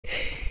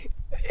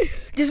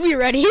Just be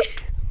ready.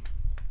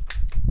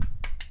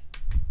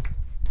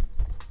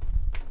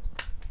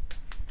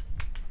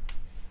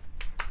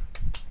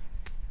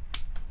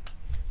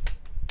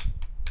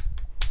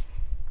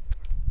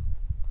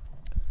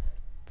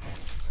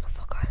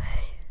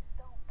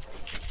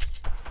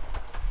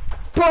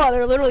 Bro,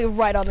 they're literally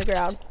right on the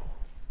ground.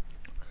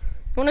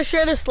 You wanna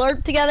share the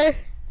slurp together?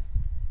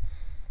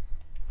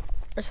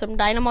 Or some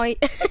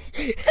dynamite?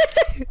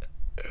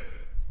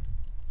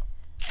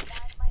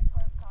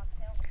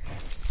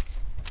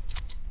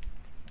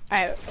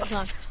 Alright, hold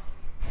on.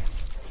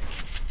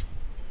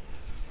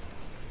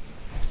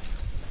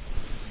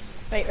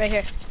 Wait, right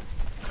here.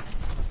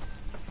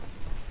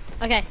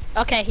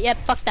 Okay, yep,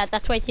 fuck that,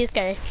 that's way too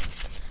scary.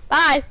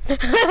 Bye!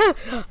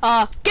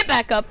 Get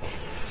back up.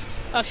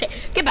 Oh shit,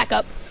 get back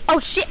up. Oh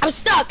shit, I'm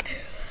stuck!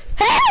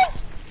 Help!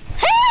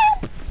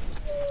 Help!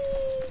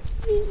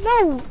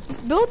 No,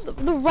 build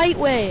the right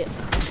way.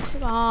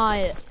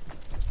 God.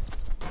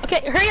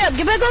 Okay, hurry up,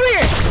 get back over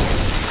here!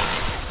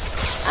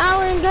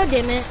 Alan, god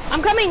damn it.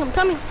 I'm coming. God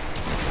damn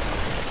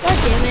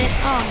it.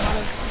 Oh,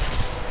 mother.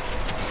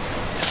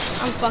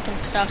 I'm fucking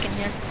stuck in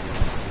here.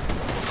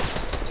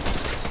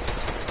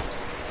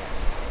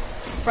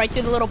 Right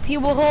through the little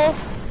peephole hole.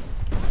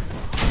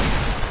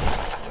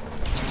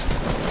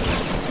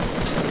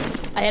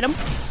 I hit him.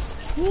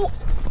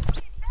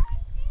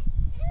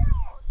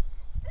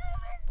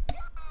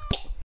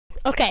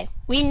 Okay,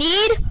 we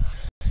need,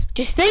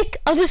 just think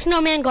of the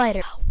snowman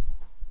glider.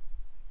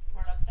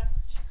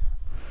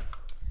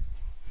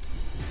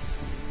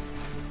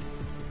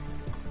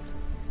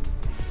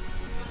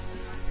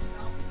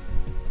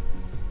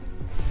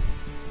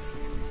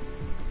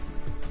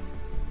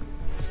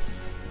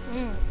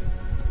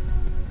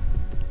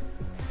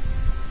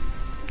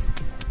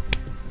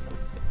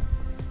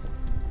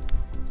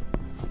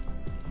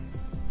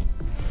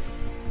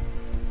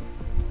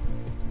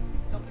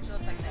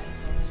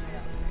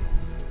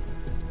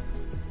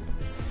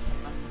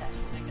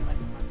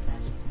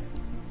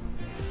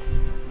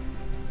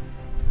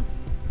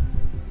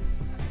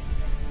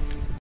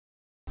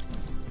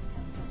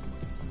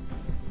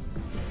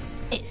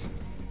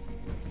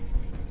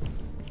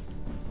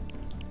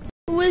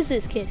 Who is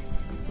this kid?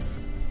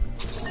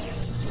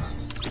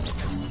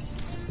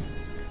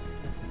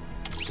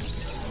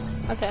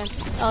 Okay,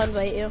 I'll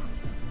invite you.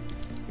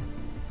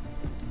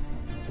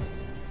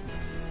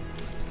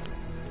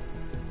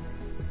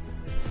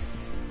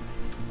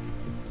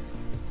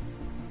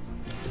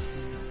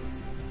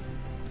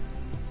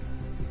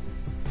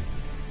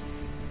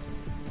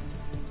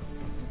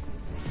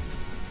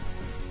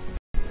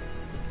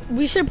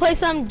 We should play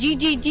some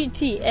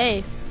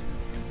GTA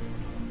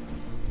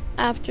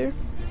after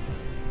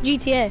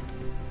GTA,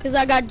 cause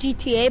I got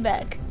GTA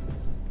back.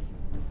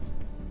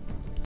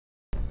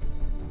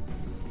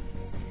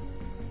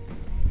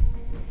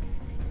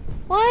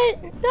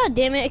 What? God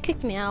damn it, it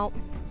kicked me out.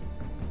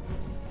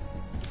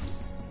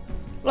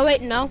 Oh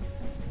wait, no.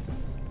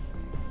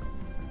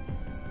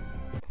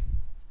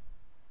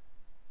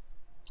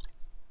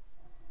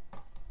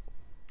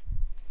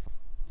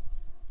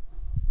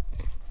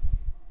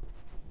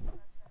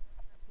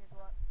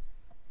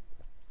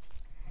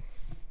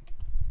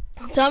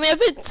 Tell me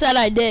if it said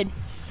I did.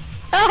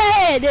 Oh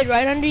hey, I did,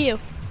 right under you.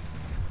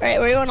 Alright,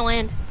 where do you want to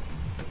land?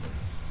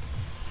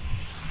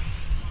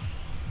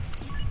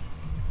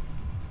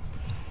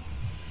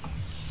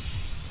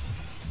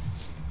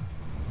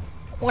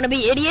 Wanna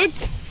be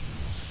idiots?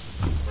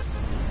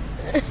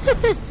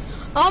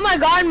 Oh my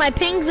god, my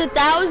ping's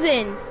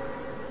 1,000.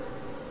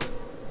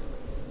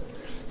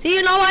 See,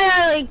 you know why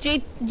I like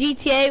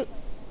GTA?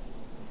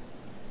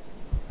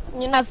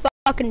 You have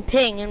fucking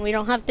ping, and we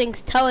don't have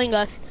things telling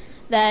us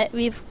that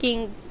we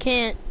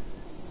can't,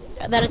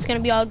 that it's gonna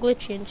be all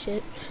glitchy and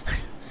shit.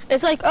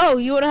 It's like, oh,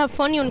 you wanna have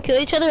fun? You wanna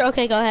kill each other?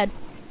 Okay, go ahead.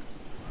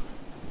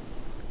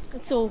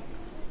 So,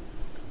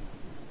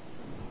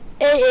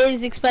 it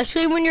is,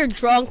 especially when you're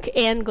drunk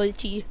and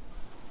glitchy.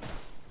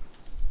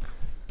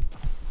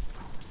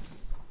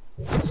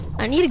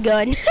 I need a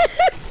gun.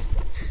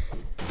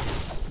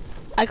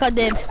 I caught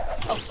dibs.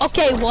 Oh,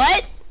 okay,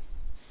 what?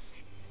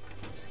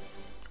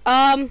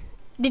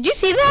 Did you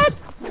see that?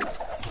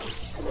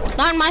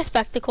 Not in my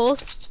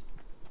spectacles.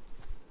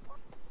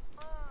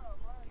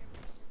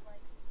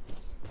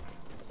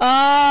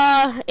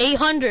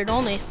 800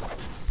 only.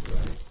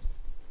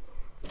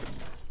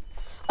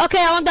 Okay,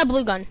 I want that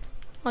blue gun.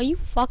 Oh, you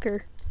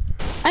fucker.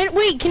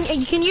 Wait,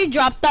 can you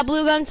drop that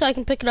blue gun so I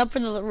can pick it up for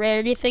the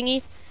rarity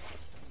thingy?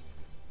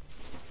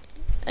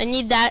 I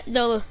need that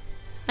though.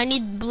 I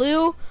need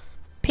blue,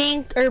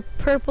 pink, or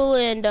purple,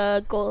 and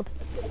gold.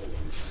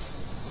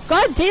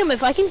 God damn,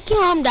 if I can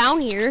calm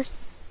down here,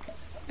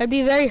 I'd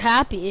be very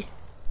happy.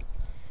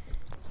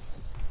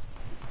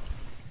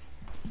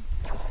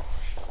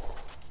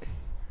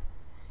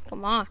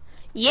 Come on.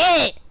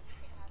 Yeah!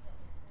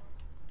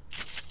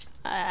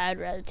 I'd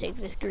rather take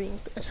this green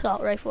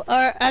assault rifle.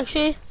 Or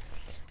actually,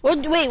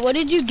 wait, what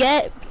did you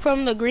get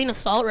from the green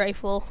assault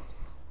rifle?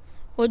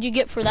 What'd you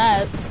get for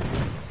that?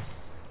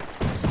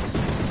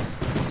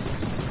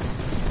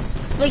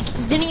 Like,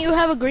 didn't you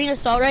have a green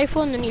assault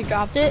rifle and then you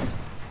dropped it?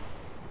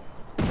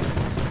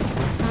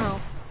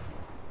 Oh.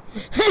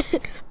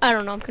 I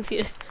don't know, I'm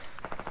confused.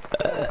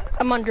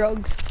 I'm on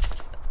drugs.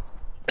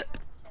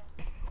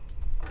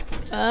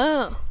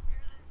 Oh.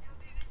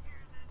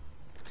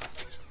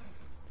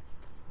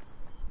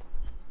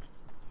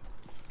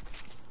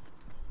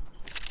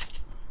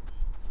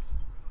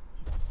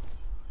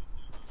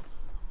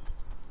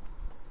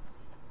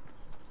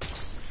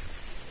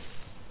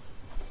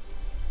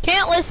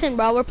 Can't listen,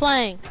 bro, we're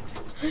playing.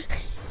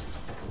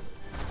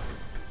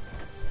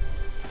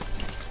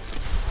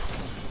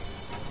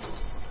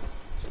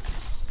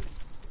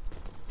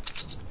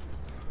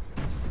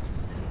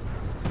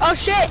 Oh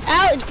shit,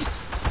 Alan!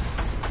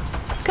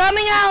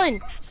 Coming,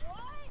 Alan!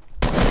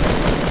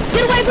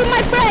 Get away from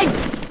my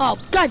friend! Oh,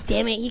 god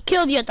damn it, he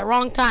killed you at the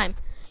wrong time.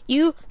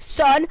 You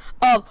son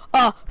of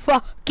a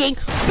fucking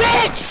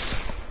bitch!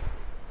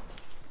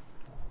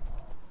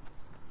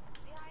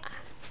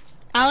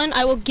 Alan,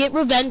 I will get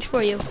revenge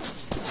for you.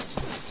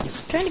 I'm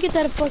trying to get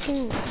that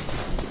fucking...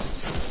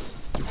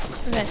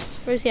 Okay,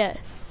 where's he at?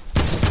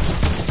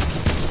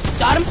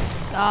 Got him?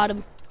 Got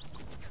him.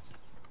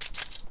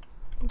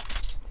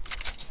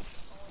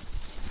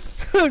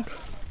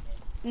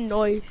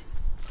 Nice.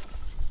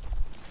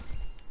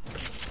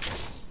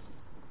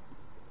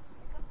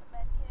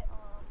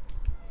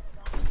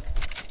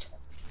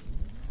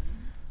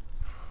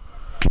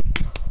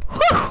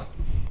 Whew.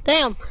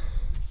 Damn.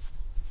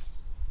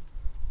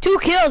 2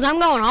 kills, I'm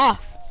going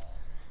off.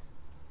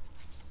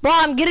 Bro,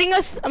 I'm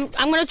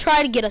gonna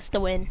try to get us the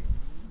win.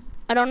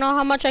 I don't know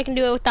how much I can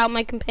do it without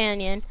my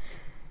companion.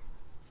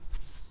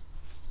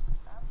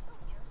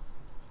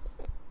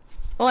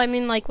 Well, I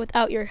mean like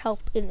without your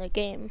help in the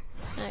game,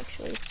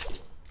 actually.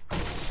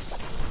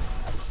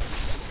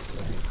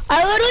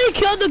 I literally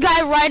killed the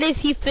guy right as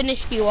he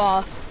finished you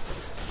off.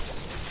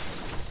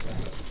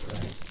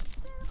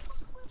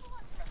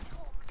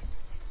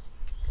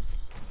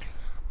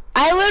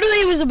 I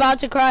literally was about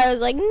to cry. I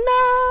was like,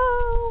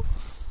 no,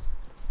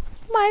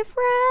 my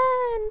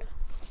friend.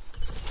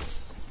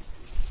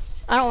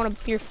 I don't want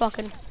to be your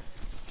fucking.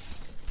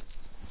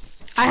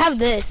 I have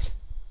this.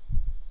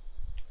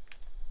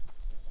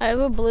 I have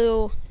a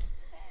blue.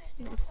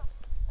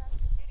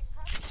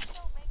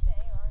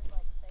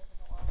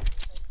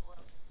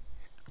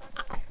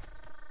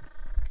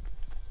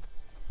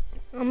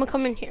 I'm gonna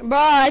come in here. Bro,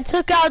 I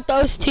took out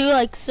those 2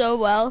 like so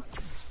well.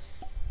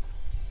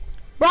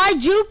 Bro, I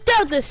juked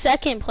out the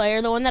second player,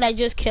 the one that I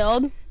just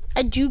killed.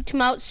 I juked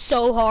him out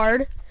so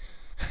hard.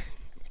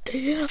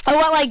 I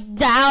went like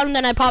down, and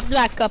then I popped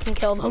back up and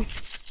killed him.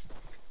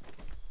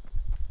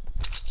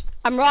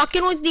 I'm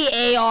rocking with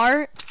the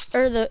AR,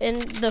 or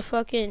the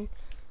fucking,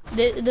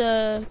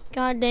 the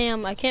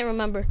goddamn, I can't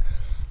remember.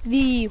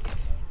 The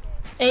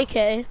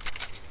AK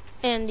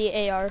and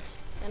the AR,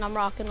 and I'm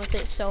rocking with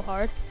it so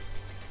hard.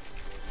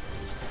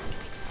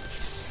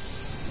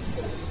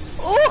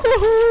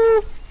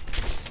 Ooh!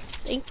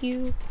 Thank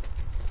you.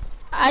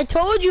 I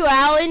told you,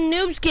 Alan,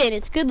 noob skin,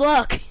 it's good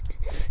luck.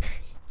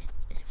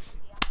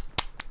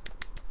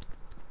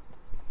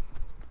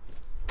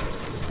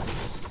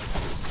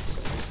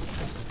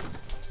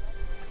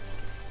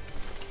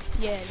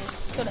 Yeah,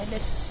 that's what I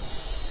did.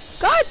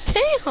 God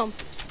damn!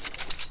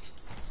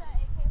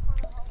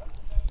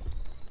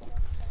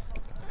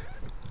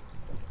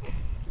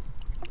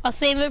 I'll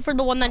save it for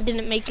the one that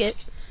didn't make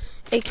it,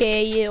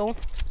 aka you.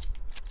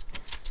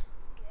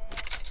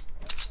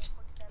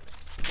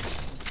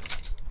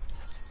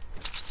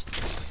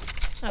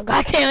 Oh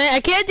god damn it,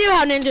 I can't do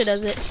how Ninja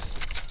does it.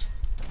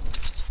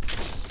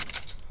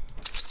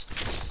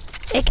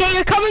 AK,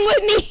 you're coming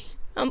with me!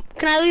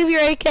 Can I leave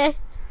your AK?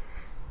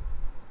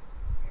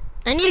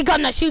 I need a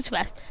gun that shoots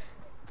fast.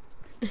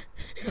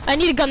 I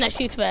need a gun that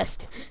shoots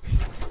fast.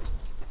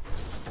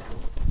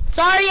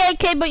 Sorry,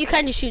 AK, but you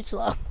kind of shoot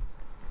slow.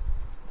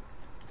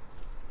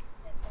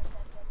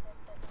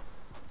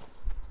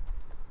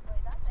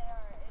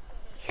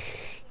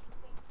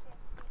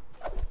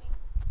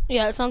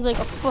 Yeah, it sounds like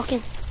a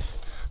fucking...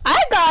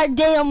 I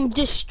goddamn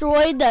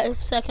destroyed that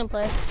second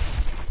player.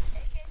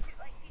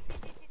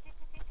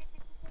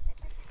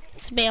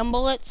 Spam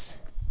bullets.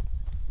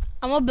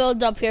 I'm gonna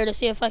build up here to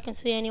see if I can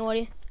see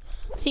anybody.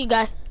 See you,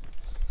 guy.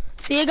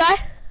 See you, guy?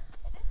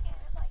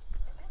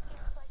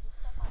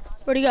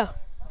 Where'd he go?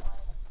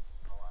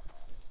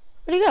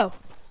 Where'd he go?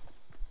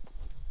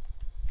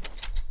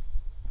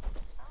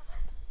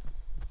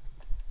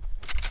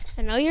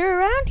 I know you're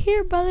around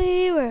here,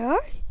 buddy. Where are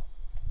you?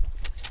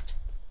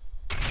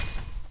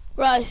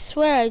 Bro, I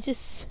swear I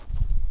just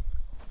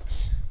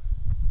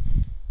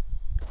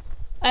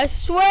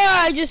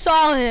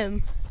saw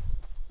him.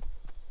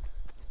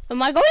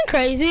 Am I going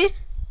crazy?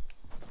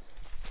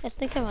 I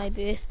think I might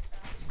be.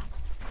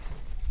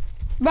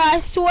 Bro, I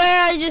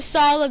swear I just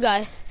saw the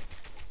guy.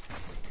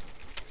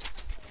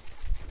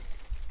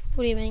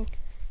 What do you mean?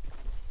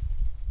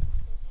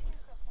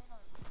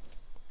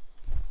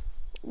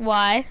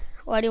 Why?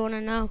 Why do you want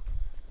to know?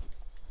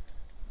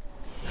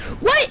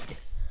 What?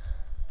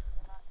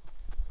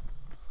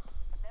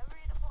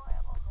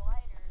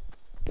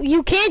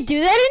 You can't do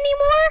that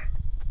anymore?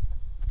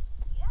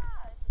 Yeah,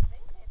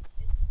 it's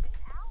been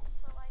out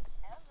for like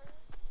ever.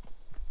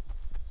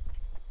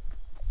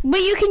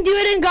 But you can do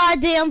it in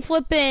goddamn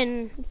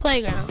flipping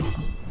playground.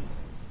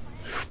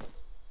 Oh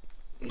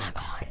my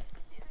god.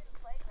 You do it in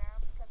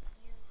playground because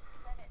you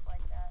said it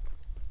like that.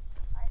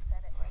 I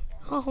said it like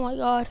that. Oh my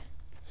god.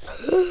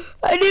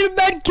 I need a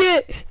med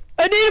kit.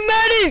 I need a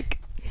medic.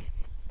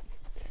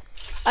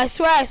 I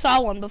swear I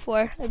saw one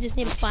before. I just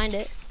need to find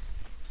it.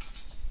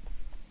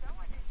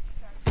 Someone just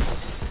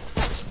started.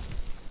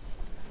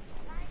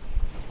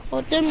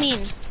 What do you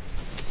mean?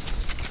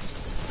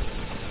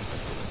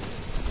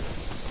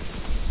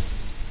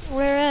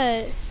 Where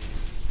at?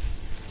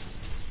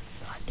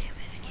 God damn it,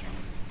 I need a...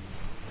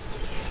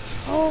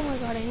 Oh my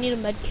god, I need a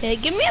med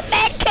kit. Give me a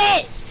med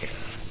kit!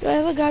 Do I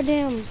have a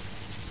goddamn...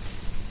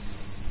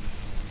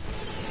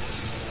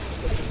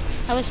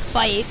 I have a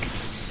spike.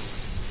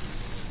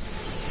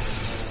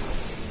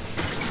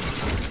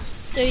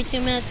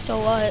 32 minutes to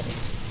what?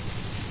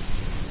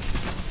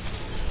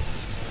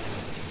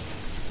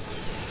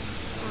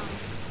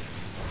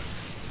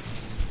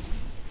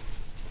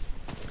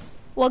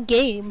 What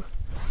game?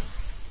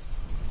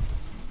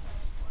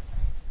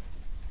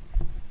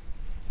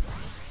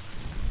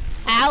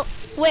 Out.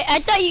 Wait, I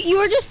thought you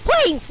were just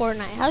playing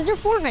Fortnite. How's your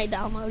Fortnite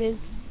downloaded?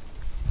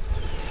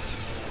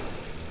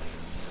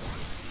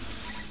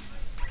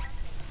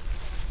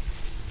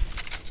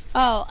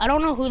 Oh, I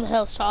don't know who the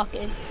hell's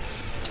talking.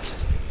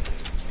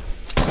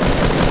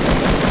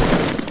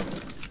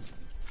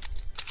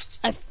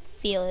 I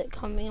feel it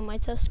coming in my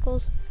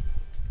testicles.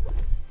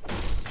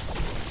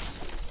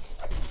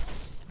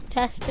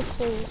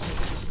 Testicles.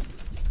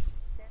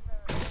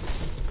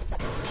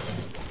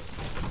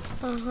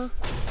 Uh-huh.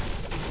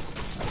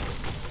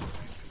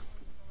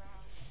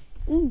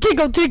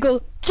 Jiggle,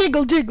 jiggle,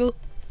 jiggle, jiggle,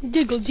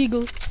 jiggle,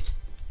 jiggle.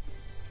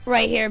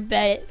 Right here,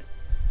 bet.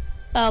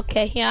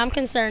 Okay, yeah, I'm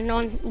concerned. No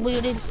one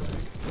looted.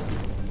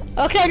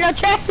 Okay, no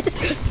check.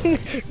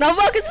 No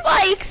fucking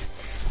spikes.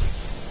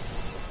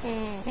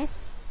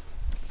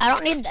 I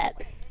don't need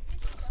that.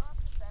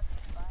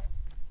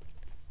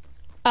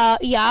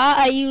 Yeah,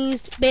 I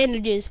used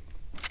bandages.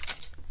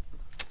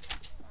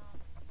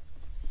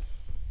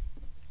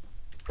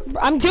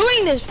 I'm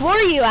doing this for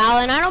you,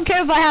 Alan. I don't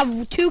care if I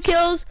have 2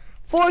 kills,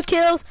 4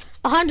 kills,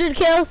 100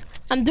 kills.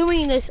 I'm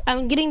doing this.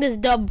 I'm getting this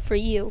dub for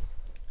you.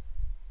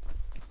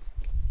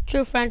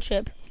 True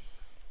friendship.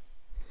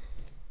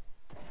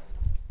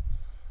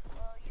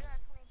 Well, you have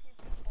 22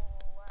 people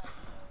left,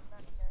 so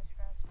nothing to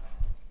stress.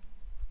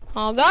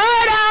 Oh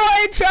God,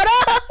 Alan, shut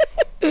up!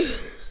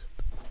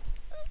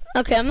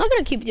 Okay, I'm not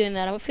gonna keep doing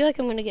that. I feel like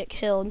I'm gonna get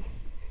killed.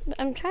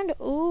 I'm trying to.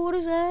 Ooh, what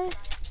is that?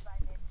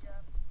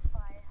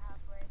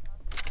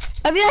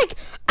 I'd be like,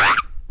 ah!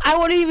 I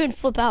wouldn't even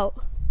flip out.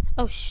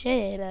 Oh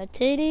shit, a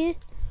titty.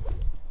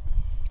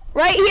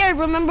 Right here.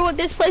 Remember what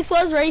this place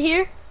was? Right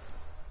here.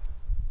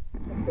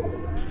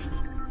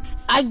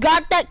 I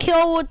got that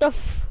kill with the.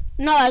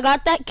 No, I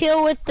got that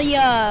kill with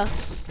the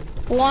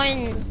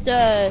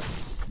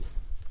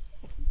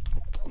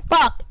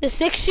fuck, the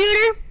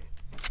 6-shooter,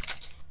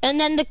 and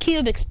then the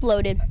cube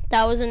exploded.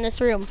 That was in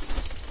this room.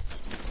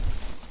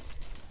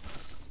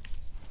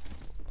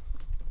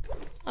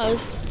 I was.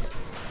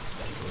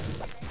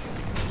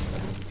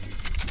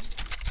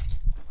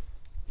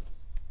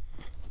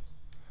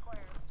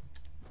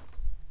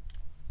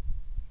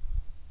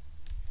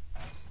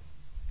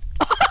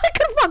 I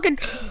could fucking.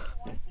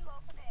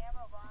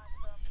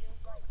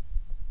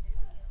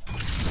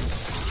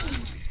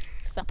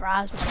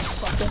 Surprise,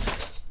 motherfucker.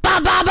 Ba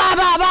ba ba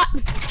ba ba.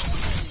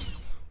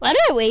 Why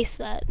did I waste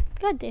that?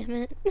 God damn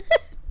it.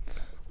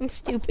 I'm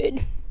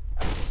stupid.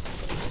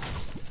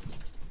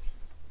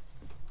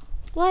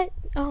 What?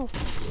 Oh.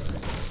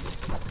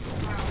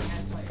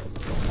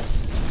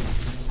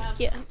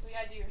 Yeah. We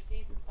gotta do your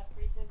steeds and stuff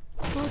pretty soon.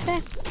 Okay.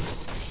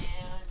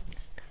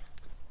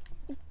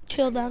 And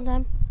Chill down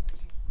time.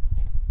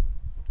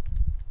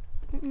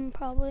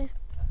 Probably.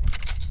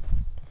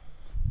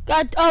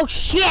 God. Oh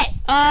shit.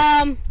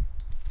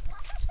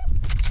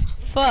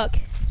 Fuck.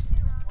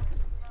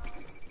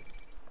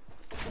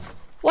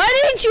 Why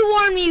didn't you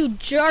warn me, you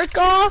jerk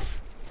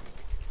off?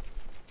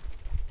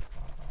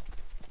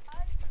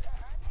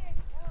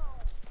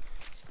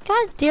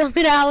 God damn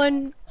it,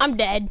 Alan. I'm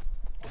dead.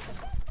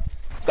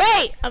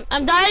 Great.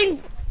 I'm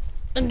dying.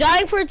 I'm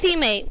dying for a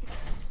teammate.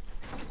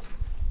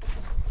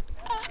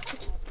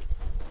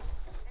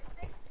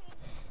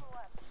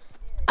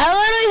 I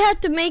literally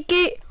have to make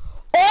it.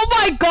 Oh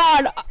my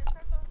god.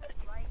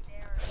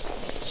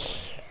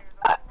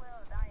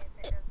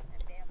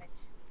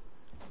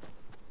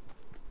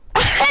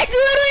 It's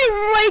literally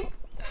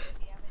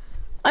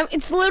right.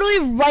 It's literally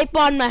right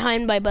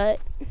behind my butt.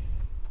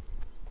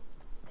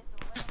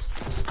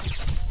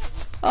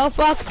 Oh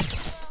fuck!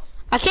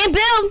 I can't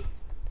build.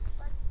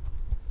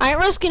 I ain't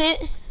risking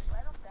it.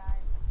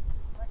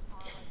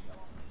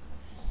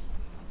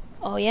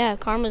 Oh yeah,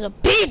 karma's a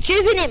bitch,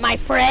 isn't it, my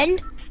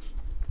friend?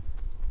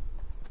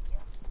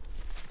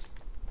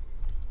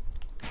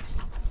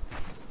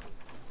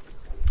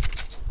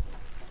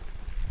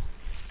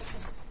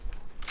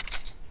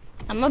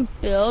 I'm gonna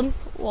build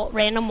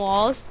random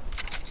walls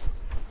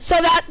so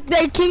that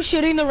they keep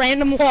shooting the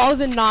random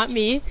walls and not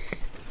me.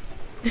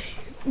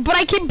 But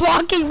I keep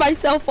blocking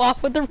myself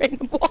off with the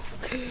random walls.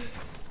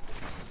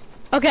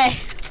 Okay.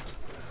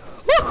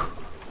 Woo!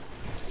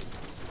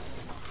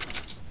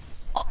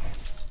 Oh.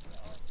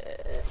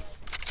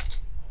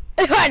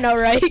 I know,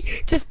 right?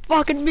 Just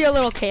fucking be a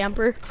little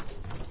camper.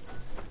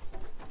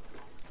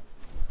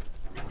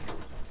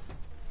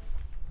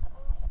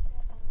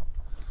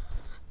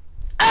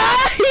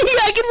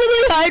 I can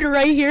really hide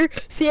right here.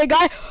 See a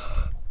guy?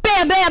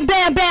 Bam, bam,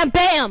 bam, bam,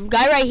 bam.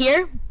 Guy right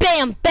here.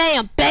 Bam,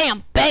 bam,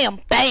 bam, bam,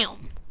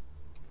 bam.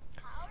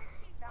 How is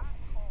she not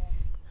cold?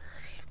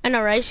 I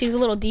know, right? She's a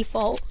little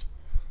default. Her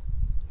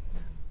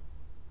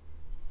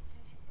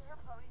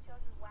ponytail's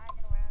just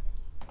wagging around and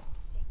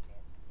she's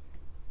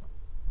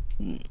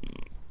taking it.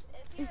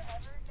 If you're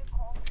ever in the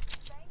cold,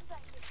 things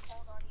that get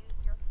cold on you,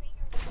 your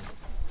fingers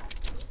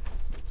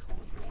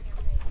in your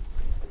face.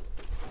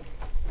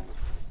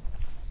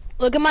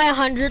 Look at my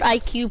 100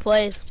 IQ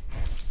plays.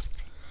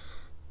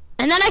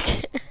 And then I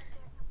can...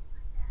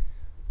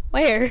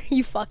 Where?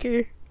 You fucker. I see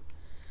the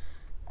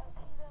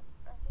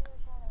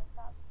shadow.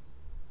 Stop.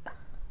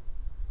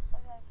 Look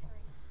at that tree.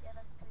 Yeah,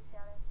 that's a tree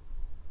shadow.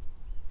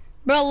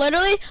 Bro,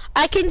 literally,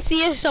 I can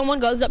see if someone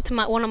goes up to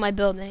one of my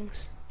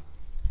buildings.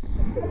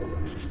 Don't worry, you're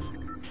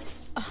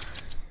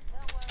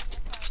probably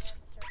in the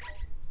circle.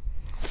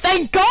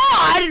 Thank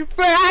God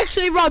for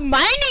actually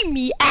reminding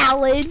me,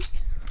 Alan.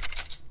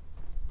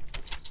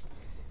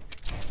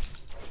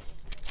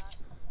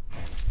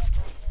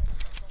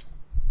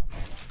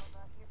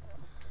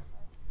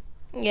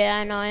 Yeah,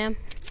 I know I am.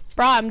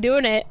 Bro, I'm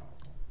doing it.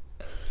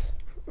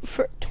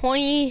 For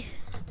 20,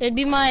 it'd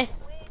be my...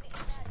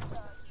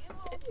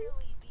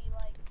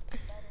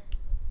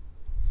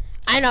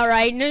 I know,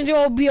 right? Ninja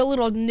will be a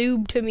little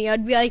noob to me.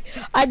 I'd be like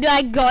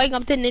going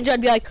up to Ninja,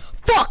 I'd be like,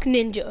 fuck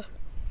Ninja.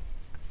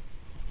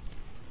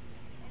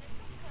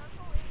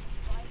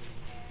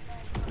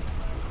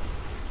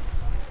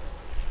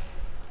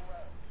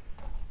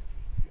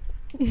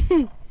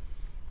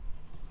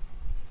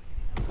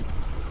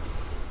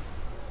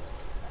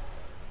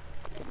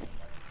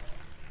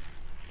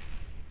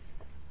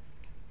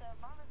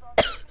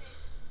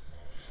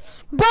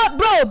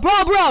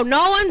 Bro,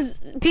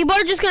 people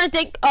are just gonna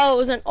think, oh, it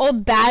was an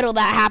old battle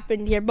that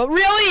happened here, but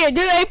really,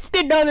 dude, I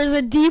fucking know there's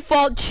a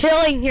default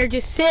chilling here,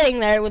 just sitting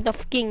there with the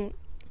fucking...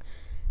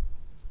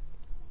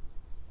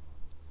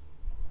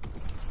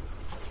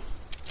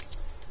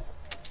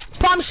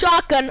 pump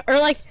shotgun, or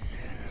like...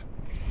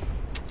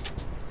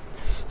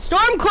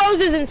 Storm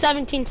closes in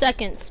 17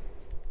 seconds.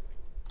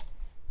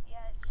 Yeah,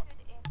 it should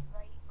end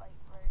right, like,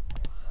 where it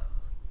starts.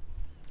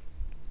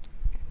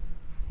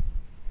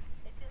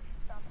 It just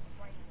stops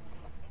right in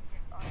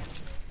your arm.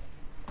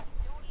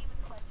 Don't even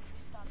question it,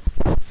 just stop.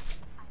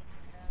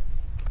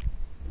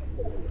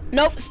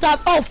 Nope,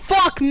 stop. Oh,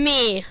 fuck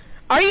me.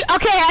 Are you...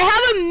 Okay,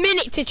 I have a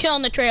minute to chill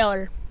in the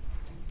trailer.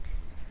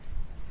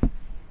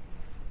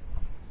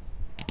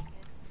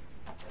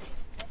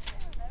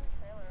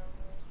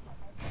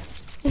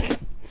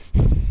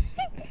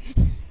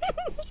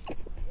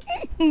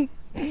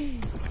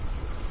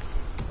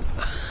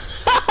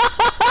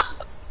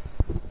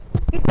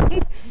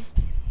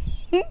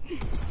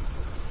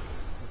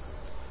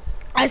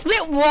 I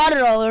spit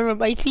water all over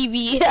my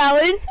TV,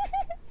 Alan.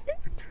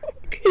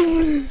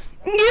 You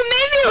made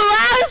me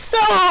laugh so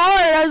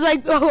hard. I was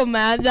like, oh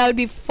man, that would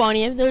be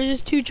funny if there was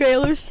just 2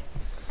 trailers.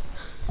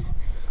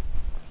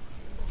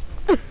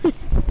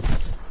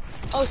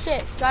 Oh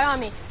shit, guy on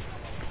me.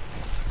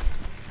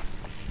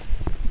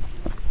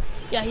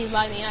 Yeah, he's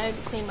by me. I had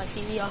to clean my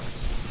TV off.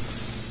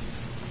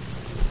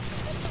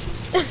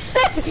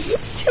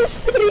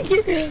 Just sitting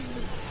here.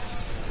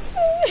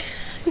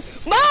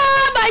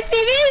 Mom, my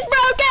TV is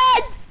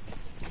broken!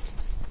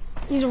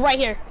 He's right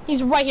here.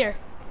 He's right here.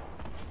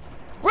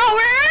 Bro, where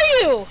are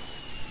you?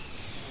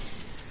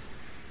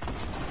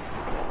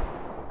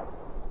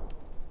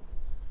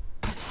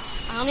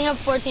 I only have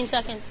 14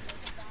 seconds.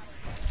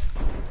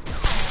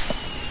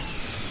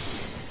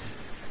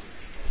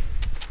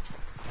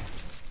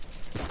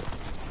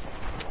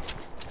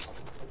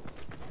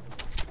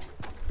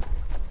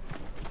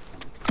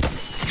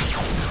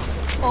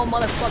 Oh,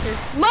 motherfucker.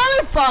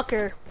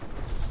 Motherfucker!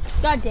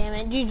 God damn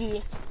it,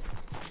 GG.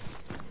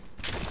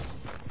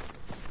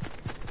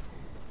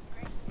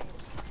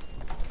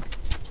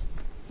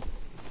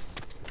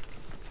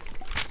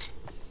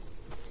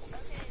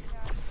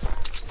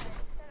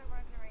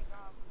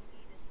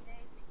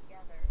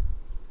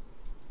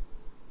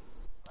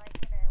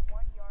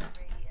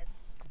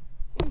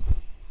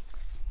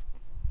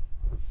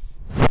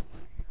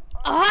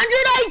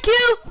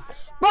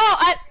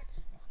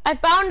 I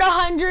found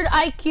 100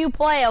 IQ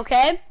play,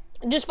 okay?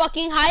 Just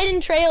fucking hide in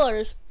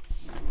trailers.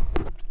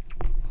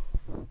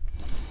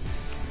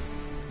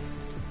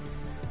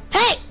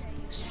 Hey!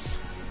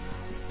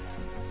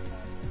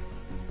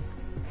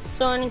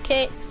 So in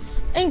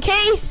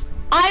case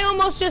I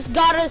almost just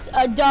got us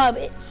a dub.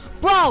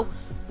 Bro,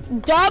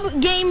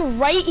 dub game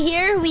right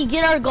here, we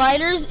get our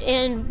gliders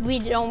and we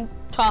don't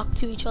talk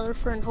to each other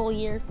for a whole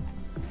year.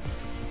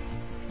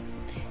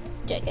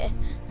 JK.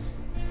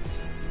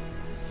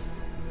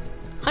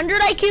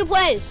 100 IQ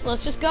plays.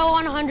 Let's just go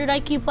on 100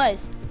 IQ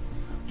plays.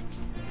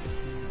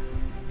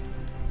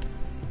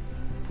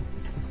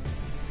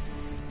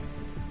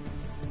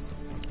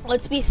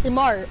 Let's be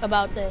smart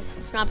about this.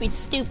 Let's not be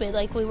stupid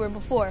like we were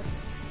before.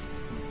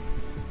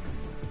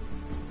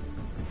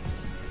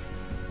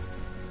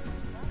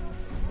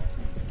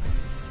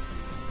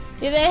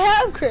 Do they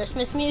have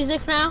Christmas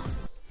music now?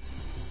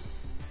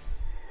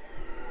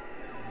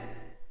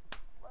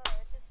 Well,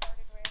 it just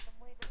started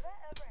randomly. Does that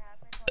ever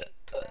happen? Like,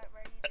 you're not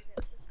ready to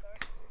just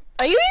start?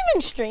 Are you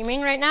even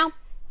streaming right now?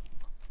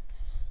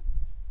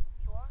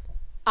 You are?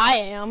 I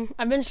am.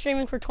 I've been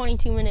streaming for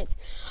 22 minutes.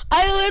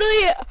 I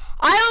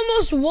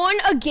almost won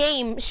a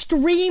game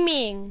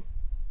streaming.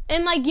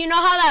 And like, you know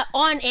how that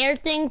on-air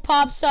thing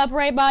pops up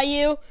right by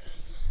you?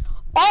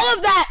 All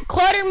of that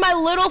cluttered my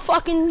little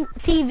fucking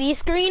TV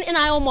screen and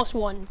I almost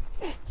won.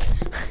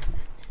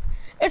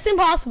 It's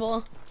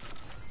impossible.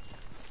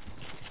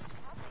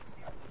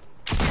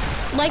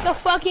 Like a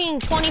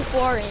fucking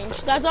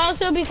 24-inch. That's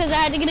also because I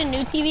had to get a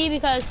new TV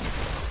because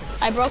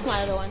I broke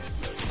my other one.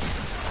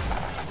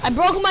 I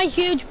broke my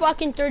huge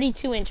fucking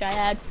 32-inch I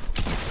had.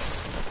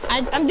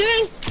 I'm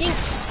doing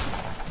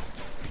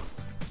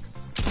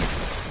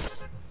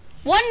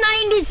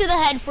 190 to the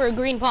head for a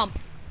green pump.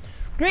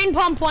 Green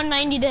pump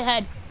 190 to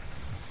head.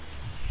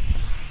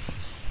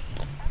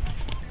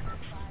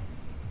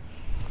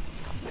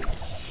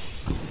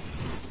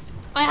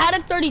 I had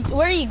a 32.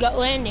 Where are you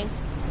landing?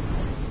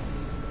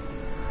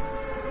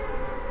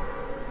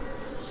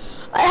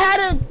 I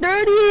had a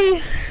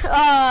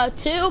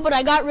 32, but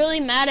I got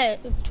really mad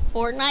at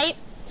Fortnite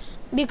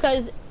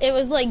because it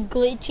was like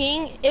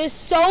glitching. It was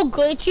so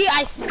glitchy.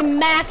 I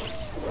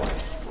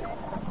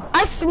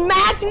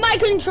smacked my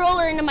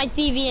controller into my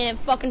TV and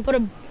it fucking put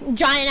a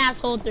giant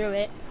asshole through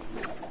it.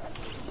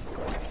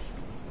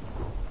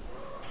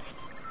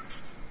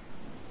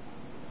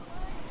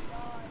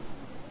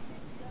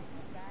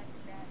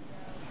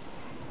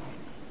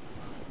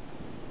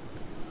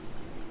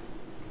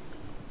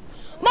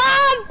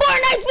 Mom,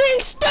 Fortnite's being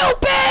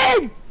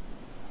stupid!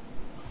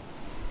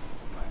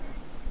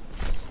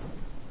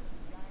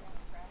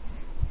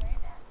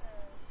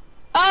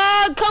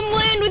 Come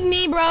land with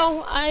me,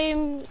 bro.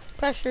 I'm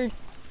pressured.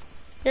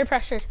 You're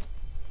pressured.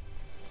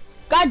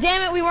 God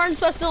damn it, we weren't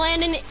supposed to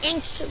land an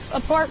inch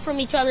apart from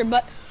each other,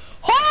 but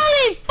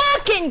holy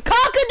fucking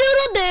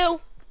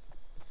cock-a-doodle-doo!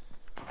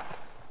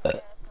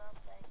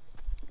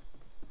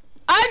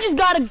 I just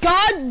got a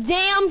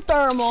goddamn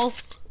thermal.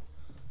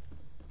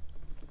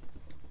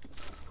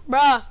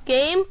 Bruh,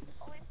 game?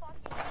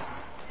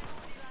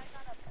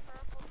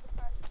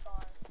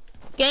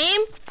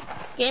 Game?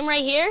 Game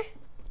right here?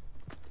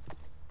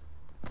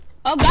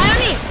 Oh, guy on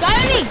me! Guy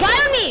on me! Guy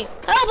on me!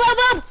 Help, help,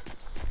 help!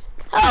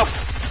 Help!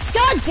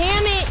 God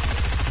damn it!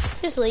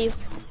 Just leave.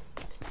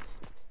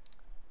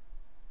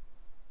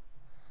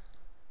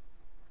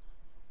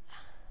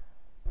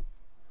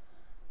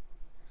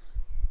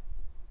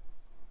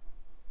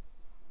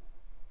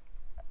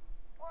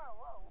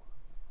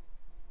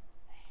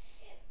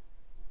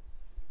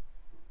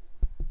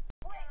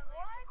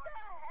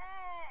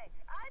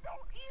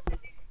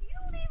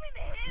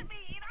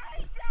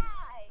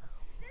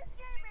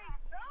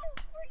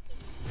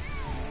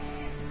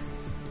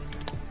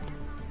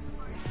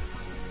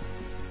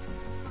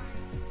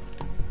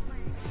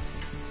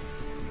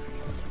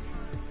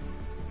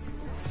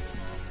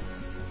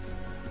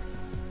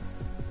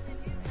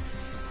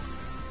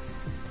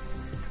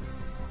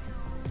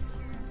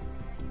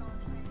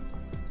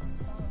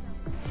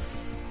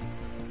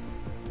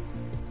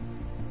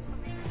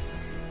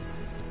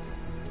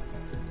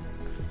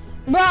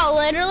 Bro,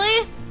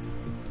 literally,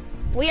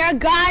 we are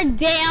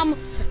goddamn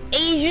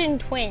Asian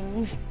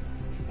twins.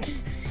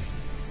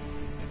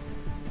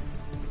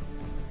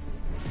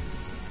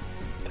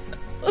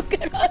 Look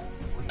at us.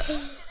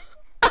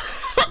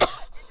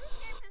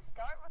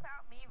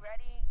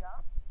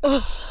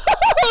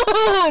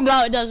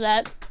 No, it does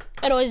that.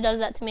 It always does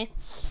that to me.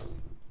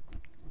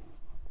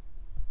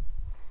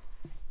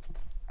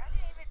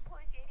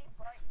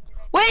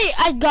 Wait,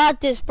 I got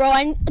this, bro.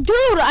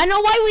 Dude, I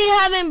know why we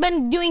haven't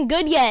been doing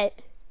good yet.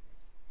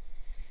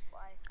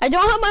 Why? I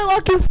don't have my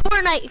lucky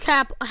Fortnite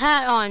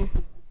hat on.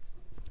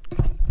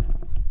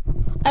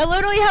 I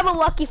literally have a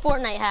lucky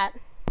Fortnite hat.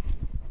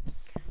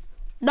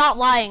 Not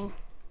lying.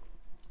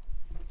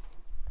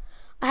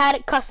 I had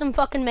it custom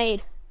fucking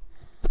made.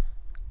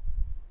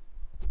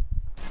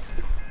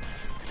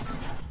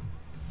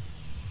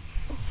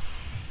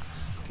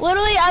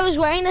 Literally, I was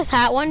wearing this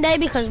hat one day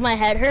because my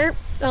head hurt,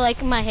 or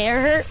like my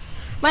hair hurt.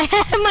 My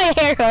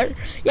hair hurt.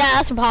 Yeah,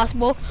 that's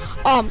impossible.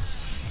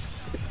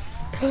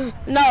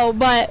 No,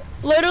 but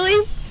literally,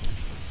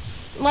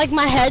 like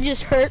my head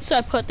just hurt, so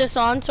I put this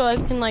on so I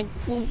can like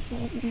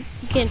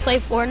can play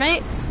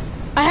Fortnite.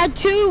 I had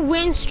 2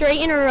 wins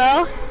straight in a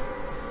row,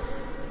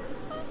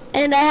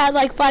 and I had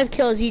like 5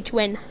 kills each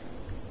win.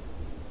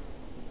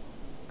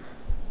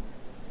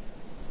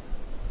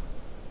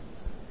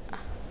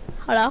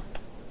 Hello?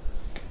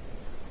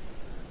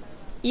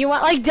 You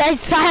went like dead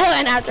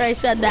silent after I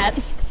said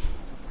that.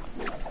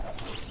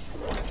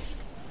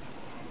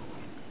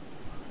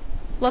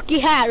 Lucky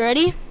hat,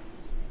 ready?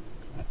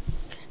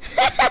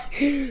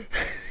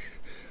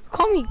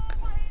 Call me.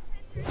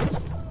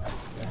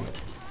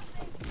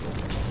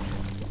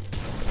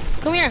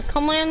 Come here,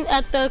 come land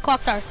at the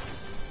clock tower.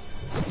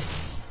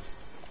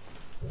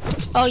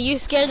 Oh, you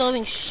scared the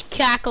living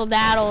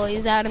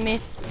cackle-daddles out of me.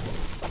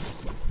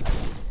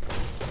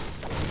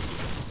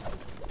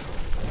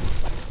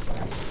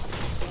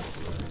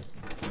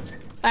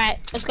 Alright,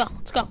 let's go,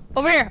 let's go.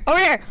 Over here, over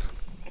here.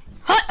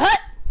 Hut, hut.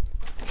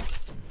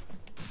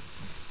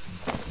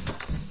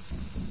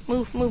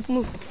 Move, move,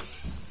 move.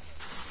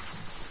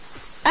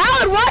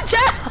 Alan, watch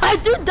out! I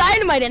threw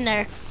dynamite in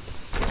there.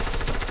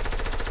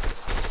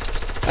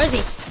 Where is he?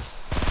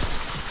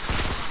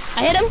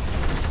 I hit him.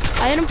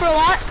 I hit him for a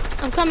lot.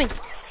 I'm coming.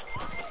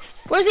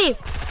 Where's he?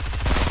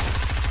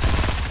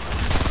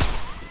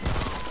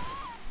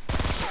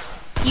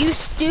 You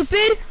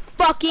stupid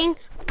fucking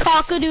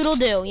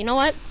cock-a-doodle-doo. You know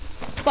what?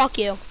 Fuck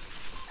you.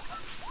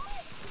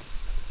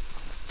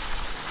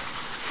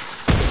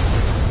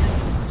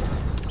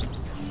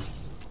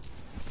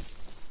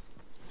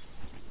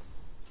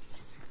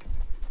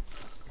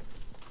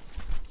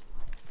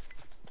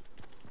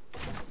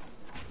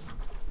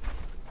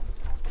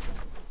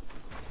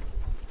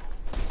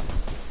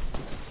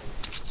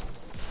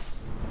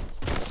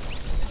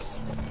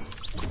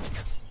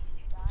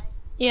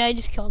 Yeah, I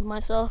just killed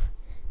myself.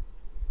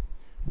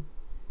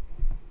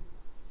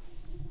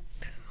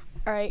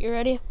 Alright, you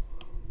ready?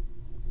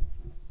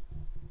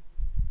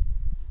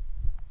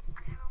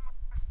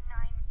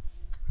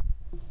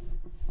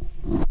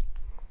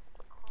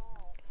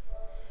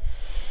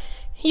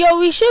 Yo,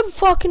 we should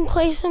fucking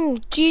play some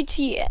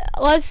GTA.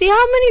 Let's see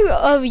how many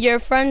of your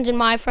friends and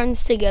my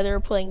friends together are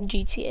playing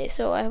GTA.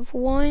 So I have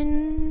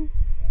 1,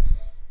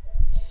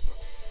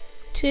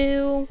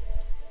 2.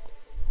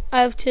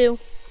 I have 2.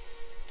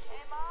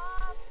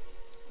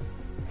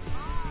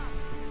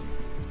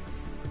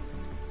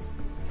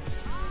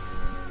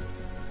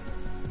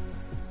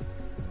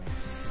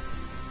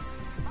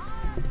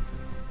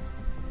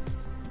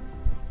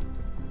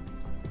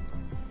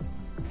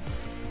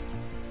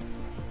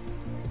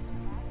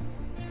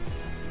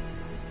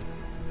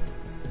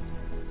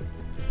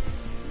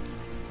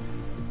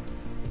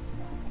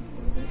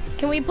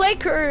 Can we play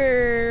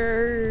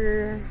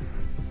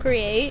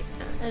create?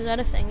 Is that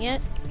a thing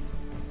yet?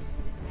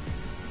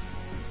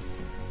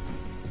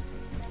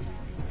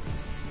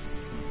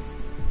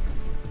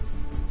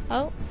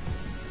 Oh.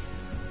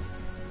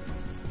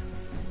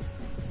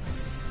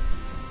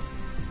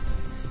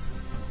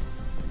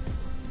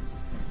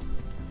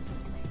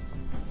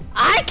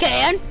 I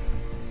can.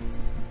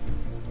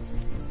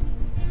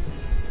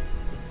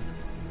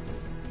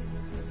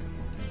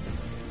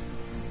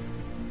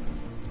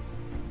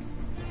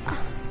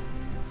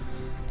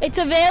 It's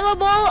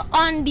available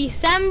on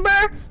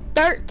December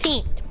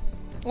 13th.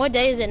 What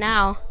day is it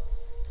now?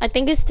 I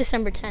think it's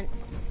December 10th.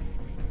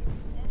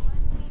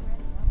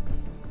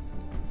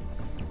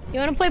 You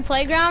wanna play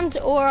Playgrounds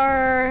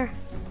or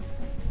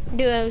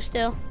Duo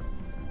still?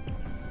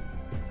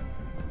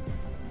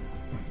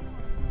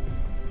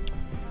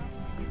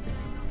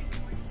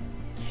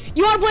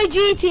 You wanna play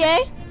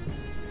GTA?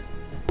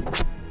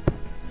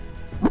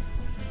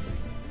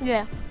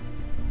 Yeah.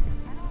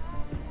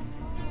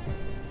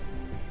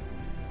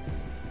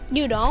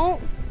 You don't?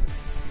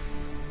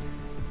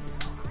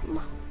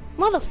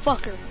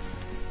 Motherfucker.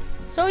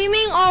 So you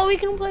mean all we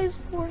can play is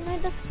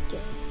Fortnite? That's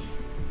gay.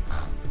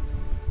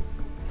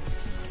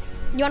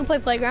 You wanna play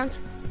Playgrounds?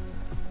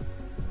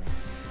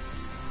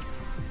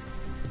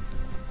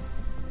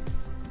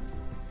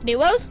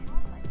 Duos?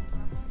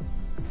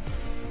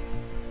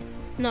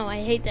 No,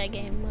 I hate that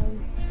game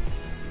mode.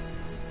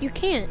 You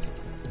can't.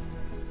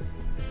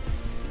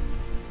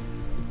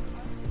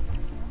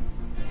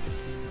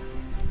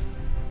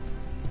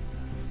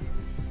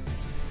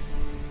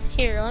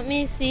 Here, let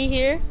me see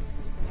here.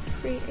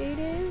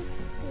 Creative,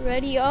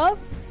 ready up.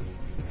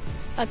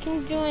 I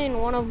can join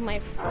one of my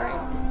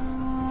friends.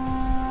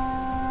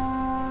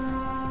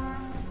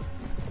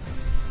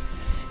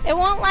 It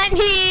won't let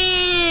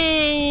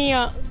me.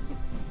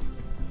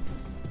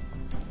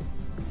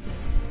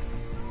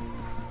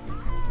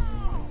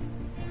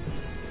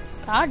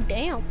 God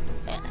damn.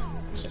 Yeah,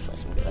 let's just play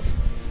some duos.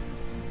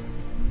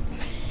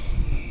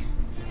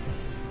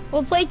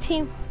 We'll play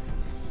team.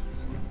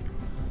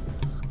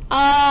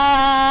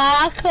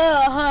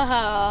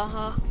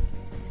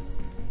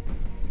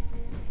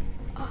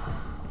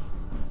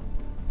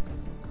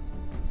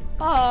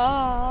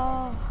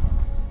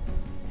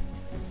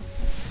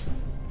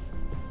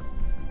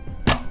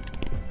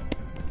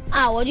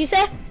 What'd you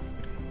say?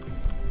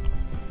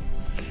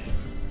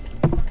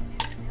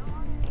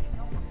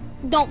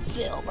 Don't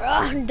feel,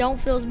 bro. Don't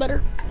feel's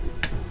better.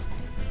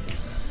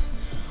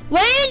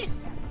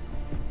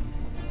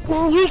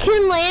 When we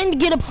can land,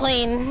 get a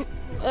plane.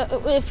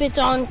 If it's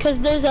on, because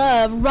there's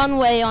a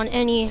runway on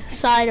any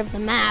side of the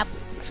map,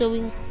 so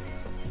we.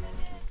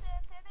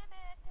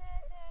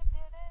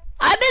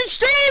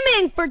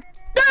 streaming for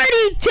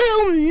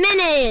 32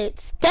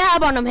 minutes.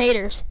 Dab on them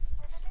haters.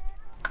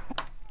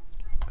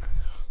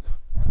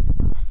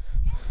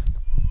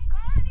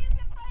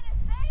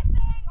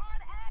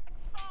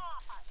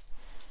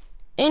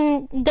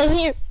 And doesn't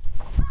your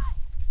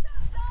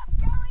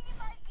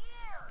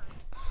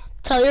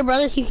tell your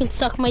brother he can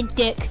suck my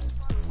dick.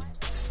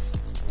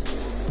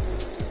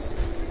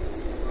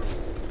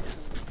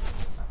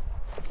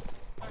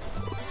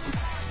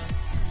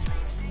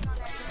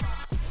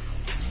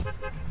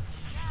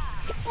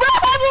 Bro,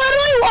 I'm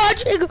literally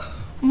watching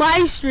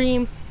my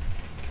stream.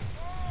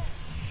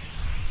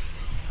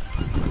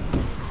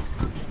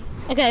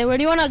 Okay, where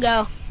do you wanna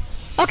go?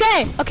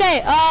 Okay,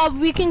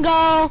 we can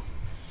go.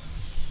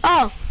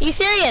 Oh, you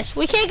serious?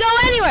 We can't go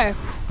anywhere.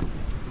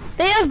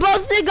 They have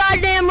both the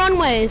goddamn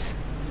runways.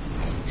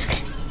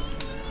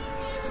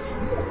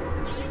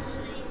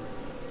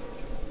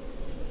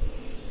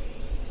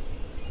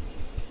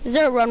 Is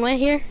there a runway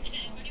here?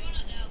 Okay, where do you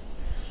wanna go?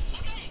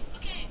 Okay,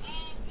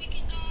 we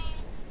can go.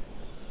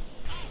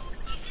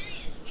 Oh, you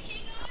serious? We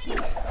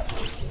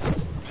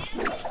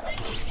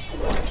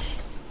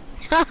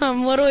can't go.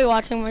 I'm literally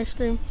watching my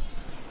stream.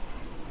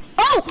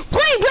 Oh,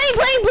 plane! Come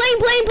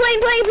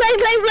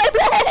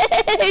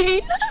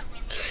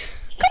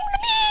to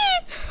me!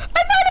 I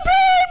found a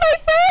plane, my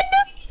friend!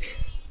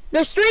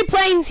 There's 3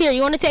 planes here.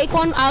 You want to take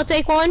one? I'll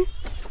take one.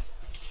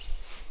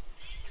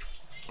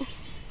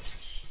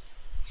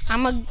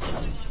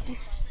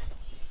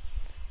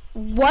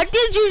 What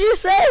did you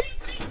just say?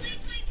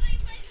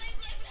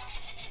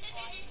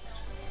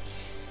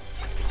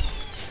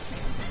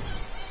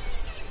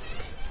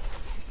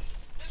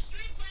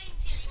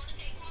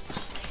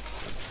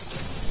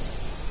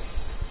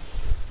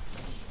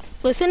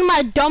 Listen to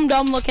my dumb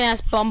looking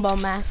ass bum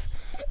ass.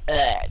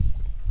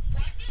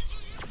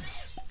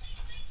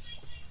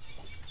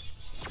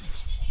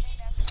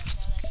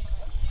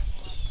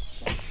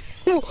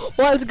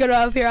 What's good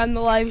up here on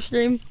the live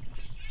stream?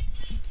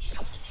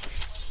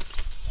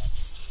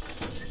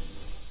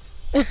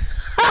 Look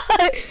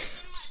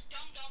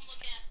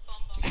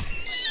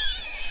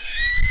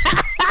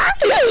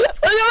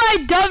at my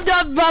dumb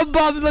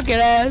bum looking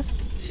ass.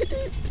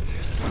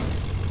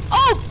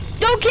 Oh,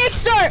 don't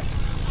kickstart.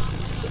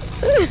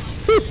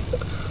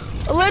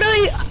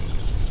 Literally.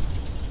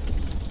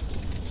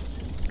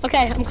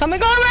 Okay, I'm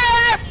coming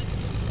over.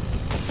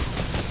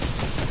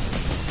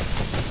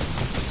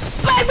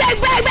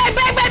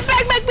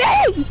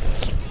 Bang!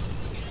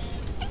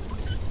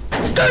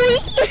 Scurry!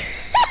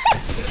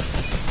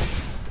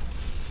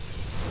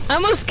 I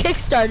almost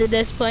kickstarted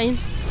this plane.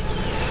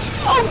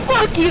 Oh,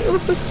 fuck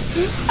you!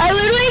 I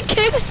literally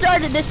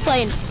kickstarted this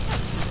plane.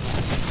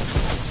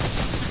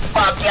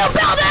 Fuck you,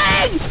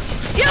 building!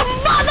 You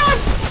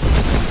motherfucker!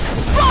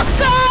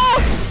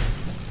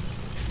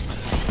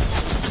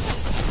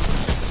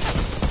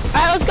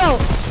 Alright, let's go.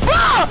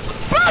 Bro,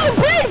 the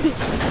plane!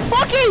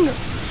 Fucking!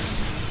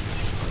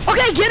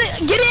 Okay, get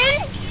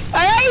in. All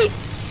right.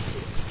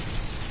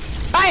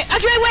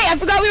 Actually, wait. I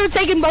forgot we were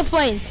taking both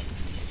planes.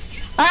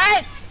 All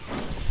right.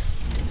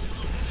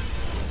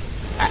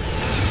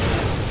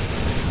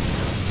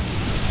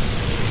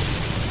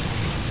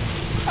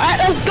 All right,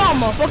 let's go,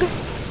 motherfucker.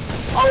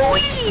 Oh,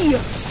 wee!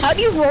 How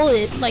do you roll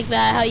it like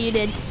that? How you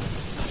did?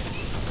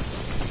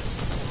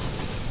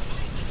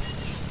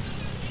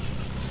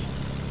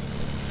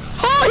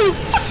 Holy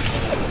fuck!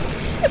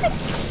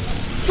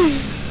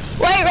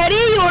 Wait, ready?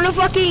 You wanna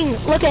fucking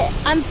look at?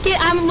 I'm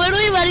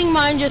literally letting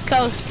mine just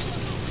coast.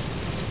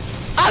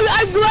 I'm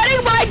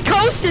letting mine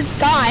coast and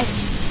sky.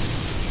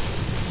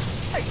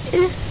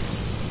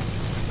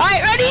 All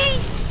right, ready?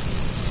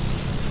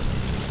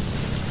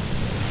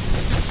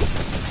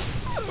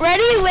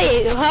 Ready?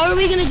 Wait, how are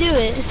we gonna do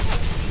it?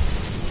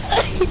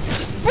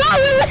 Bro,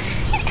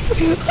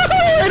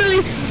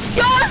 literally.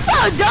 Yo, what's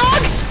up,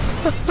 dog?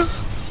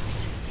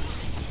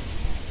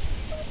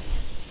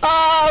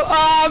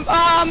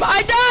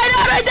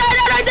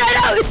 I died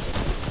out.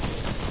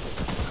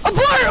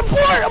 Abort.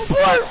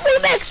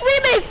 Remix.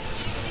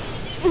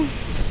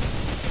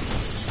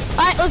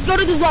 Alright, let's go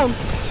to the zone.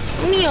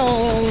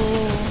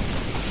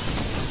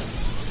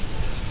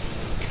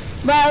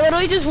 Bro, I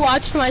literally just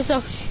watched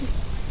myself.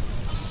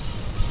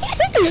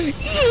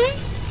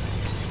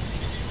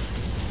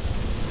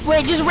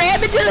 Wait, just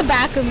ram into the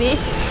back of me.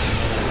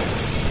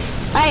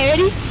 Alright,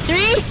 ready?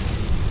 3.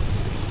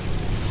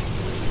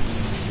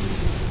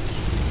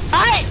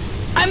 Alright,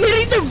 I'm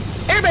hitting the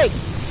airbag.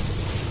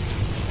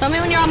 Tell me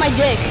when you're on my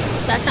dick.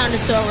 That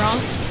sounded so wrong.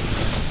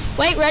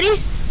 Wait,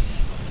 ready?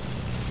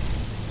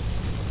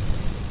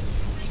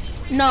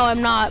 No,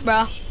 I'm not,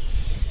 bro.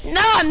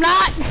 No, I'm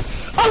not.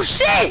 Oh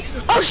shit!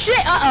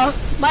 Uh-oh.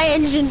 My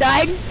engine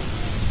died.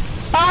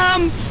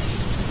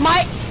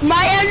 My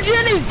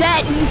engine is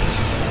dead.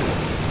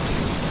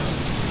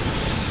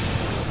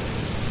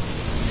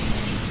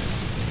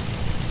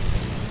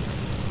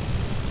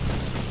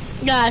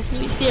 God,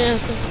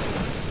 seriously.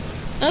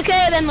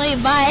 Okay, then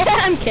leave. Bye.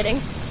 I'm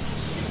kidding.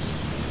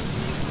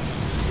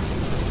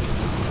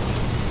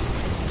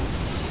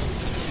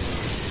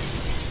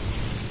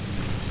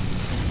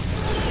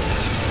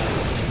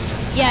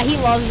 Yeah, he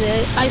loves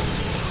it.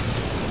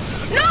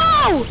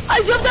 No!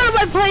 I jumped out of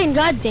my plane.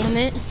 God damn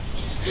it.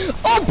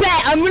 Oh,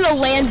 bet. I'm gonna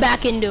land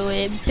back into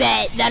it.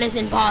 Bet. That is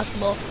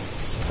impossible.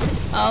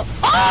 Oh.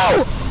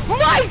 Oh!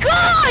 My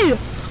God!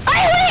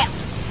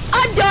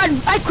 I'm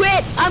done. I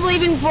quit. I'm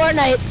leaving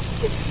Fortnite.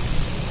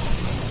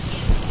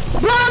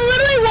 Bro, I'm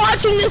literally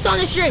watching this on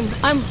the stream.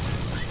 I'm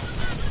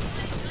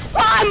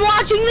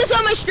watching this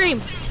on my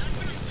stream.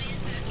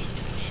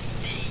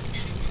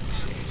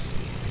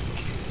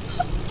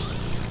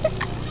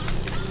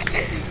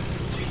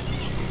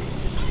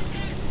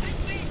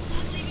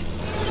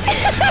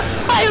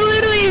 I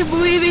literally am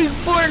leaving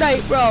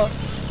Fortnite, bro.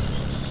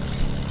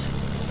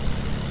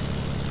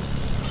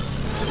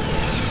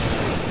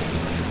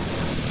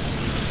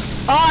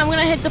 Oh, I'm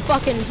gonna hit the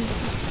fucking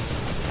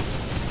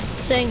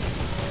thing.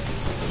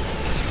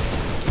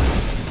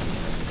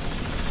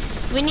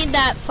 We need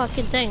that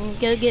fucking thing.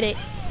 Go get it.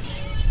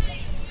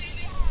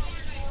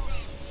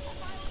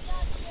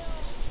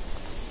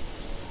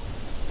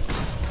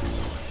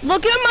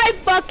 Look at my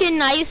fucking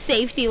nice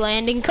safety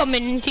landing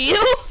coming into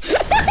you.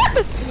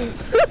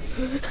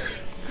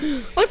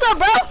 What's up,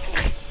 bro?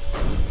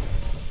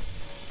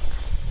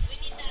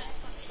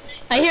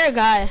 I hear a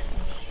guy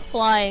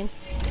flying.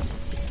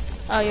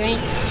 Oh, you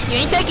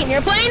ain't taking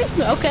your plane?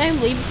 Okay,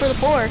 leave it for the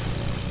poor.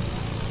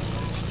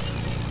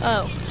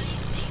 Oh.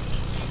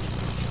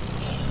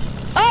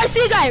 Oh, I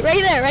see a guy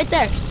right there, right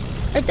there.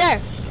 Right there.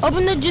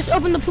 Just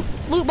open the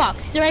loot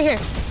box. He's right here.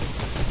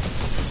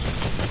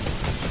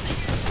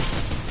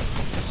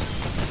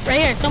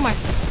 Right here, somewhere.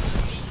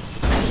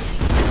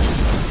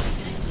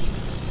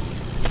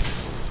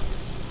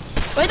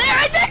 Right there,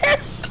 right there!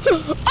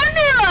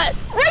 Under it!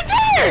 Right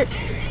there!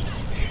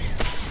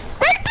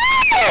 Right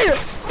there!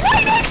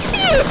 Right next to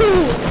you!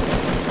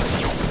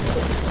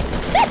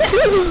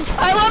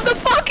 I love the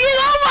fucking,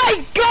 oh my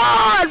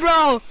God,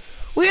 bro!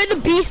 We're the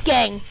Beast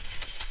Gang.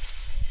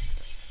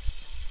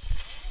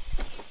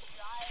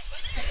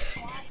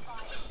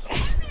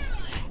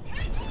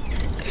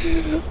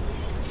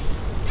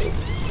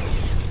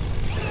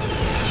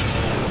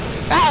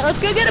 Alright, let's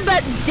go get a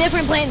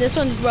different plane. This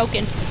one's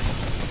broken.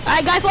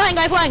 Alright, guy flying,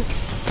 guy flying.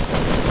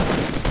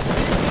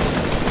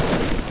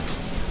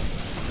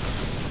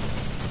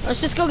 Let's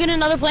just go get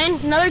another plane.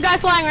 Another guy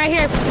flying right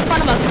here in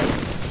front of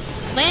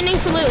us. Landing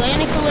for loot,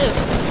 landing for loot.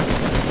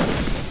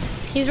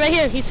 He's right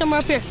here. He's somewhere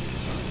up here.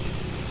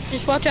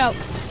 Just watch out.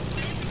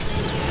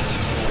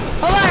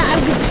 Hold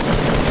on,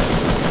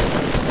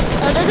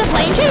 there's a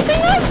plane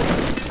chasing us?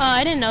 Oh,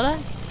 I didn't know that.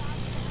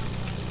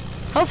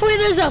 Hopefully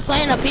there's a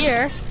plane up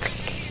here.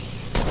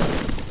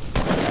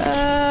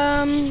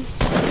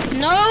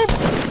 Nope.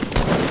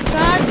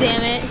 God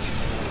damn it.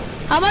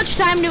 How much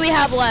time do we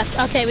have left?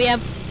 Okay, we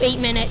have 8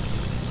 minutes.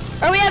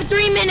 Or we have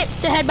 3 minutes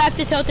to head back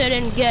to Tilted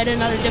and get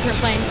another different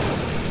plane.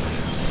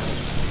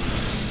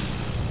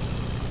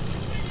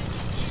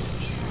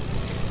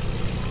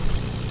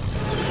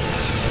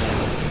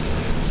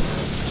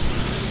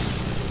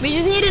 We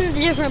just need a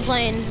different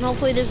plane.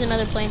 Hopefully there's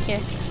another plane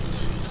here.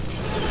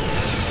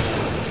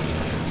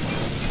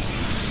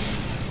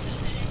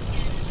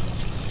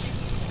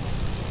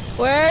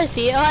 Where is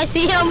he? Oh, I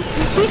see him.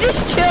 He's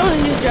just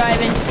chilling, just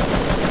driving.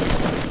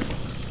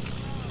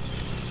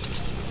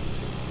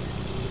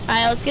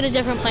 Alright, let's get a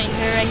different plane.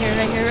 Here, right here,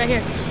 right here, right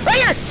here.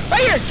 Right here!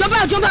 Right here! Jump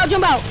out, jump out,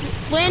 jump out!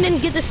 Land and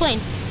get this plane.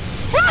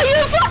 Bro,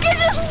 you fucking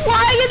just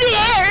flying in the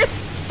air!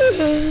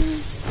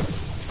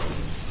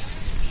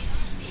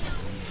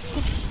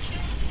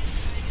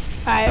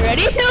 Alright,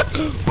 ready?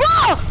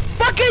 Bro!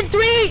 Fucking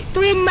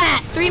three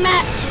mat,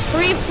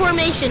 three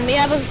formation. We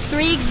have a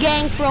 3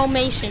 gang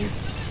formation.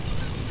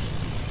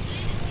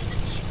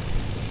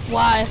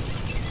 Why?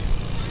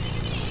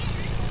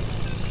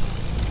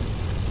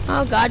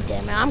 Oh, God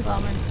damn it, I'm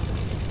coming.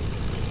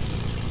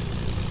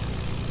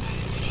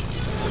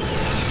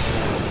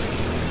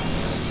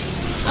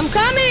 I'm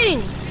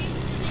coming!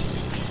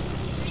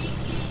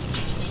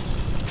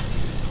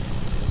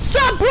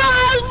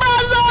 Surprise,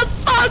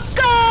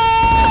 motherfucker!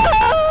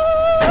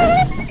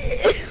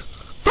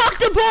 Fuck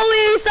the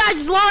police, I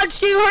just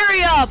launched you,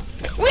 hurry up!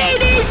 We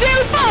need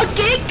to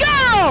fucking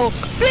go!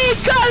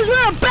 Because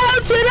we're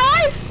about to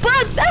die,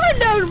 but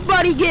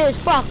nobody gives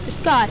fuck this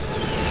guy.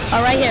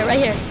 Oh, right here, right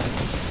here.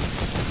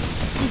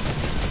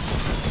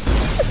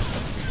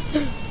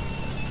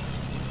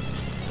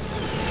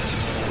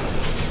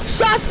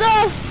 Shots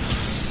off!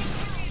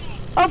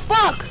 Oh,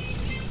 fuck!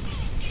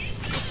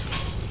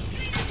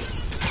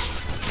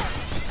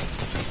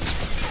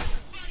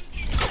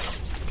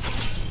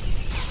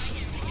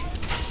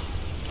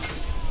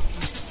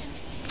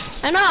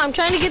 I know, I'm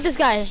trying to get this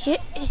guy.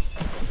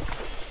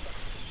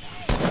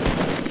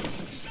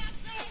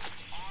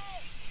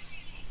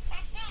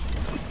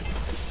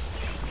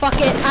 Fuck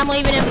it, I'm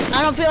leaving him.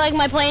 I don't feel like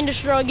my plane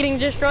getting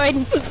destroyed.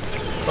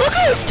 Look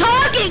who's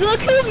talking! Look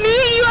who me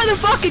and you are the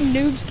fucking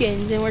noob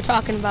skins, and we're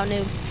talking about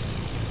noobs.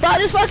 Bro,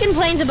 this fucking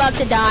plane's about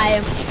to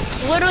die.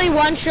 Literally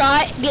one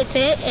shot gets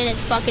hit, and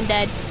it's fucking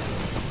dead.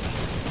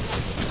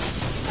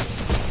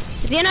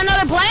 Is he in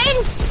another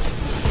plane?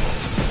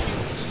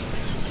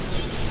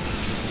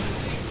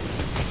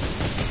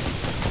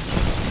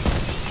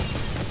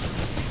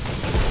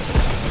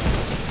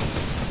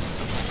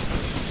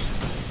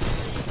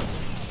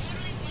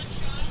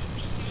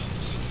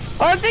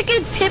 Or if it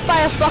gets hit by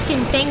a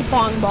fucking ping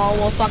pong ball,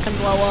 we'll fucking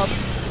blow up.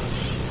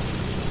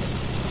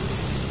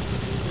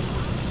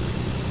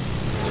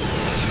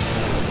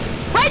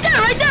 Right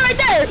there, right there, right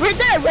there, right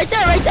there, right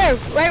there, right there.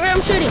 Right where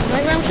I'm shooting,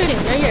 right where I'm shooting,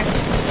 right here.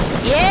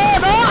 Yeah,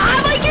 bro,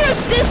 I'm like your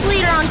assist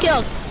leader on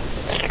kills.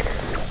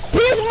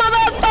 Peace,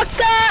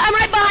 motherfucker! I'm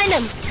right behind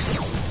him.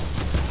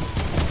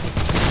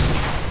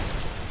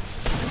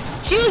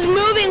 She was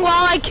moving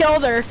while I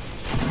killed her.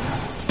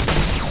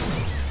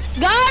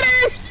 Got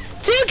her!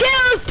 2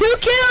 kills! 2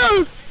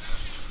 kills!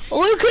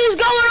 Look who's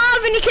going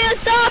off and you can't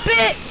stop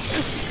it!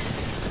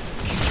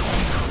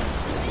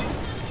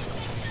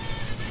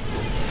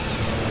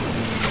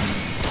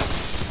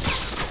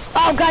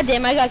 Oh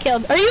goddamn, I got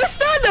killed. Are you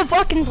still in the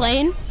fucking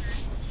plane?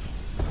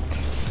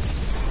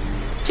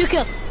 2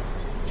 kills.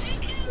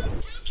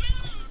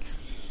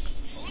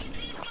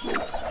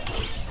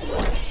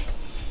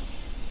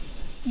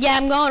 Yeah,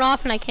 I'm going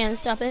off and I can't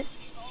stop it.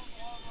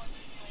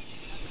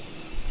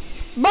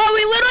 Bro,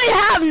 we literally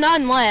have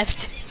none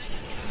left.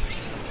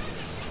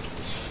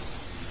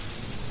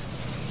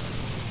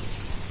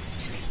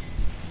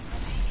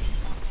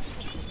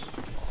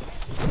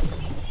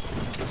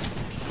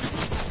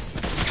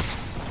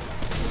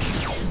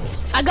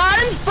 I got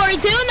him,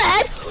 42 in the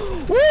head.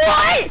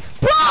 What?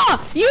 Bro,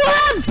 you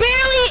have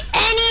barely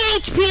any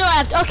HP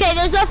left. Okay,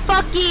 there's a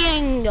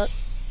fucking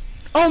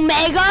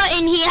Omega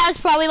and he has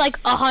probably like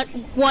 1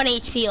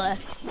 HP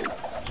left.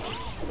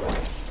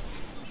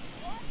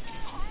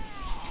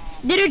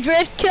 Did a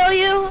drift kill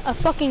you? A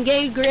fucking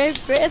gay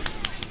drift?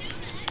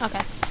 Okay,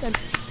 good.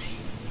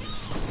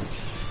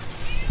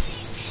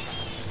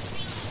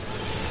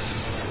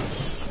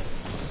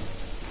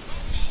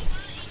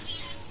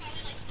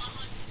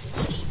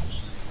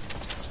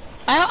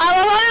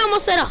 I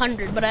almost said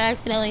 100, but I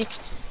accidentally.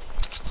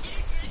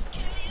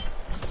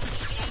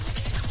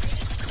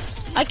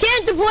 I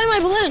can't deploy my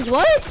balloons,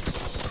 what?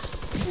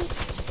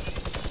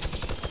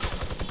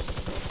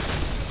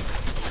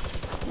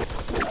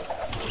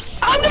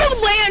 I'm gonna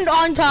land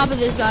on top of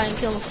this guy and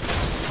kill him.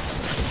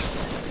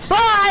 But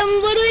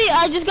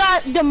I just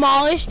got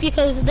demolished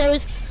because there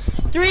was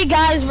 3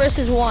 guys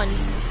versus 1.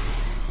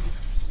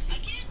 I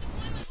can't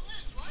deploy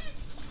my balloons, what?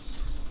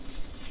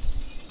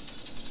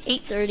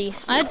 8:30.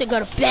 I have to go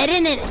to bed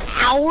in an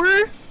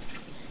hour?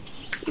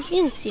 You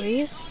being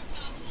serious?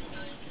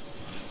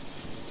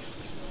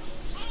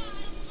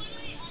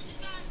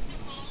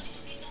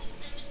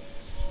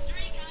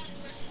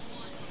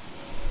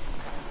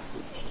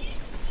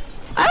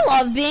 I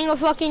love being a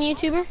fucking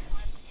YouTuber.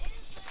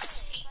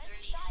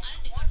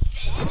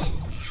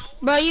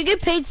 Bro, you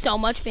get paid so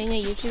much being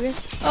a YouTuber.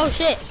 Oh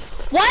shit.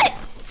 What?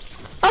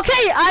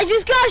 Okay, I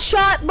just got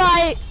shot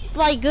by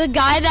like the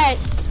guy that.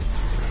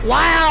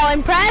 Wow,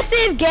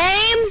 impressive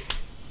game.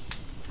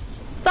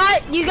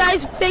 Thought you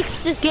guys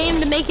fixed this game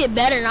to make it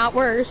better, not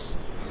worse.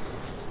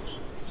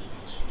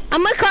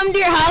 I'm gonna come to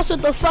your house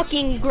with a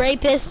fucking gray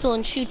pistol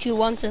and shoot you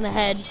once in the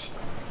head.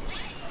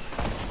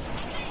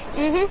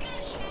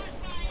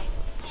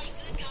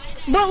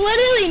 But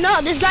literally,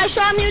 no, this guy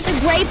shot me with a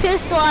gray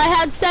pistol. I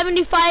had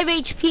 75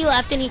 HP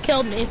left and he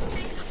killed me.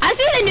 I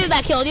see the noob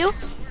that killed you.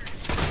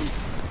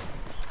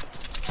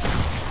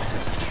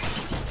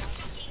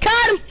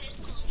 Caught him.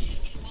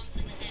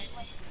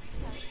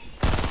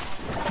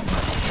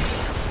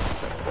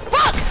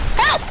 Fuck!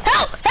 Help!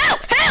 Help! Help!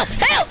 Help!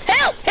 Help!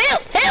 Help!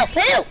 Help! Help!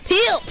 Help! Help!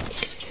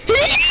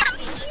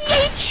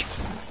 Yeesh!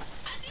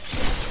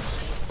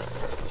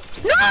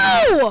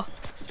 No!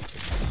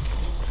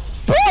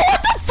 Bro,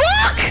 what the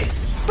fuck?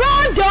 Bro,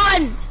 I'm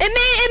done. It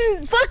made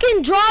him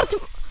fucking dropped.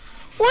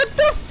 What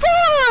the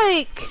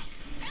fuck?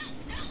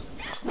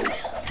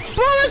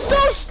 Bro, that's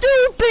so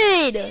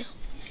stupid.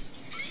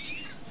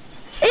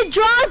 It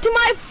dropped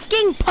my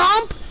fucking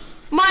pump.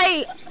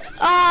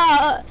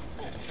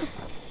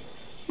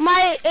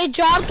 It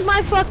dropped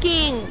my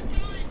fucking.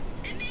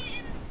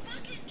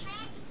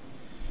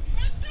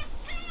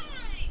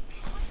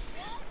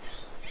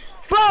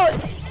 Bro.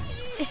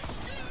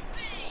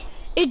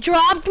 It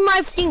dropped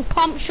my fucking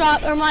pump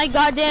shot or my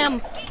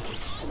goddamn.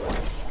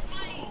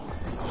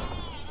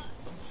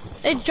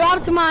 It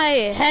dropped my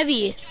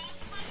heavy.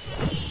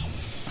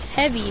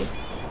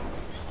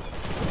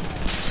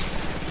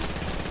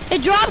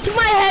 It dropped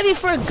my heavy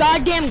for a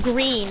goddamn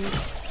green.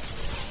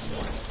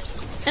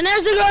 And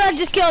there's a girl that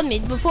just killed me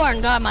before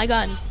and got my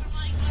gun.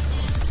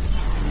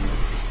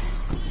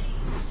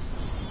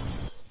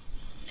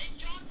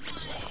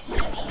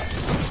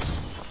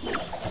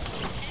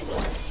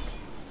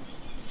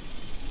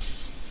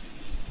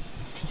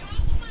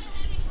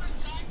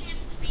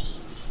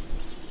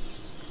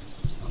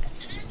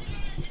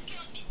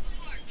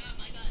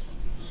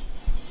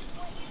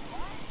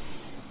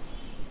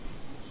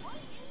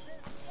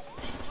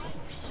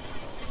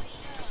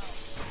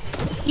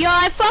 Yo,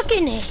 I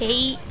fucking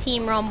hate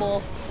Team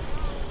Rumble.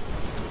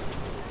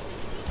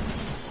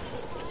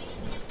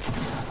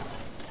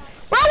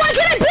 Bro, why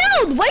can't I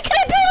build? Why can't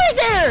I build right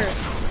there?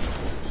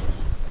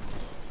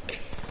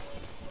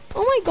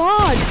 Oh my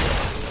god.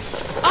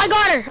 I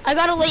got her. I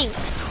got a link.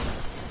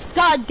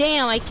 God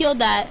damn, I killed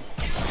that.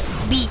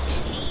 beat.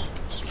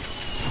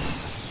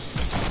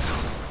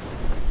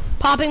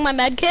 Popping my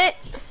med kit.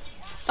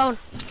 Oh.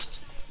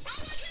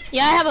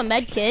 Yeah, I have a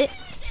med kit.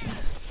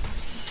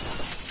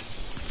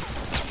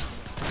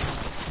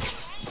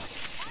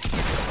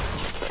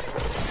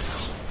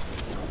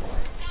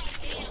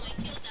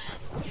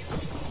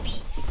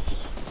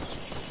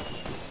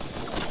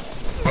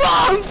 Bro,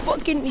 I'm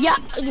fucking, yeah.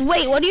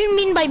 Wait, what do you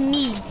mean by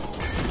meads?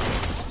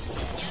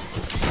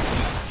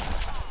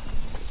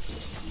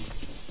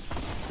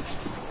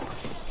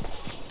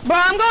 Bro,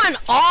 I'm going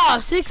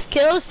off. 6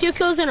 kills, 2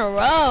 kills in a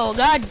row.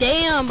 God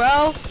damn,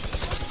 bro.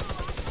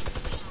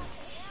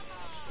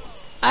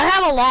 I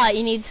have a lot.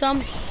 You need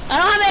some? I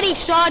don't have any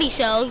shoddy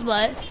shells,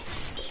 but...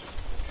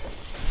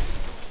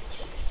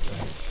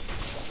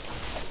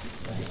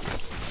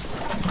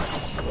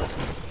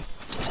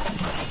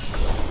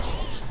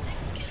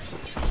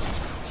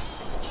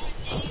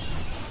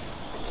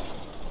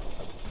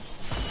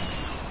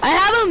 I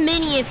have a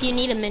mini if you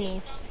need a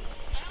mini.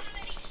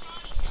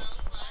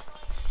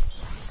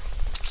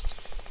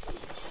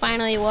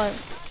 Finally, what?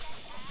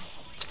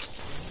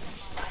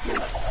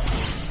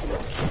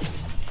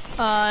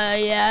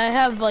 Yeah, I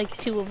have like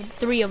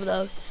 3 of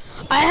those.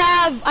 I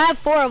have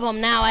 4 of them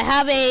now. I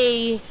have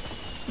a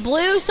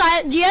blue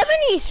side. Do you have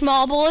any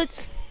small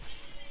bullets?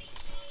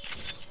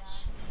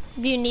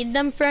 Do you need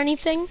them for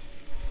anything?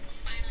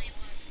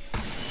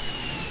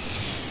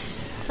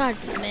 God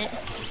damn it.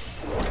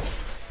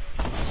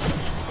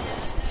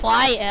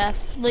 Fly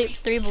F.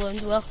 3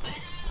 balloons will.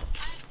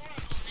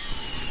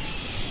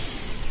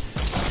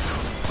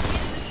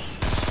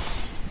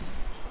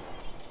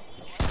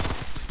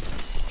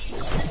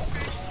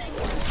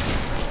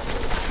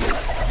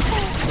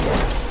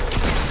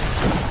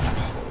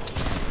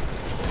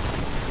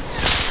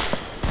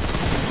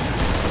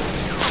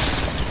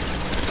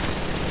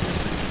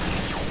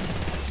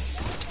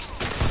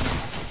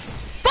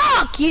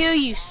 Fuck you,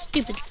 you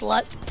stupid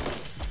slut.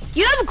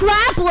 You have a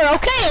grappler.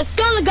 Okay, let's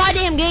go to the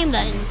goddamn game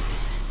then.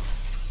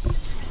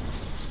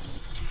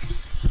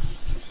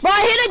 Bro,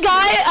 I hit a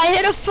guy. I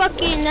hit a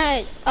fucking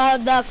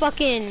the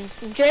fucking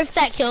drift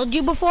that killed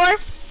you before.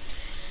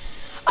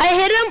 I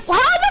hit him.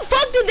 How the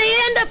fuck did they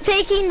end up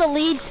taking the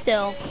lead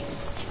still?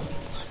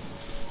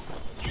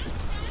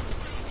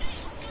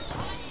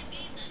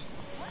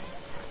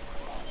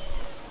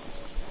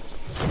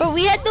 But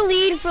we had the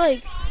lead for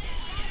like.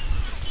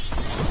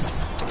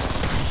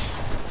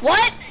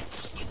 What?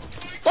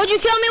 What'd you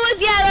kill me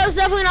with? Yeah, that was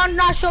definitely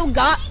not show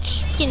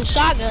fucking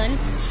shotgun.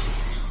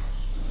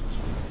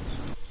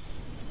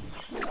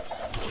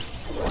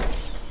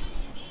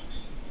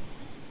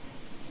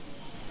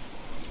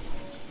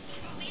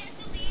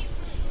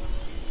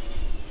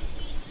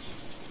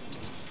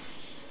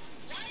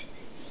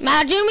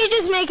 Imagine we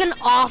just make an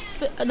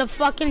the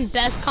fucking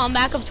best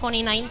comeback of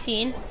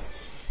 2019.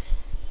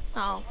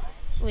 Oh,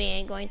 we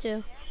ain't going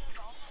to.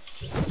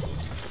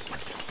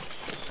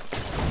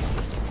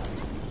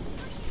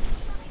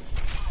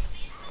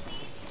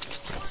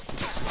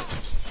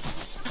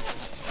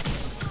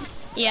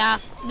 Yeah,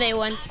 they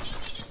won.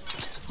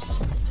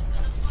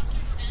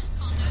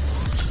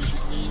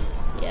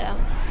 Yeah.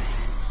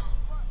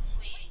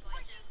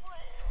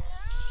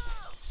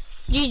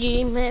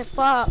 GG, man,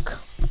 fuck.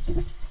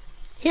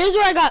 Here's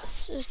where I got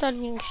started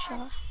being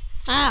shot.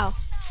 Ow.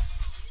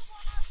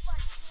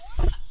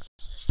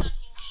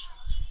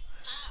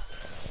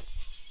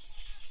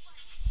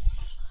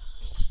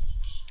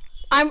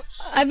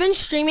 I've been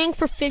streaming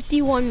for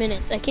 51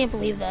 minutes. I can't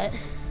believe that.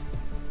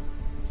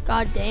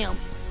 God damn.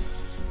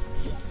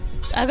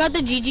 I got the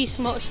GG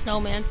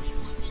snowman.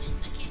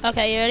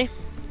 Okay, you ready?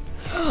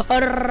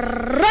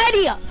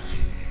 Ready up.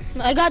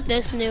 I got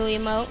this new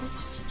emote.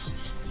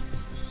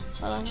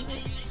 Hold on.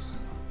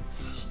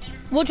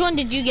 Which one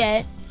did you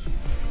get?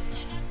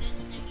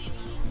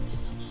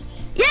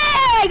 Yeah,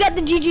 I got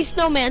the GG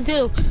snowman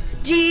too.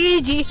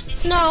 GG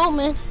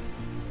snowman.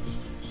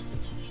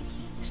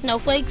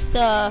 Snowflakes,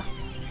 the...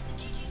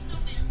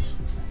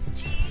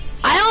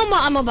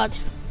 I'm about to.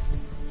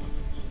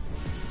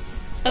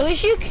 I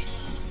wish you could.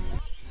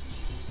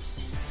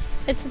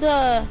 It's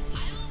the...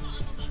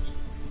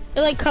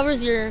 It like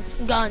covers your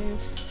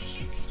guns.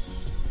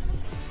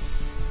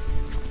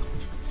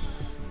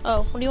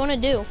 Oh, what do you want to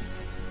do?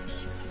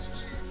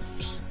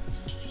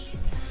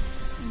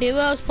 Do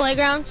those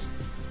playgrounds?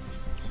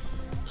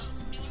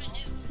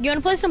 You want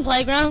to play some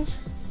playgrounds?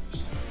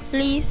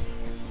 Please?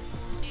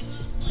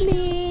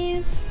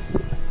 Please?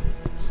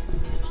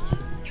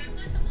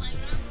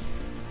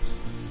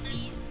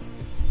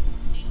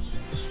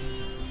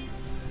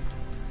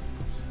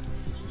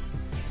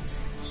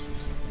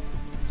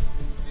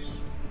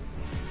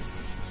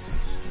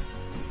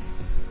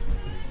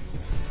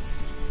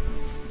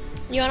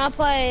 You wanna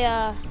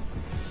play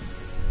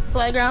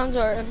playgrounds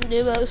or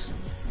duos?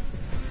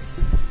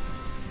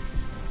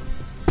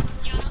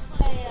 You wanna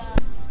play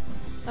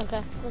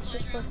okay, let's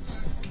just play.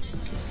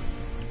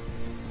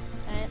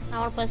 Alright, I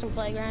wanna play some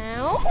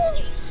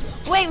playgrounds.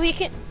 Wait, we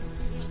can.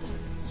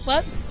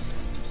 What?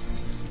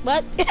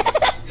 What?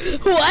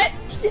 What?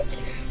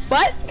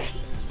 What?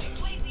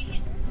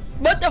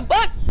 What the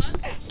fuck?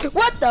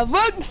 What the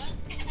fuck?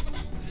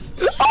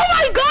 Oh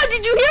my god,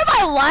 did you hear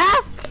my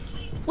laugh?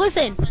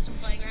 Listen.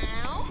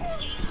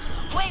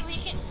 Wait, we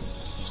can.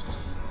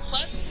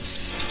 What?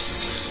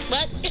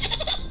 What?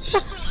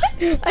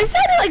 I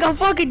sounded like a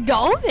fucking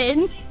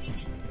dolphin.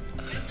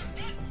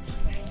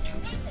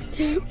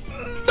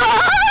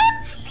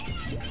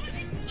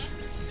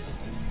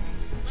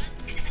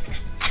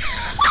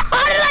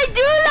 How did I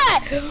do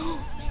that?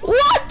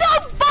 What the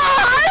fuck?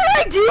 How did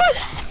I do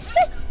that?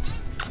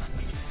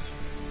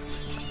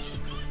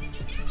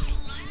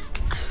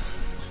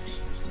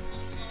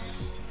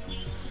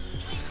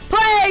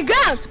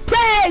 Playgrounds,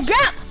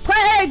 playgrounds,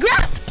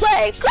 playgrounds,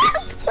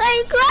 playgrounds,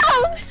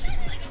 playgrounds.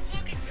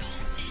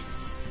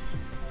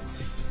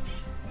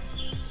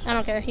 I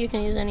don't care. You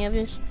can use any of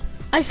yours.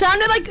 I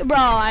sounded like, bro.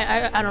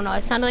 I don't know. I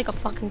sounded like a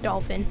fucking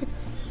dolphin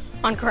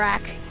on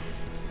crack.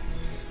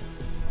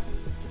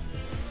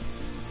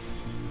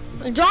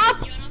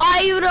 Drop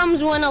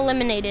items when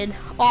eliminated.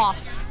 Off.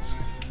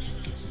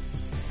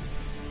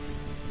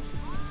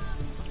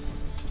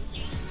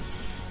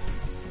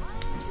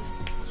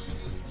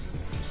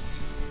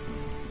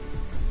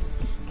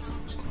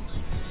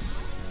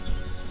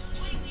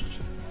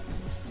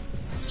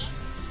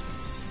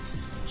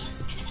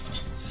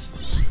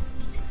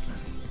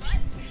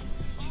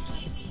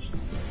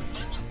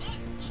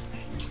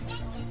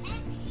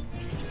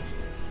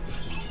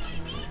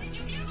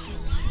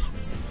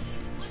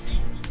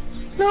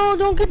 No,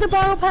 don't get the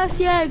battle pass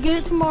yet. Get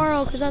it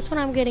tomorrow, because that's when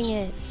I'm getting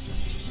it.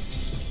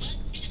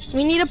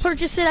 We need to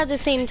purchase it at the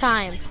same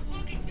time.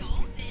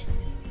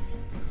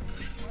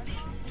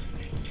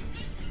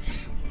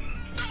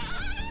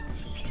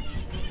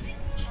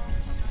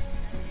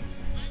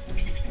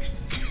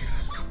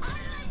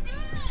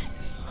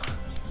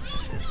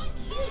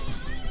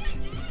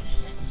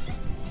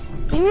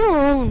 Leave me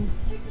alone.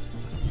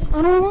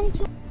 I don't want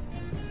to.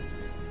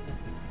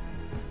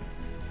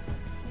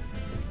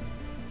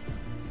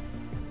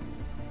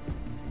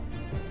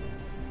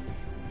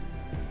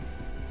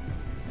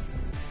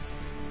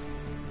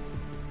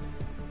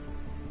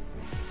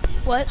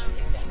 What?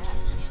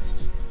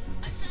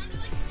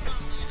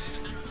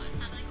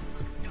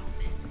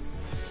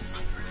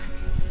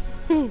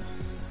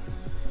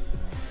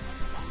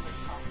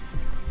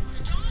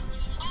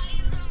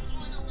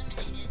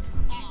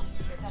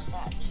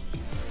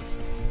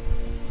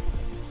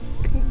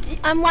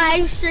 I'm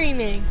live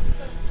streaming.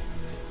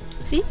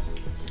 See?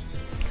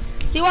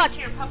 See, watch.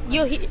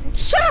 You'll hear.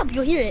 Shut up.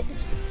 You'll hear it.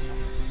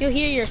 You'll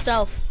hear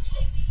yourself.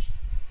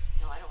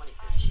 No, I don't want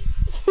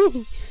to hear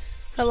you.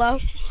 Hello?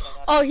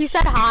 Oh, he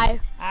said hi.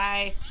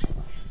 Hi.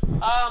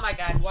 Oh my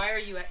god, why are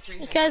you at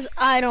 300? Because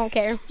I don't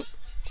care.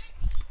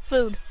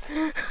 Food.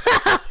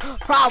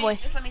 Probably.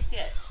 Just let me see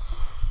it.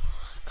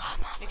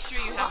 Make sure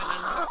you haven't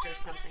unlocked or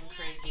something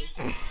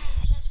crazy.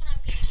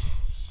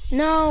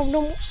 No,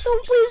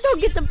 please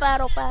don't get the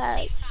battle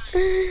pass.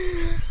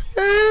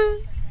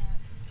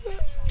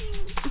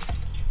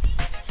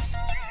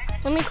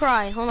 Let me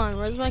cry. Hold on,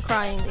 where's my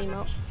crying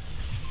emote?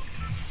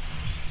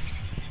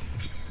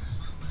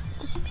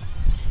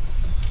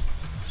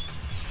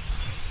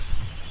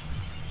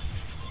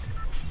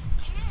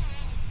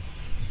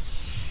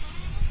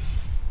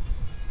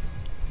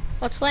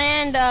 Let's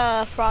land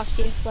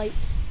Frosty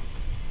Flights.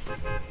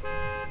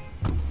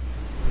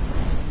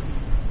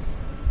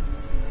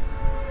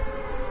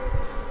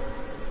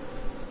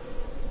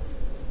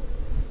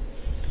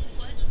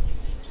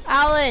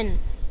 Alan.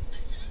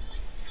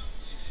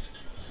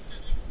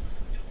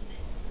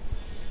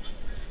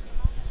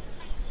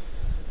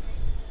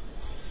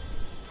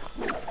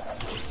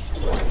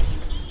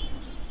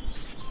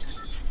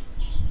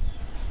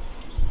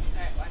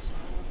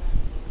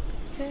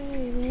 Okay,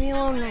 leave me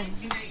alone.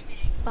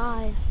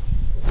 Bye.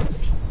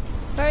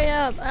 Hurry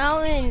up,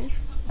 Alan.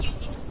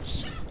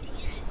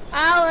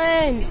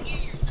 Alan.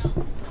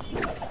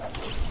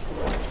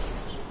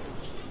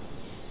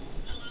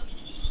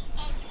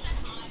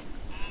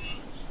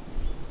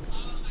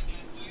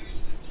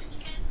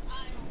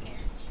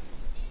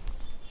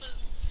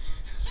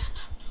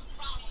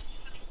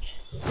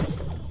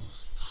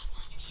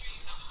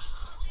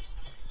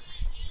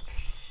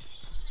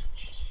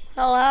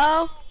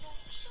 Hello?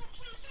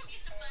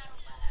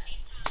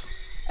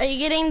 Are you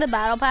getting the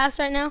battle pass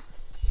right now?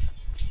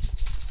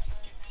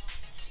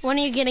 When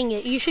are you getting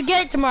it? You should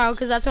get it tomorrow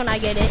because that's when I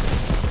get it.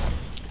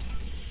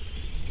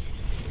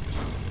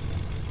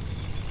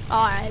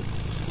 Alright.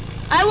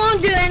 I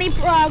won't do any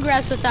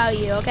progress without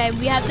you, okay?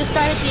 We have to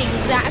start at the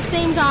exact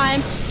same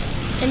time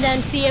and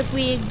then see if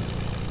we...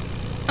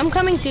 I'm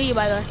coming to you,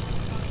 by the way.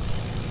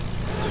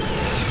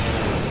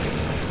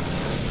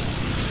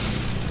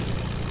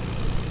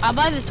 I'll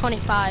buy the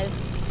 25.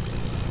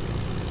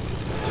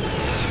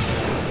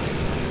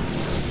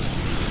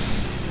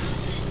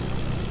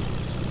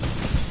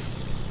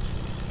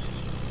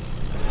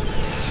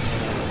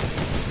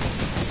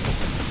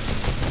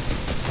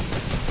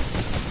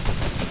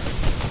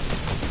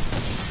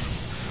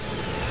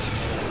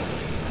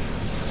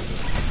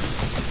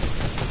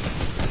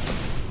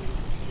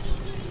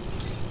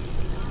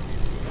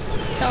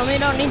 Tell me you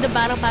don't need the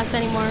battle pass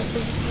anymore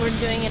because we're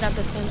doing it at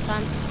the same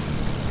time.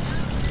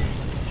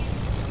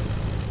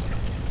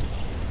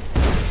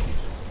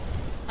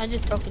 I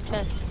just broke a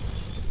chest.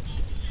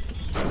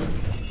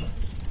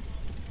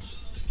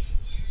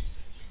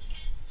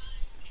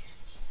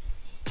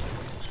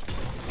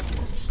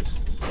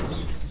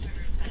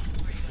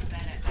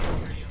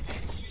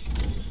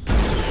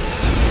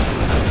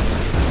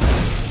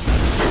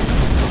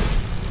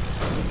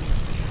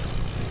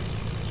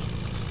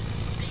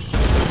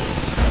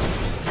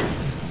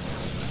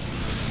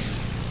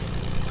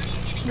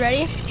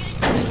 Ready?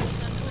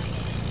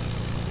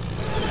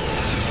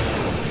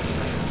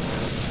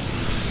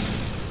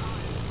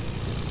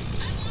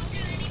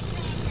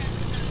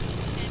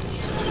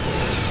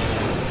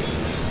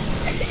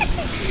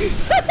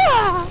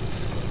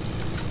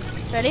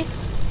 Ready?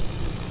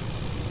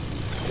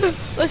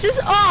 Let's just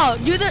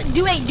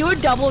do a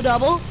double.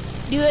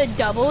 Do a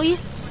double.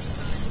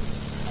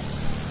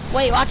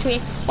 Wait, watch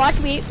me. Watch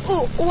me.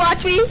 Ooh,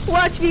 watch me.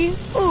 Watch me.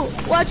 Ooh,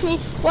 watch me.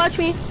 Watch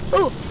me.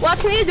 Ooh,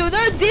 watch me do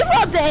the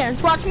default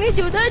dance. Watch me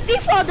do the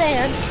default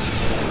dance.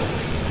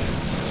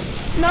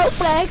 No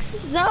flags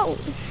zone.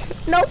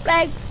 No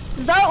flags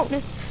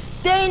zone.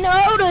 They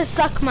know to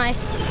suck my.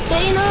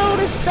 They know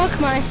to suck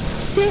my.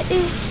 Dick.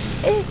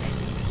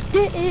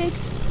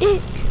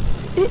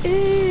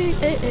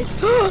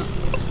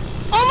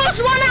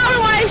 Almost 1 hour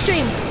live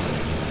stream.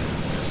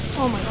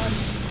 Oh my god.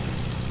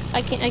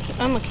 I can't,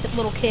 I'm a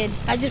little kid.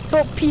 I just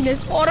spilled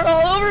penis water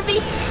all over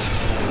me.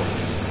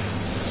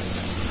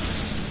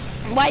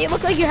 Why you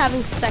look like you're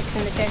having sex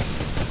in the chair?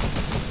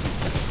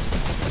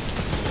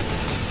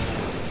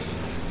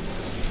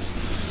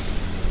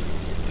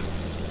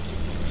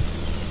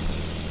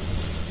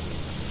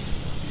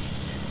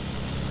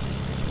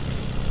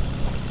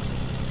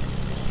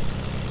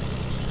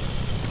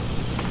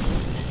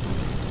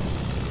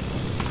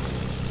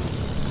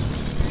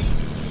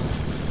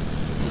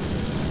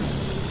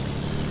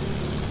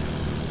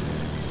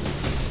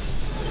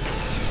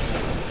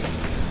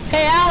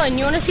 Hey Alan,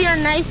 you want to see our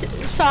nice,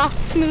 soft,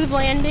 smooth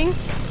landing?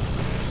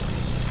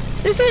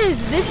 This is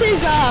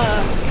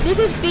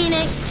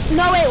Phoenix.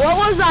 No wait, what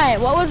was I?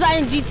 What was I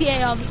in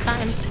GTA all the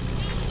time?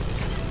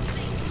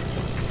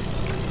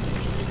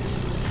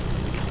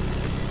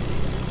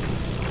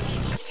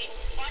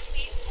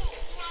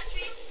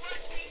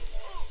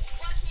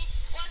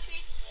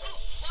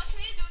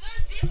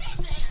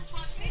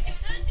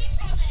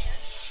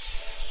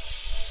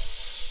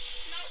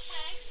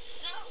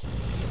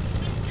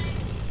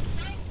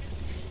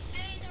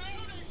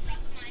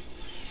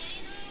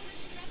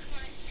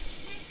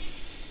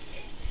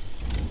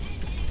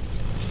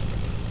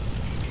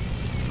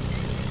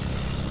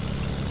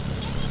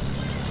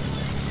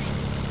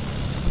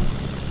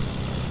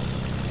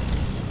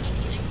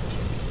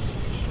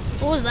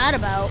 What was that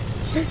about?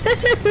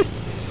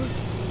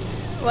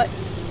 What?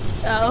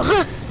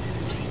 Oh.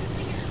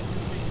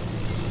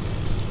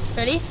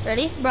 Ready?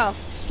 Ready? Bro,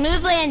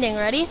 smooth landing,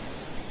 ready?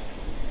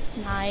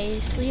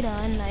 Nicely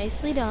done,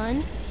 nicely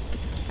done.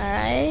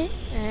 Alright,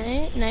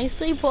 alright,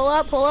 nicely, pull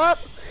up.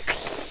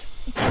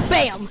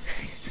 Bam!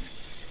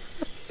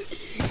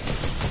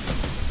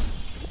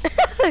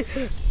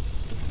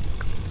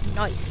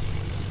 Nice.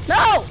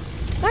 No!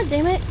 God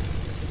damn it.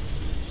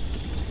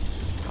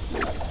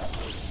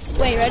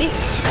 Wait, ready?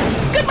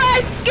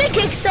 Goodbye! Get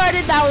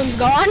kick-started, that one's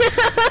gone.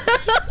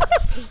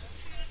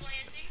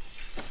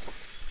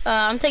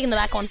 I'm taking the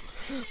back one.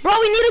 Bro,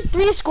 we need a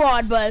 3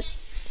 squad, but...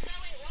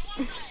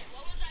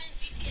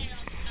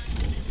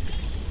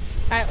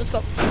 Alright, let's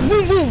go.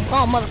 Boom, boom!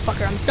 Oh,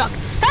 motherfucker, I'm stuck.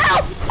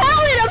 Help!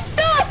 Alan, I'm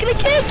stuck! I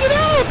can't get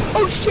out!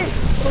 Oh, shit!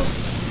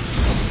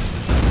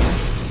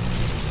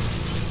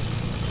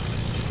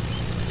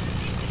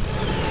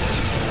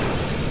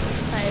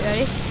 Alright,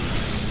 ready?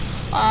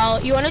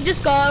 You wanna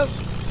just go...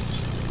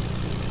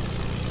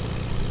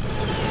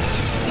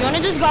 You wanna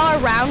just go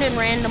around and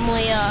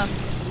randomly,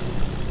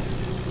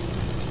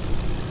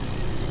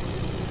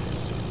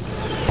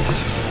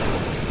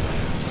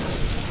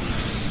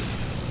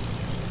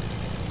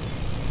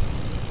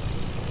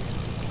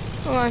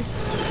 Come on.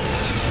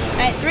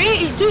 Alright,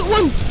 3, 2,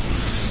 1.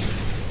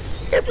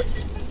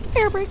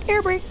 Air brake,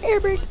 air brake, air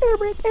brake, air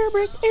brake, air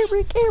brake, air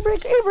brake, air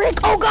brake, air brake.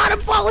 Oh god, I'm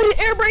falling.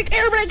 Air brake,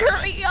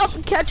 hurry up,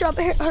 catch up,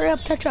 hurry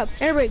up, catch up.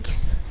 Air brakes.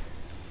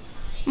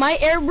 My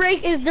air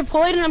brake is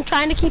deployed and I'm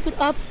trying to keep it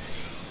up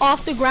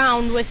off the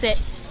ground with it.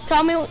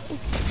 Tell me.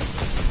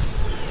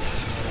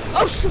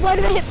 Oh shit, why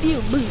did I hit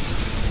you?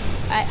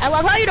 Boost. I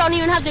love how you don't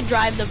even have to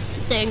drive the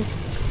thing.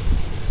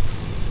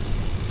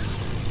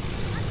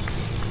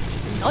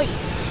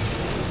 Nice.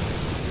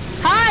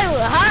 Hi,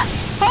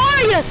 how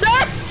are you,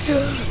 sir?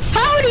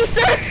 Howdy,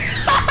 sir.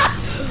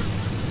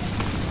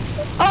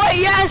 Oh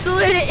yeah,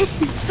 salute.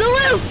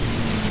 Salute.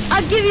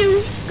 I'll give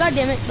you, god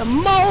damn it, the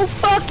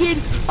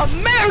motherfucking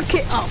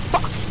American. Oh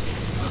fuck.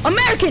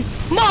 American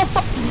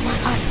motherfucker. Oh my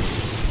god.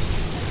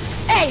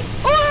 Hey,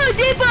 ooh,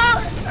 Debo.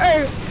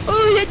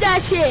 Ooh, hit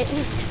that shit.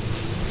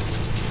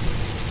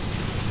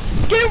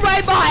 Get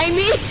right behind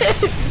me.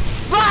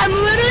 Bro, I'm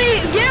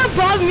literally, get up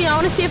above me. I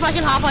want to see if I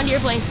can hop onto your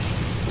plane.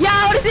 Yeah,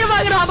 I want to see if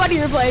I can hop onto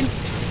your plane.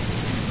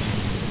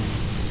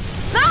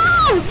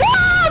 No!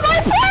 No!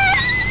 My plane!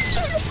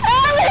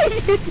 Alan!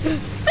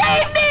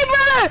 Save me,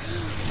 brother!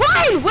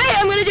 Fine! Wait,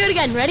 I'm gonna do it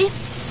again. Ready?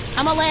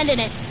 I'm gonna land in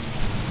it.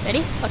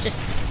 Ready? Watch this.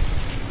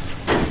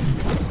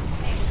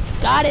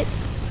 Got it.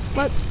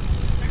 What?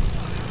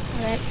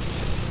 Alright.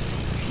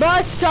 Bro,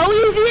 it's so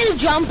easy to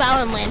jump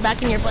out and land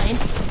back in your plane.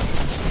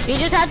 You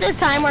just have to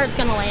time where it's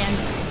gonna land.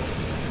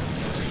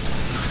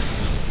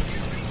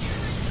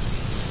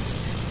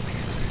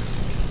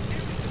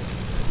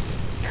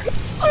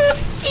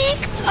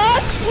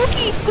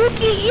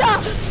 Cookie,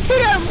 yeah.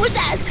 Hit him with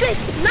that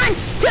 6, 9,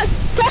 2,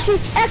 Kashi,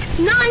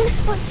 X9.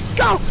 Let's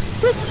go.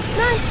 6,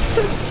 9,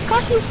 2,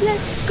 Kashi,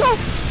 let's go.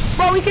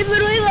 Bro, we can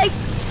literally like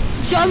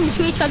jump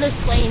to each other's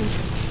planes.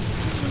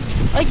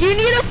 Like you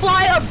need to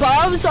fly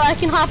above so I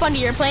can hop onto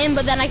your plane,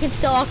 but then I can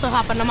still also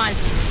hop onto mine.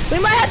 We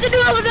might have to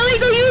do an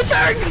illegal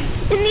U-turn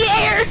in the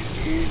air.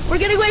 We're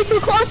getting way too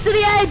close to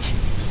the edge.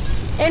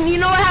 And you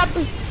know what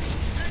happened?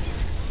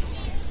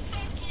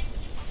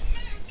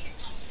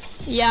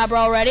 Yeah,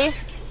 bro, ready?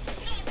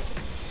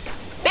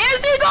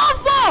 Fancy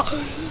golf ball!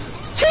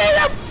 To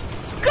the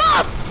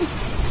golf!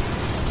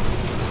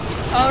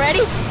 Oh,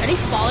 ready? Ready?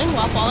 Falling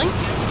while falling.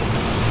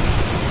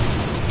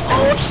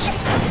 Oh,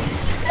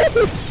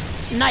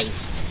 shit!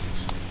 Nice.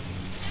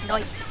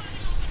 Nice.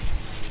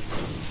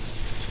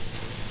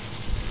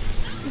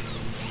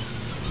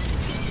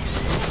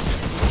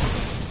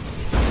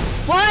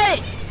 What?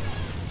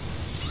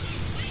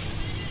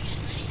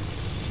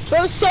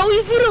 Bro, it's so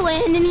easy to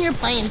land in your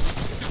plane.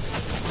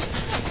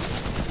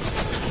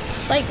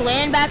 Like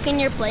land back in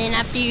your plane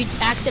after you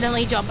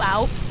accidentally jump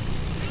out.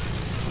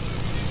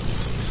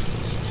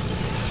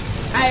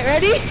 Alright,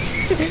 ready?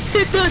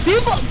 Hit the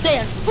default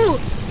dance. Ooh.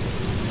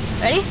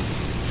 Ready?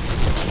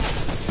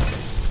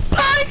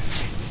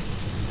 Punch!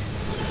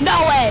 No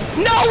way!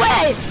 No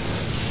way!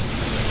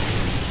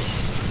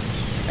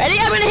 Ready?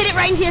 I'm gonna hit it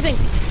right into your thing.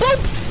 Boop!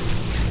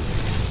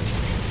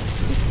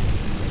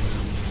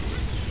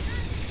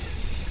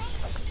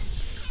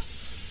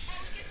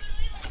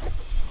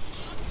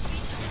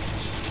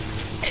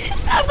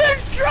 I'm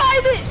gonna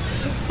drive it!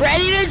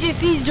 Ready to just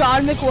see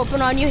John McWhoopin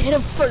on you? Hit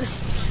him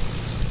first.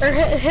 Or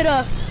hit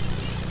a...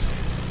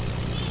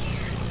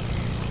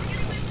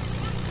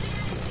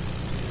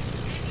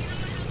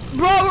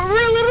 Bro,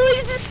 we're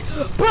literally just...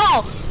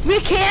 Bro, we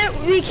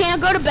can't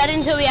go to bed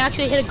until we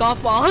actually hit a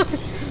golf ball.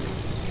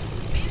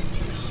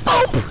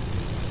 Boop!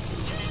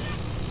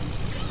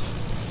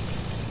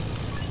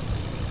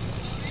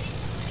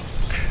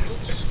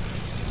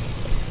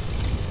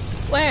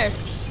 Where?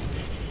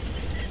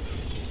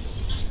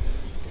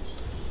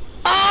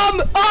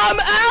 Alan!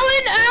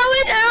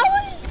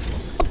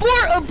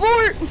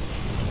 Abort!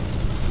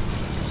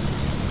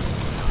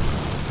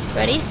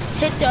 Ready?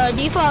 Hit the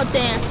default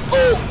dance.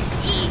 Ooh!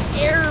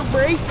 Air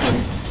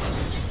braking.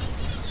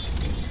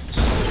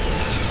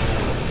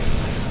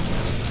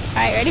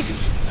 Alright, ready?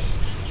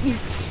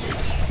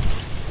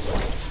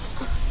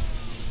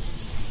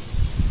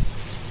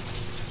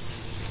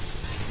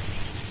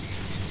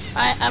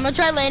 Alright, I'm gonna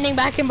try landing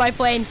back in my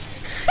plane.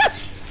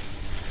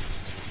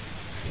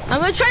 I'm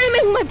gonna try to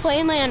make my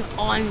plane land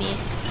on me.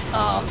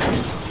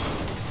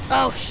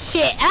 Oh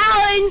shit,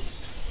 Alan!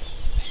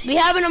 We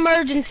have an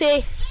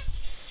emergency.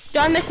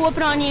 John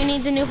McWhoopin on you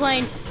needs a new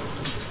plane.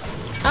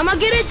 I'm gonna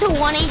get it to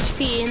 1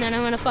 HP and then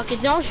I'm gonna fuck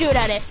it. Don't shoot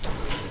at it.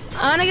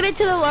 I'm gonna get it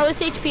to the lowest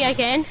HP I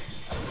can.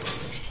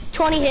 It's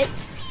 20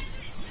 hits.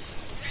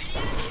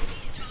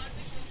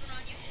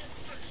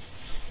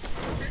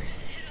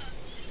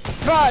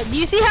 Bro, do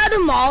you see how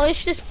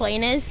demolished this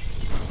plane is?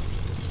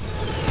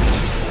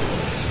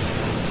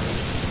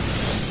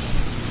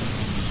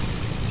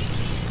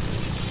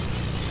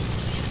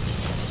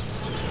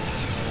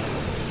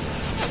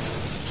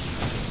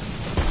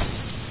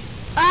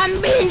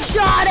 I'm being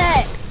shot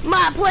at!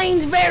 My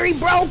plane's very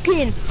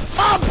broken!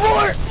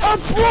 Abort!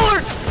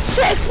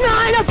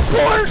 6-9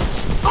 abort!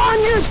 On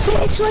your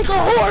bitch like a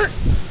whore!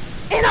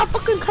 And I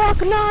fucking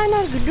cock 9,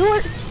 I can do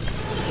it!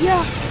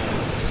 Yeah.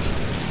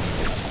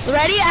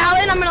 Ready,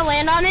 Alan? I'm gonna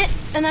land on it,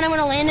 and then I'm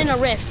gonna land in a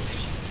rift.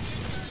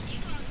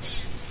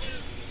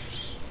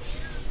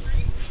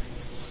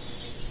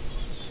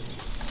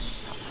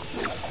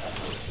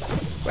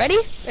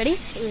 Ready?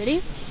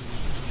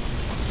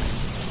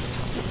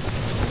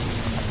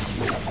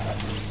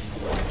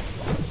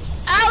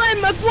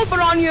 Alan, I'm flipping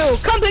on you!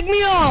 Come pick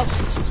me up!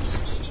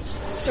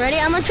 Ready?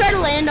 I'm gonna try to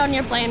land on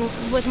your plane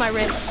with my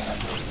rift.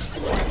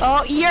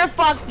 Oh, you're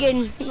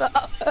fucking...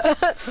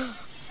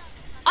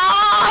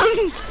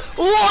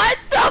 what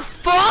the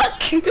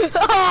fuck?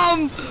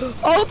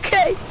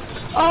 Okay.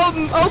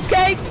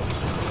 Okay.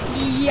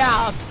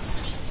 Yeah.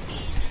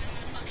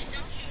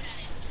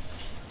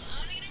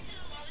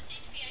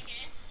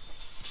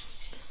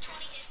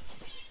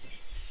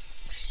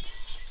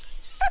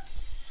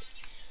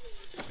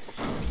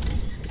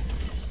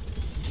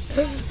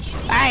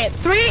 Alright,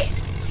 3.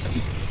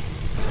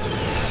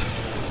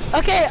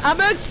 Okay, I'm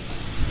gonna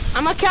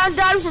I'm gonna count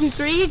down from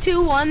 3,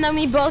 2, 1, then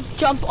we both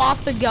jump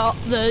off the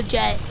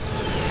jet.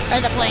 Or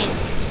the plane.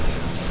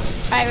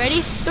 Alright,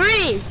 ready?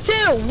 3,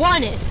 2,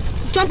 1,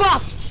 jump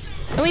off.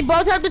 And we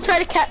both have to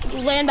try to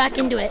land back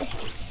into it.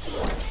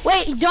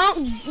 Wait,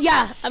 don't,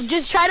 yeah,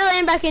 just try to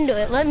land back into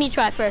it. Let me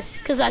try first,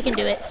 because I can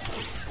do it.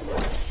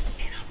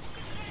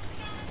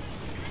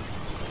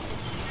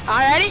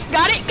 Alrighty,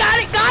 got it.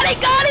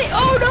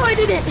 Oh no, I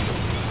didn't.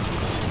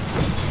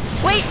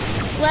 Wait,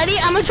 ready?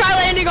 I'm gonna try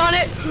landing on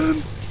it.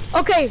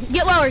 Okay,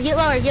 get lower.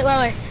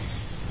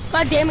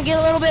 God damn it, get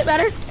a little bit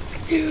better.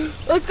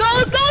 Let's go.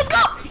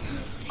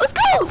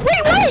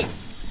 Wait.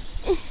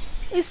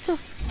 It's so,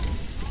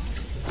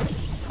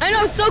 I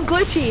know, it's so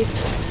glitchy.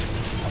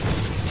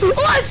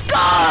 Let's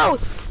go!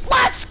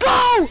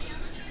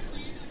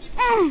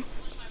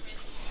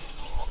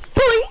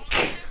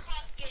 Blink!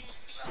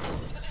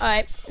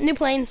 Alright, new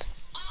planes.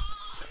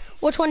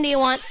 Which one do you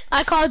want?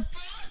 I call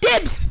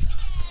dibs!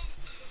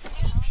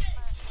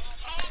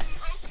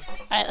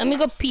 Alright, let me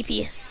go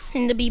pee-pee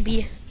in the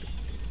BB.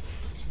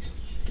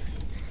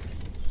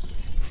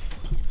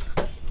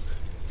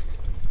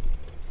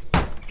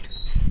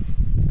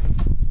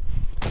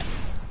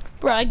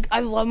 Bro, I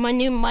love my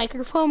new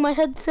microphone, my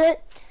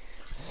headset.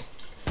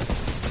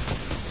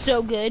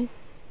 So good.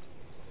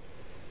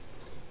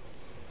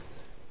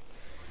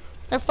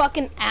 They're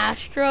fucking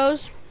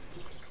Astros.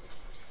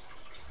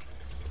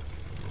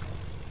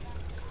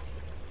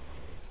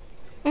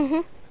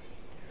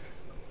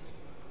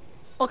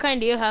 What kind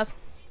do you have?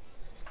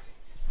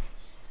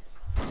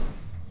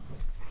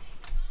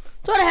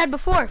 That's what I had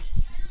before.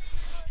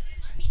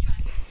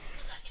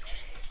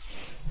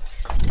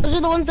 Those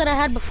are the ones that I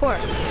had before.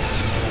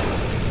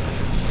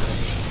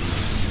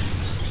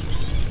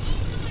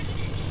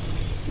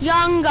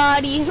 Young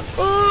Gotti.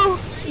 Ooh,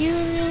 you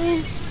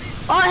really...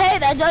 Oh, hey,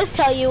 that does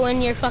tell you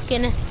when you're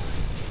fucking...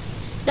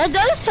 That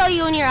does tell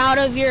you when you're out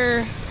of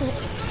your...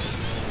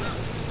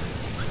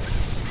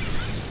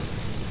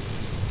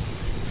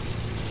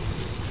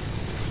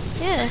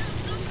 Yeah.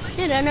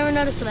 Yeah, I never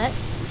noticed that.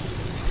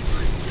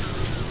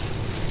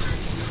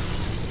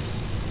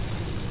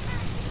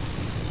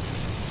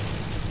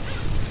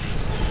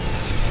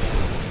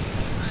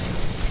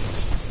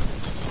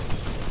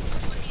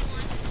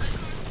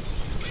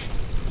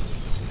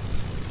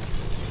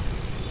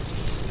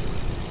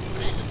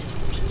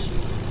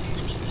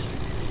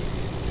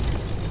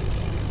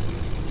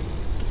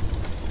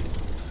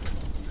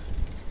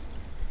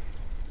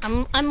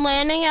 I'm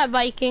landing at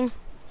Viking.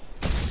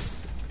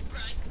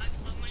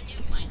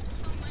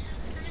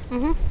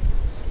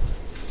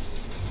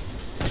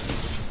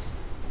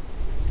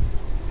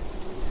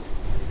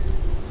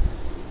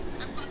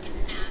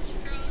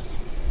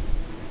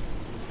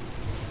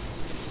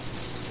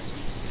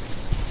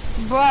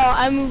 Bro,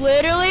 I'm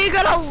literally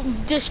gonna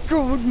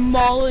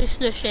demolish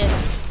the ship.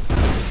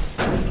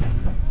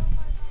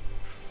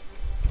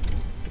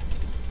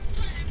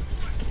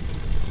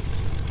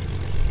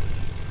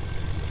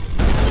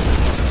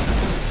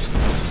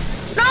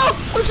 No!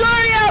 I'm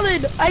sorry,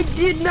 Alan! I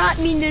did not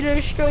mean to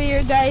destroy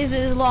your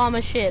guys'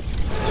 llama ship.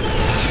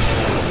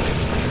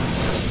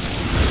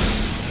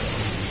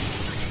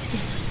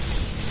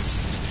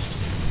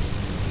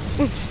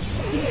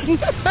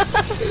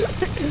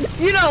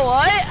 You know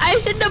what? I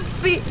should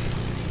be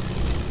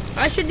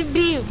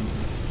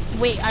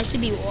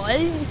what?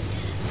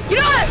 You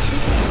know what?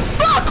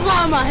 Fuck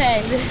llama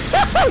head!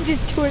 I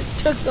just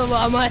took the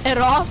llama head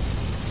off.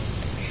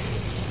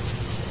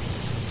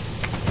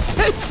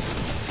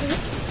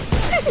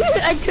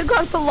 I took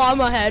off the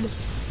llama head.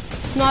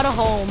 It's not a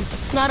home.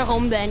 It's not a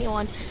home to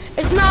anyone.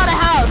 It's not a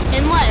house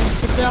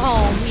unless it's a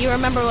home. You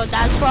remember what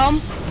that's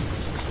from?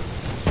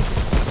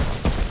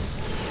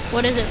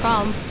 What is it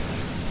from?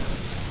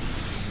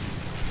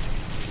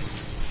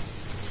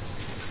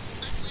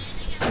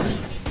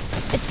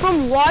 It's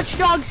from Watch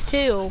Dogs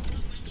 2.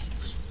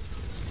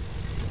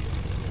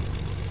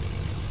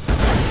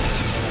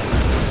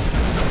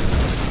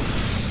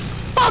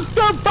 Fuck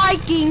the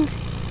Vikings!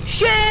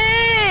 Shit!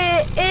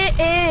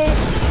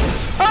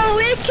 Oh,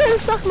 it can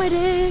suck my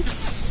dick.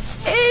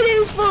 It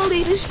is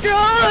fully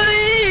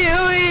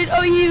destroyed.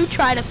 Oh, you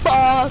try to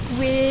fuck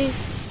with.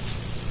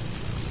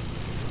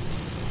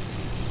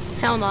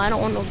 Hell no, I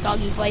don't want no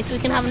doggy fights. We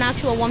can have an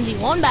actual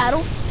 1v1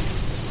 battle.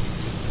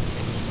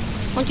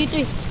 1, 2,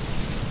 3.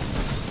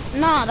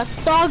 Nah, that's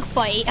dog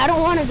fight. I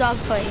don't want a dog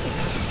fight.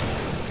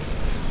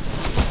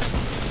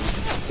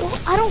 Well,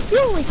 I don't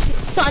feel like it,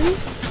 son.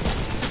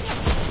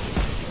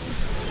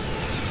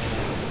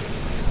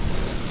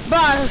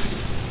 Bruh.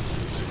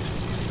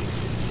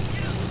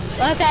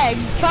 Okay,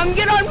 come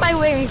get on my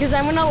wing, because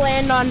I'm gonna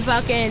land on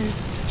fucking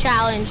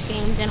challenge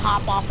games and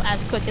hop off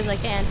as quick as I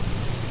can.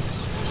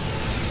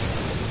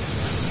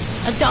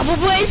 A double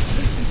blade?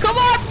 Come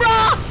on,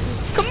 bro!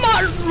 Come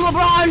on,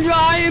 LeBron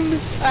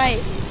James!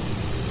 Alright.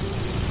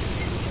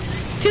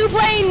 2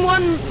 planes,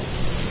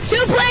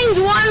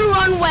 1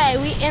 runway.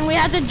 We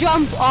have to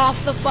jump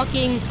off the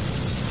fucking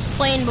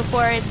plane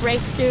before it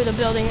breaks through the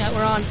building that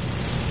we're on.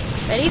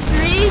 Ready?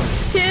 3,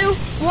 2,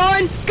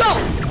 1, go!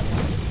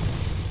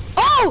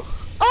 Oh!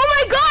 Oh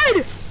my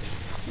god!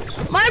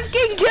 My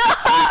fucking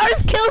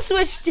kill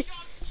switched.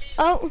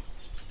 Oh.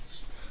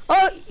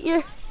 Oh,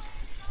 you're...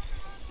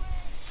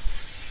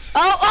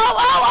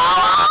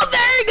 Oh,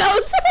 there it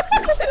goes!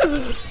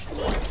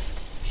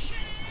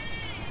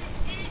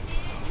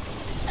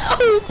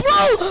 Oh,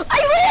 bro! I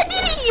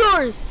landed in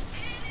yours!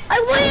 I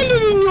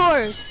landed in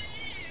yours!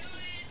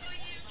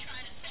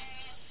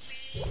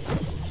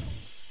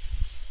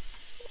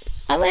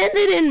 I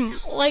landed in,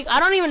 like, I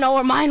don't even know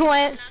where mine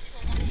went.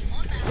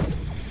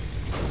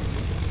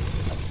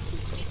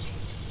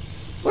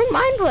 Where'd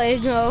mine play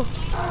go?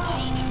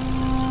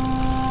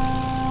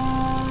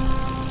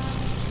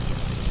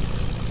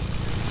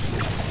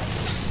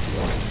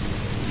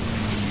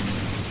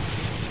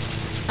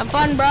 Have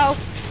fun, bro.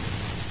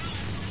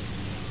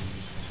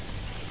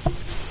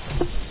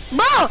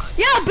 Bro,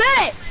 yeah,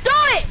 bet! Do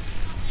it!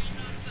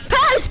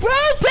 Pass, bro!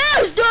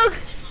 Pass, dog!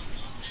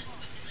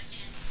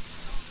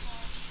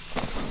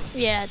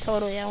 Yeah,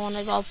 totally, I want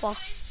to go fall.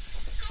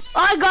 Oh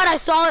my god, I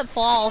saw it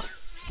fall.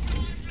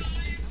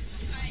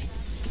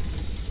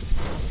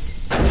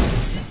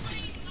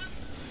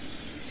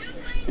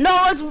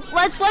 No,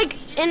 let's like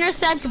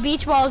intercept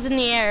beach balls in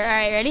the air.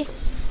 Alright, ready?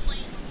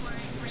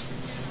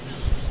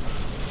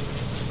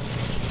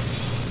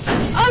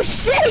 Oh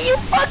shit, you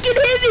fucking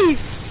hit me!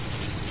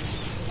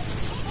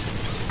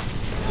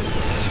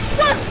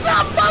 What's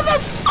up,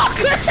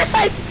 motherfucker?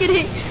 I'm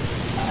kidding.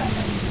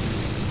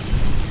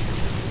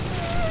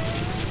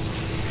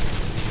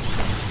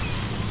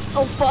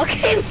 Oh fuck,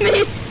 I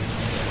missed.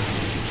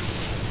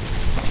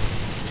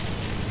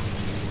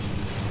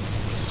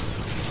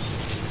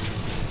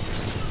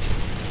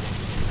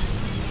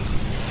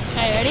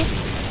 Alright, ready?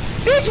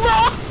 Beach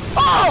ball!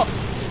 Oh!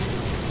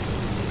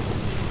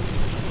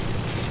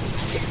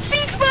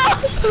 Beach ball!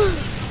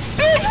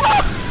 Beach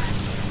ball!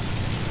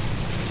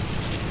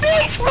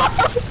 Beach ball!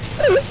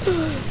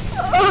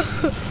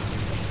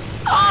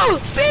 Oh,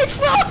 beach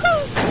ball!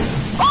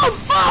 Oh,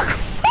 fuck!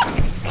 Fuck!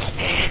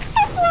 I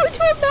flew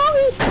into a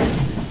mountain!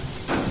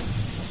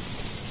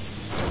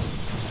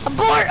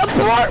 Abort!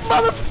 Abort,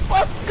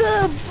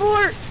 motherfucker!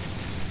 Abort!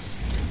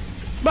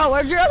 Bro,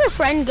 where'd your other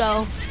friend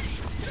go?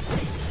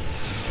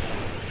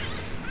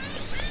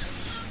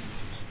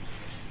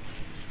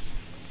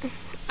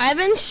 I've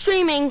been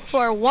streaming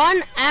for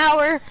 1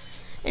 hour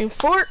and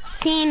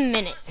 14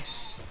 minutes.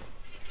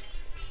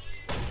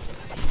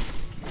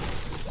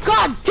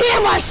 God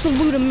damn, I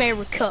salute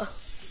America.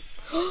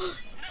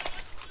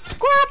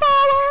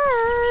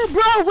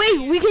 Bro,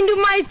 wait, we can do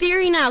my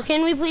theory now.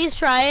 Can we please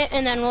try it?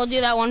 And then we'll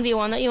do that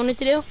 1v1 that you wanted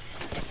to do.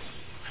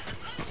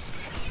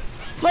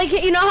 Like,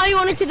 you know how you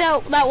wanted to do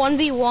that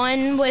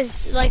 1v1 with,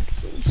 like,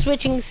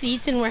 switching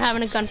seats and we're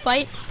having a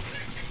gunfight?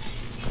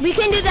 We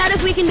can do that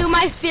if we can do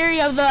my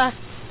theory of the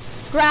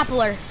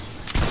grappler.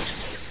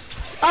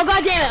 Oh,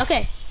 god damn it,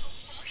 okay.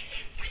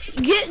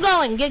 Get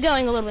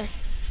going a little bit.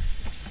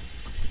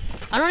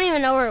 I don't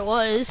even know where it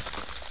was.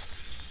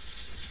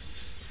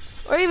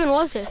 Where even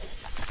was it?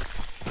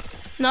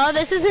 No,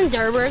 this isn't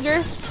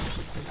Durburger.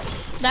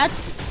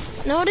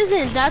 That's, no it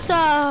isn't, that's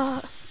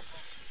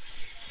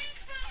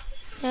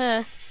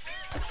yeah.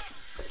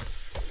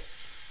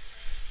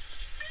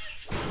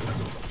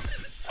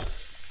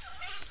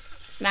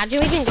 Imagine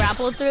we can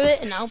grapple through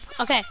it and nope.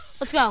 Okay,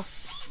 let's go.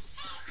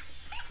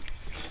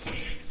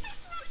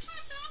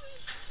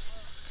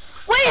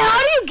 Wait, how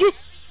do you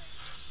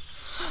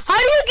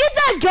get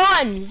that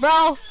gun,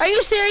 bro? Are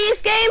you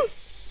serious, game?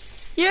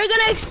 You're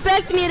gonna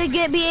expect me to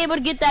be able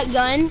to get that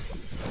gun?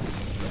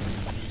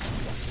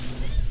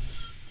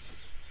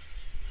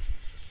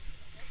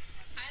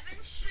 I've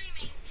been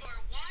streaming for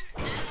 1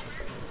 hour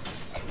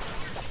and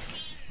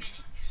 14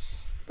 minutes.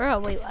 Bro,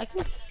 wait, I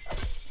can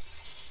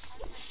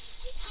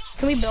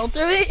we build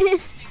through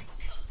it?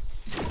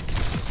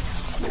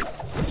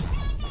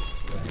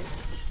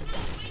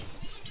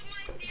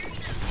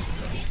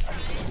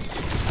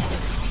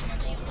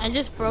 I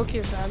just broke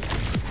your gun.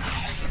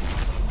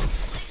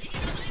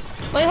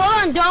 Wait,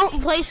 hold on,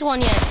 don't place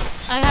one yet.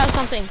 I have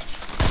something.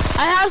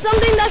 I have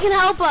something that can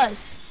help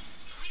us.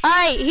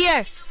 Alright,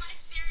 here.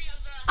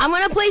 I'm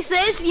gonna place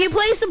this. You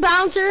place a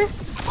bouncer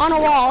on a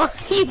wall.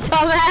 You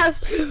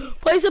dumbass.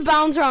 Place a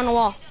bouncer on the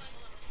wall.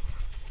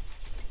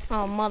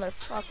 Oh,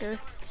 motherfucker.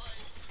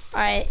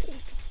 Alright.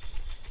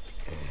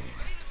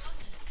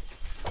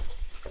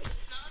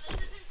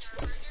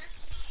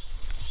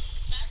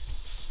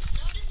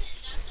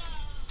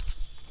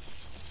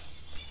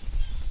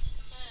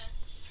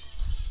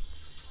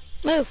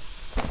 Move.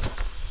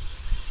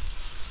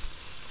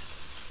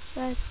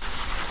 Right.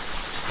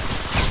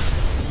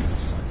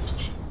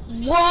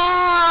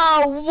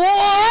 Whoa!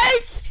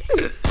 What?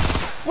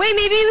 Wait,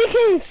 maybe we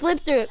can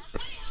slip through it.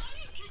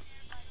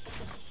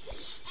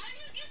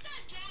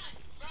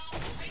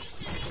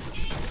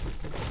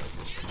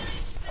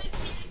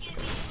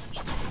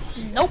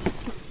 Nope.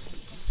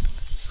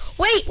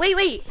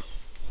 Wait.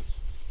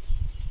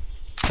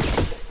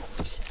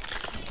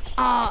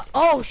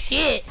 Oh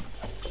shit.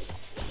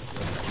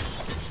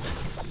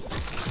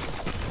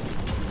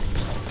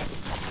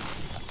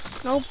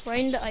 Nope, right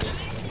into ice.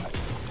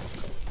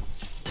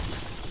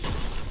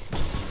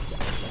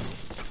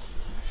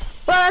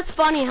 Bro, that's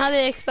funny how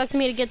they expect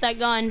me to get that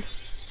gun.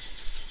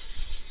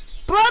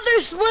 Bro,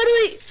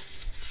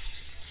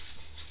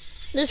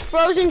 there's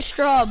frozen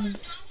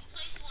strubs.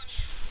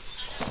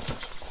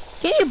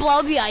 Can you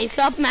blow the ice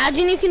up?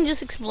 Imagine you can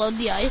just explode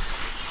the ice.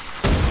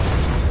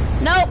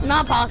 Nope,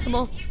 not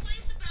possible.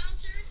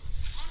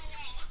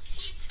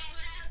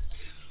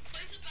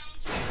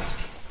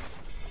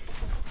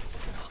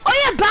 Oh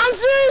yeah,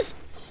 bouncers!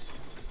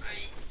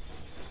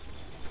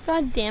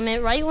 God damn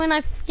it, right when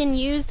I fucking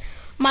used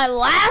my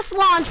last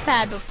launch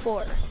pad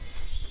before. Do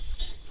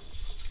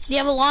you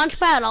have a launch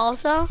pad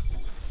also?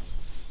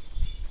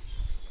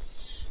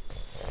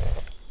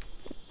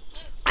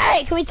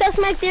 Alright, can we test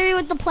my theory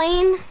with the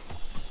plane?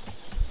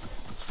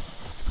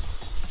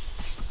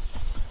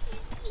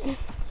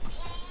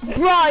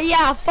 Bro,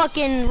 yeah,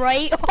 fucking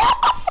right.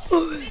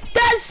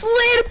 That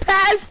slid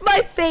past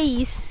my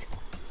face.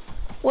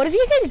 What if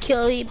you can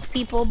kill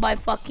people by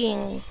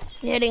fucking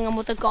hitting them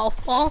with a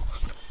golf ball?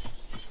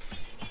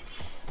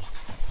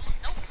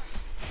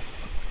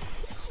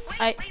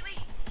 Wait.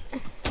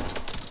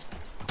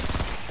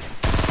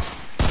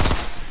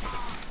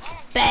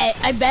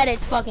 I bet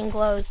it's fucking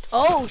closed.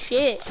 Oh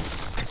shit.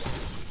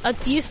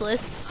 That's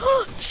useless.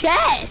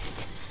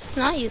 Chest! It's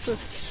not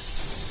useless.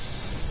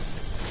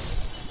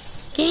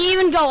 Can you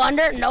even go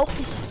under? Nope.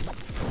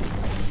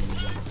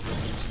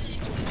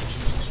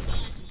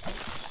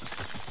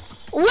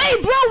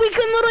 Wait, bro, we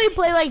can literally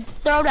play like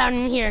throwdown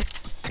in here.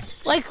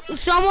 Like,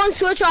 someone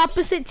switch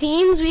opposite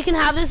teams, we can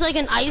have this like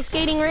an ice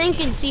skating rink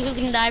and see who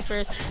can die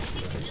first.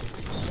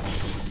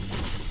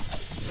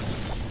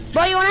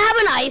 Bro, you wanna have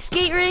an ice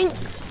skate rink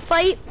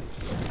fight?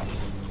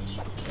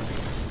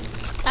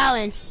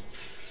 Alan.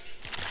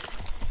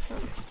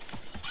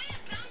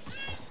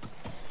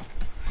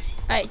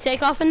 Alright,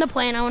 take off in the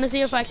plane. I wanna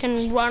see if I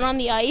can run on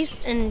the ice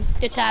and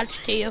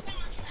attach to you.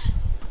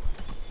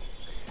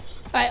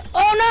 Alright,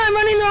 oh no, I'm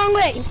running the wrong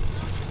way.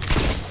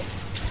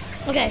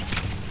 Okay,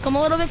 come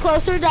a little bit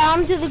closer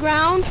down to the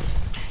ground.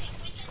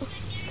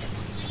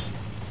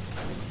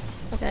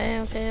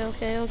 Okay.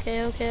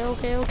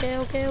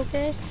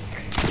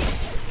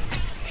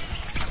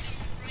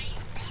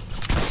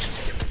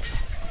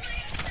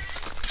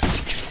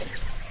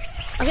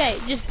 Okay,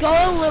 just go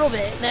a little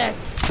bit, there.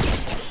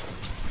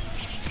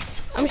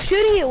 I'm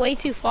shooting it way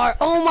too far.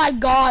 Oh my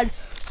god.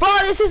 Bro,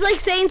 this is like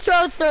Saints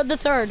Row the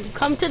third.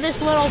 Come to this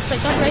little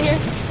pickup right here.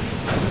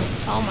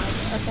 Oh my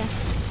god, okay.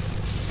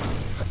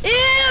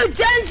 Ew,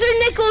 Denser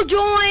Nickel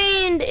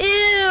joined!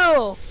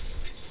 Ew!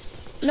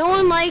 No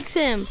one likes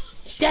him.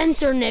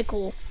 Denser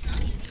Nickel.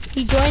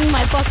 He joined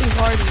my fucking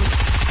party.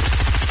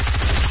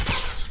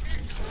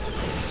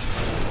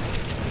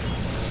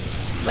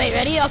 Wait,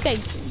 ready? Okay,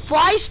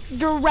 fly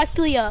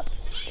directly up.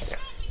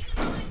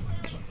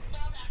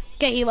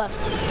 Okay, he left.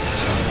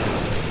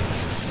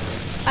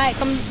 Alright,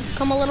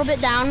 come a little bit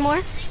down more.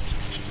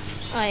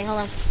 Alright, hold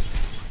on.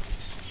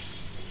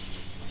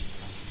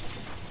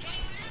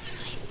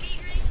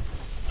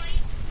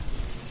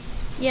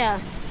 Yeah.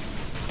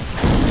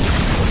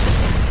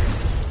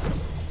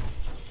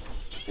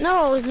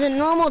 No, it was the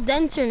normal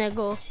denser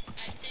nickel.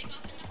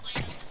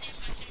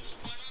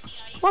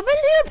 What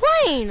happened to your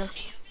plane?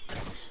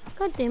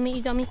 God damn it,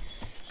 you dummy.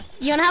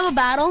 You wanna have a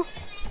battle?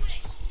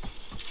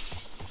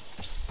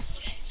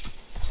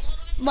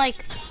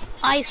 Like,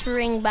 ice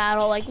ring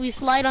battle. Like, we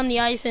slide on the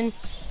ice and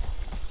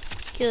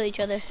kill each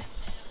other.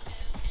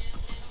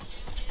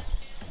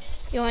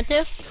 You want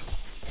to?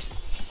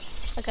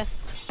 Okay,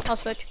 I'll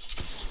switch.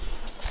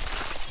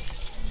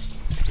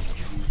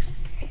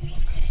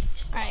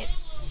 Alright.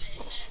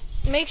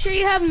 Make sure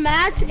you have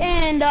mats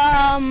and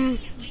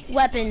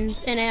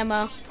weapons and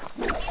ammo.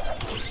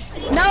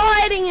 No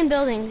hiding in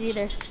buildings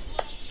either.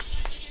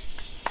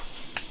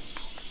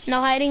 No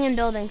hiding in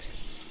buildings.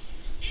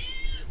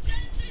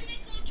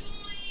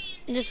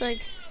 Just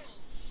like,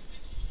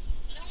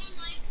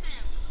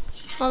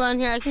 hold on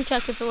here, I can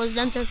check if it was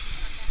Denser.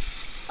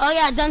 Oh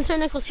yeah, Denser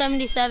Nickel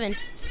 77.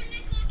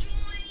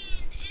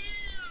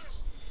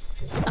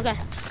 Okay.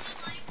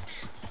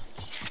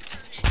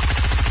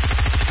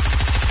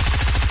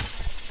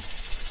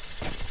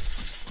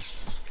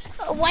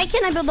 Why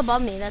can't I build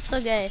above me? That's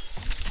so gay.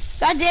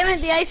 God damn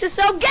it, the ice is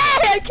so gay!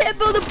 I can't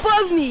build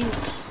above me!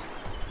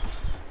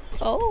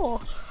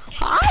 Oh,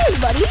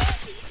 hi buddy!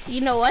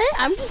 You know what?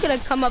 I'm just gonna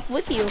come up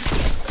with you.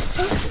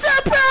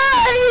 Surprise!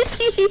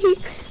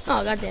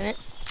 Oh, god damn it.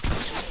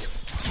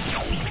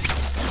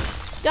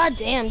 God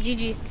damn,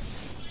 GG.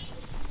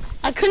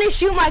 I couldn't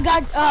shoot my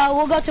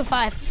we'll go to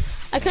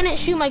 5. I couldn't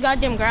shoot my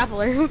goddamn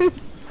grappler.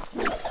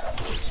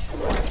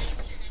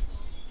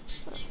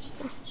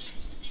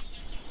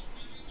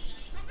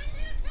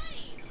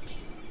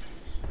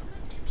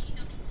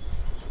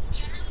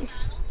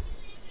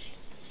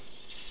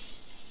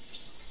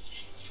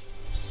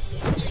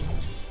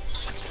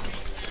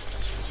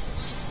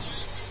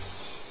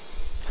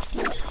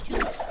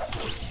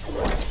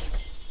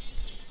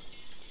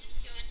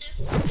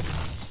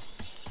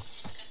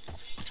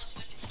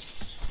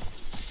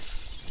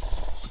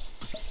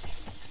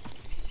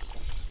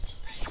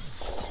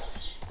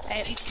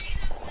 Alright.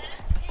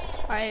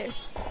 Alright.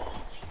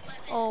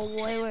 Oh,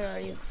 wait, where are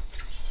you?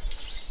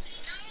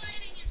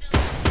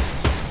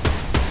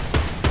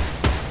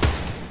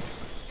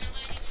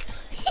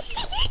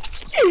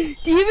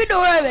 Do you even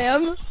know where I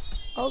am?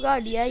 Oh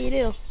god, yeah, you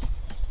do.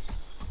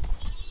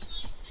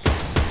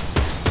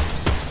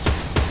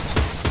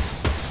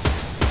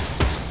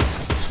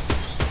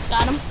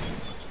 Got him.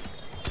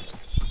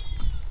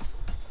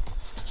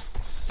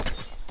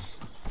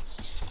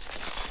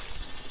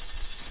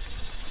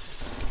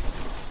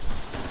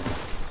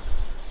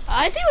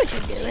 I see what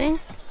you're doing.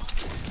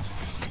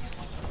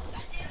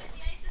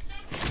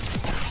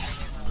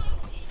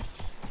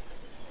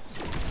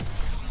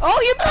 Oh,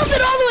 you built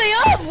it all the way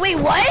up! Wait,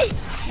 what?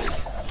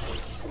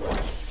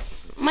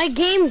 My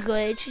game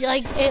glitched.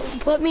 Like, it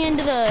put me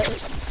into the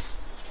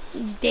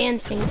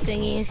dancing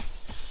thingy.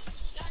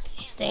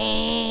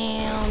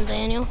 Damn,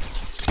 Daniel.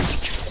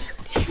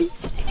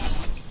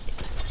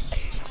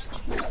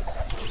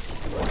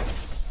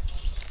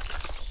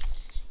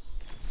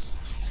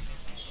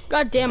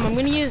 God damn, I'm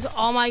gonna use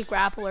all my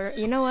grappler.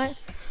 You know what?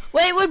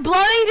 Wait, would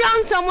blowing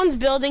down someone's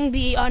building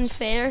be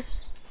unfair?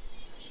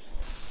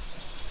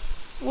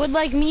 Would,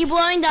 like, me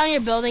blowing down your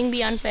building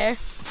be unfair?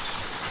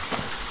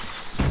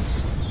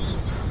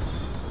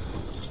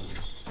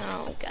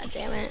 Oh, god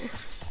damn it.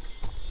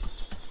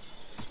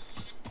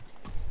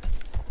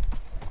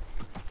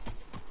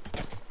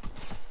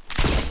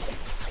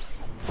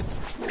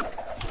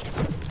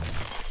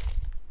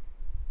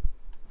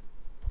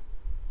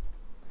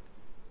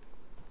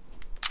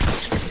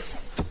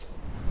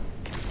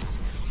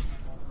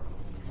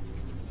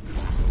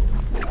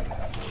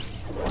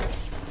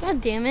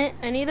 God damn it,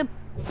 I need a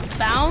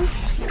bounce.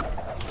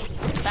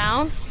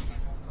 Bounce.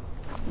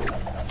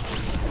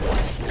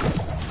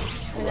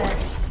 Okay.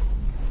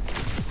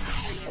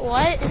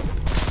 What?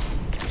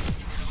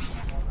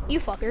 You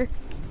fucker.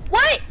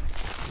 What?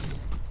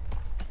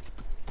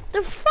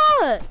 The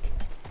fuck?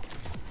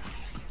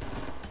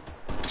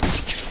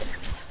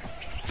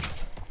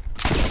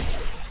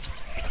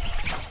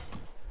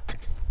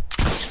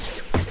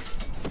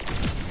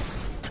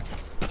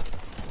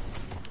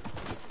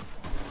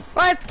 Oh,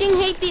 I fucking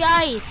hate the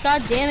ice.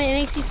 God damn it, it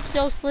makes you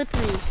so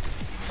slippery.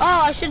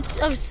 Oh, I should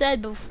have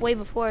said way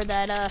before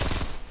that,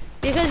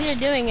 because you're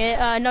doing it,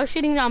 no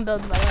shooting down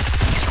builds, by the way.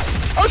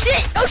 Oh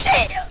shit! Oh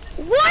shit!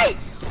 What?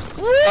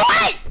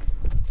 What?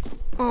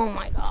 Oh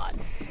my god.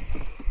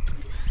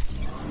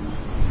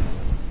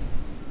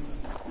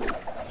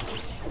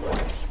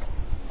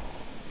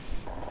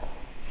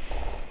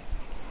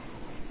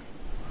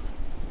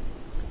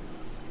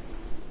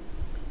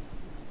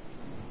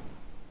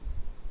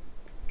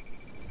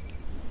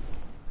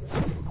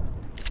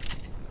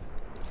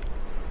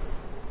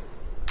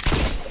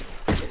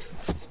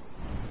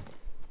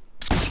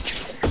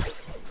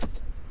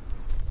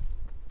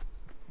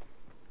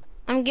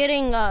 I'm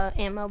getting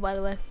ammo, by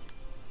the way.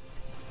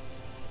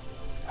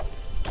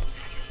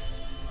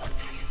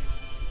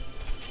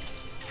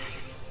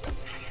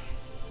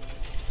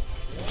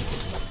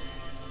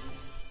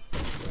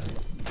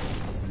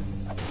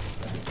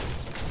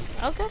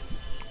 Okay.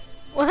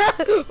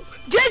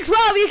 Jinx,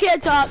 Rob, you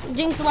can't talk.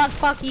 Jinx, Lock,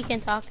 fuck, you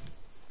can't talk.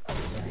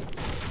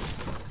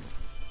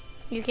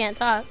 You can't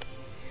talk.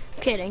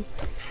 Kidding.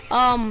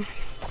 I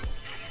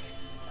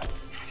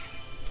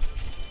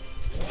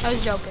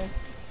was joking.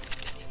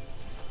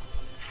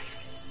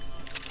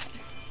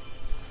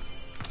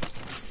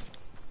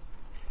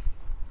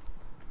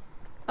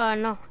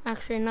 No,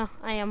 actually no.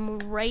 I am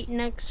right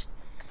next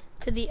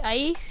to the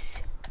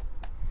ice.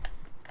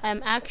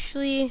 I'm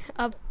actually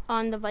up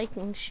on the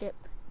Viking ship.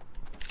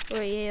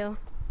 Where are you?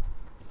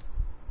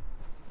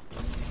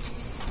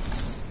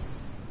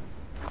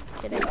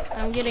 Kidding.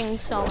 I'm getting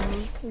some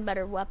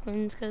better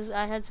weapons because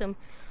I had some.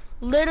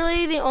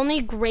 Literally the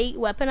only great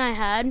weapon I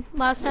had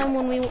last time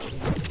when we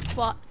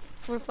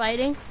were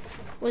fighting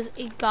was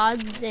a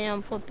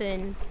goddamn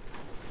flippin'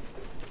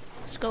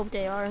 scoped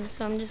AR,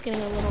 so I'm just getting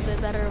a little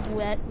bit better of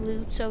wet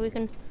loot so we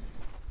can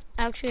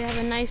actually have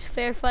a nice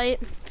fair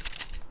fight.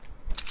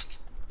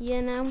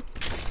 You know?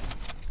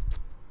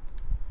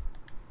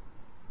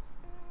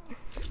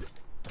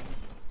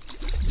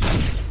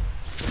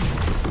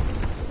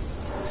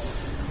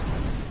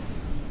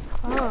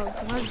 Oh,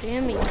 god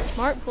damn it,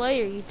 smart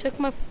player, you took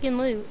my fucking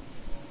loot.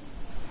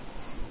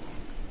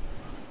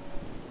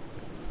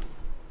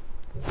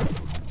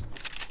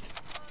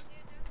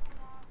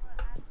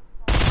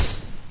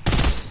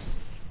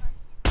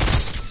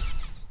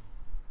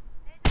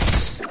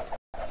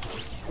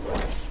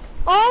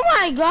 Oh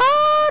my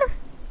god!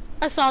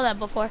 I saw that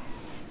before.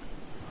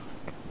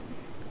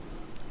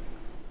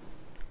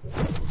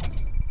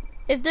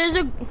 If there's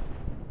a...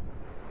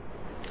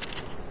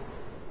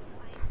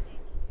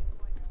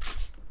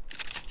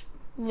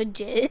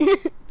 Legit.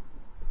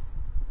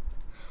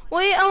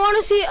 Wait, I want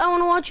to see, I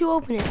want to watch you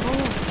open it.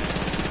 Hold on.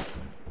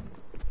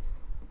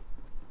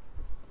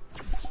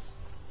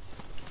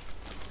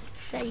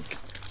 Shake.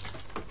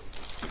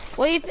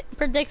 What do you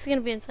predict's gonna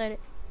be inside it?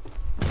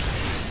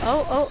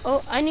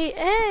 Oh, I need,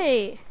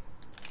 hey!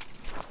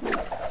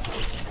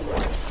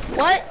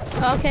 What?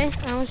 Okay,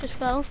 I almost just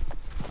fell.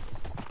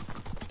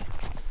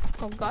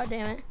 Oh god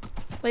damn it.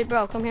 Wait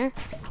bro, come here.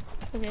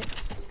 Okay.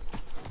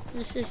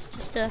 This is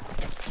just to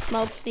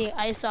melt the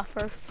ice off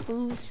our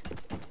foods.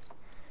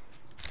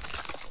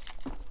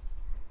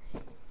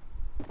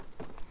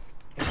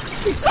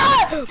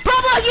 Ah!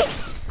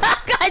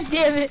 God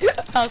damn it.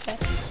 Okay.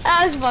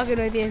 I was fucking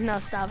with you. No,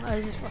 stop. I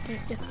was just fucking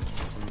with you.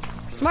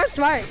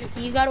 Smart.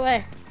 You got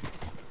away.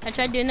 I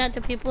tried doing that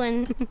to people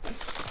in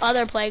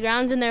other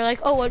playgrounds and they're like,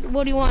 oh,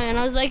 what do you want? And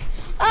I was like,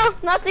 oh,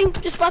 nothing.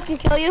 Just fucking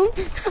kill you.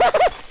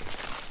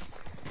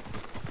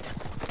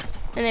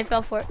 And they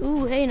fell for it.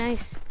 Ooh, hey,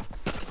 nice.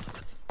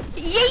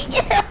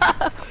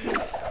 Yeah!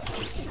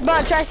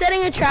 But try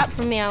setting a trap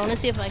for me. I want to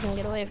see if I can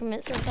get away from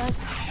it so fast.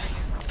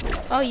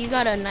 Oh, you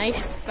got a nice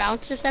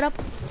bouncer set up?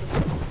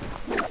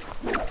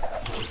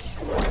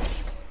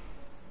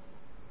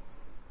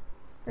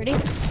 Ready?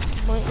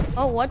 Wait.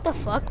 Oh, what the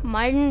fuck?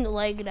 Mine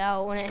legged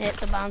out when it hit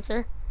the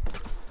bouncer.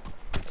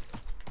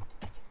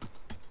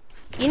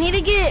 You need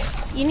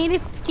to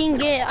fucking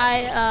get,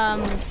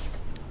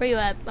 where you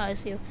at? Oh, I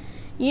see you.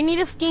 You need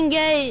to fucking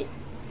get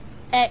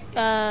at,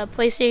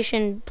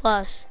 PlayStation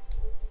Plus.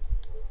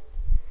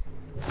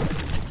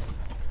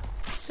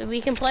 So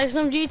we can play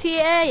some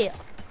GTA.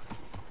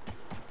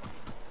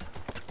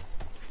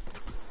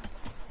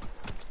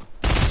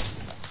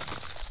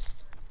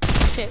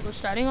 Shit, we're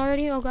starting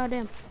already? Oh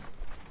goddamn.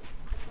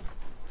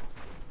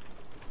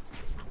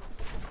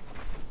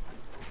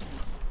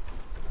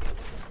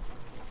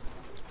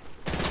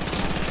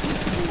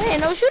 Hey,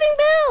 no shooting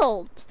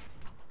build!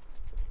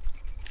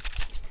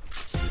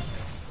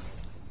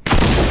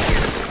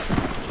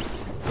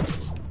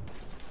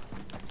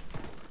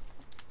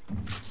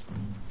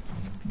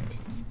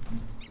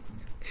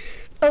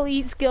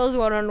 Elite skills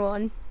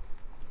 1-on-1.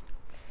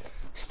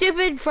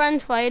 Stupid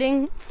friends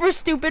fighting for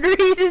stupid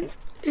reasons.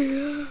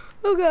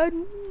 Oh god.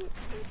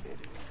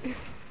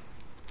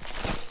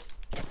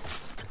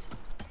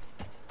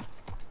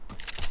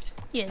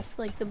 Yes,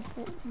 like the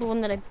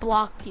one that I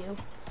blocked you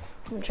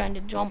from trying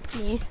to jump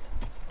me.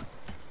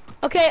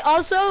 Okay,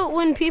 also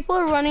when people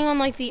are running on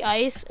like the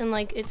ice and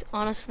like it's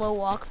on a slow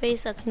walk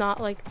pace, that's not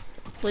like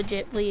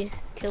legitly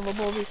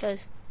killable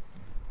because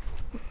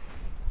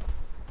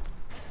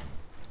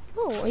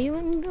oh, you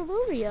let me build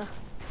over ya.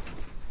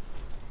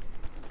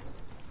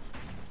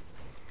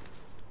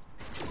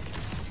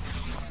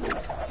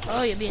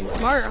 Oh, you're being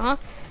smart, huh?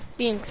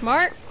 Being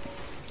smart?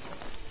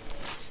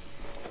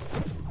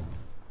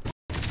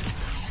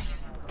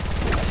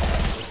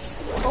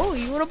 Oh,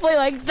 you wanna play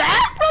like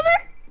that, brother?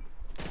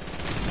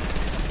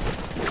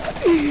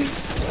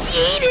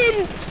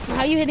 Eden!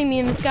 How are you hitting me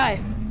in the sky?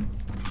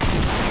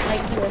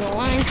 Like little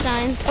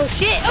Einstein. Oh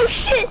shit! Oh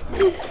shit!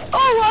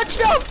 Oh, watch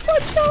out!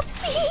 Watch out!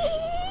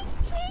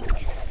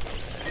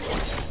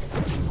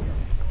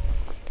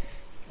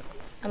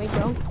 At me,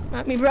 bro.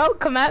 At me, bro.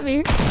 Come at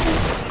me.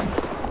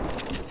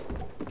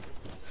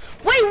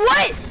 Wait,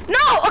 what?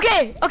 No!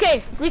 Okay.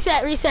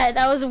 Reset.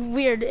 That was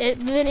weird.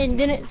 It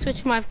didn't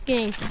switch my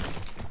game.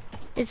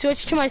 It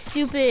switched to my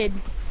stupid.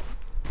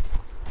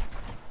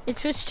 It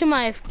switched to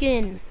my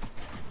skin.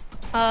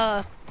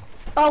 Oh,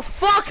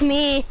 fuck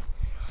me.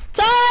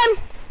 Time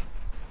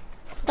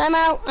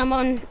out. I'm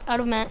out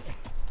of mats.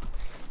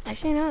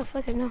 Actually, no.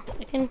 Fuck it. No.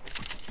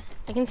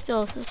 I can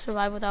still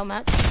survive without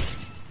mats.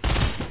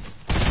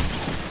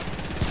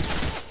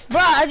 Bruh,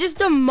 I just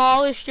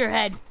demolished your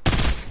head.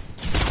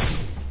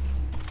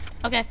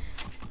 Okay.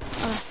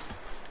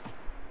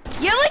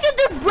 You have like a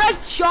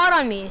direct shot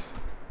on me.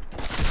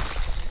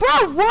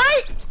 Bro,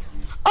 what?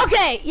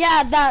 Okay,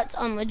 yeah, that's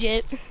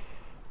unlegit.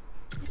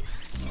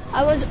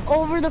 I was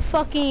over the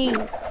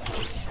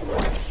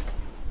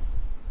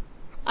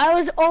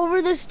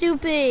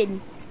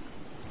stupid.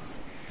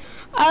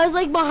 I was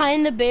like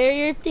behind the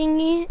barrier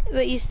thingy,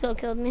 but you still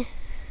killed me.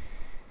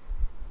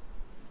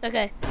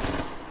 Okay.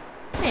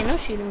 Hey, no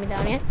shooting me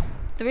down yet.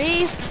 3.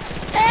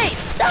 Hey,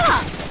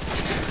 stop!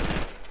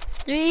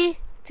 3,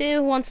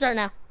 2, 1, start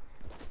now.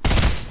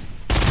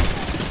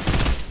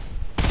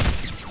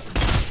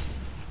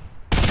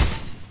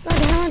 God,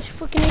 how much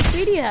fucking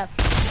HP do you have?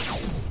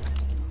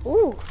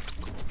 Ooh.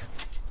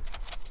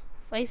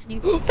 Placed you.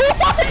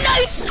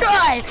 Nice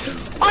try!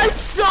 I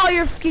saw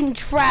your fucking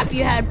trap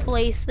you had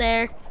placed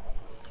there.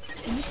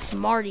 You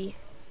smarty.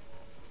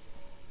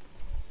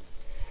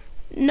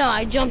 No,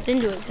 I jumped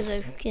into it because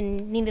I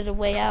fucking needed a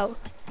way out.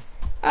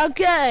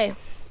 Okay.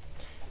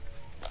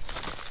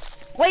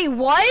 Wait,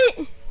 what?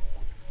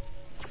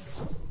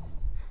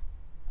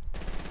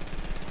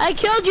 I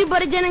killed you,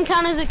 but it didn't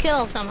count as a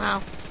kill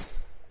somehow.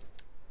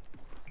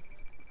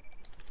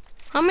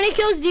 How many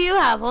kills do you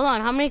have? Hold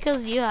on, how many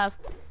kills do you have?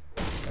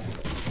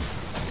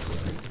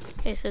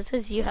 Okay, so it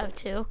says you have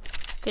 2.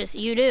 Because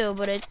you do,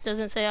 but it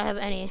doesn't say I have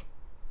any.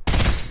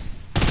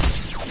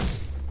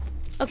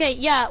 Okay,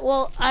 yeah,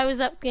 well, I was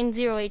up in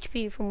 0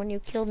 HP from when you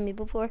killed me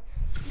before.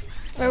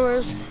 Or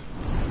was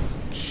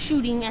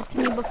shooting at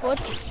me before.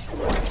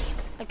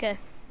 Okay.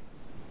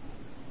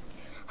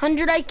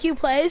 100 IQ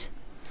plays.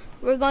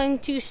 We're going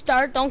to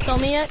start. Don't kill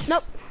me yet.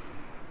 Nope.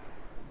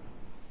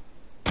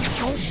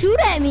 Don't shoot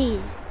at me.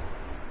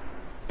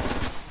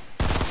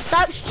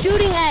 Stop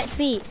shooting at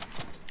me.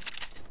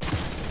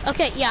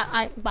 Okay,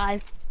 yeah, bye.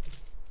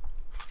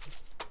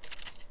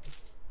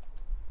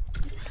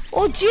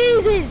 Oh,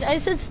 Jesus, I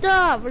said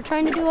stop. We're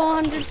trying to do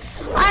 100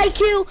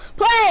 IQ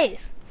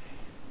plays.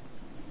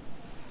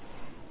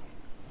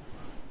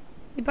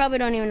 You probably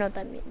don't even know what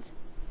that means.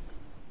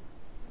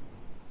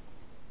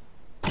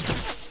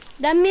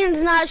 That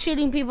means not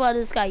shooting people out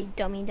of the sky, you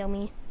dummy.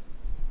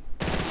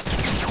 That's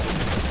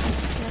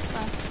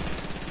fine.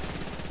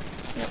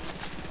 Yep.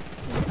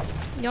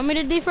 You want me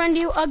to defriend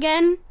you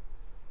again?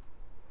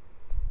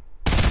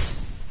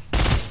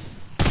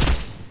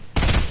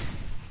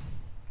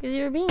 Because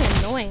you're being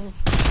annoying.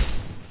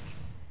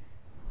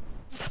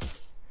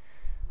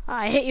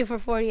 I hit you for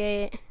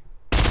 48.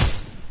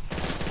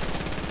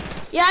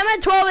 Yeah, I'm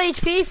at 12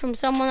 HP from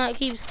someone that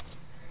keeps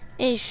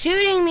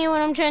shooting me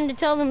when I'm trying to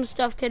tell them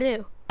stuff to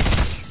do.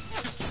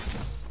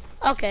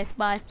 Okay,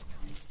 bye.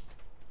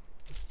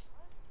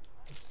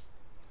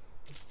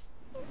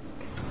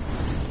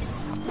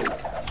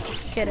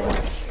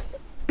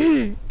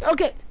 Kidding.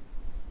 Okay.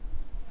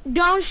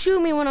 Don't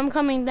shoot me when I'm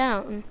coming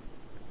down.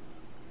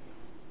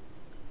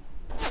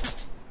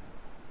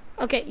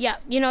 Okay, yeah,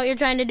 you know what you're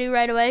trying to do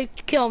right away?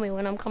 Kill me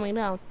when I'm coming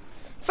down.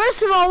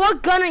 First of all,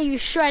 what gun are you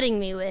shredding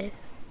me with?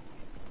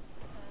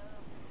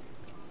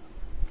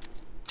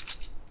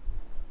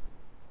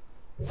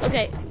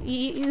 Okay,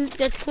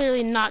 that's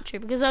clearly not true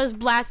because I was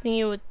blasting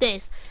you with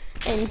this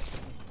and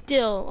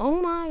still, oh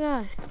my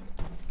god.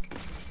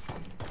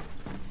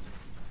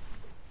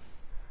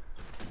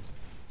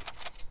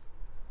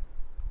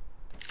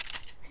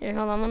 Here,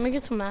 hold on, let me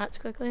get some mats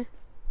quickly.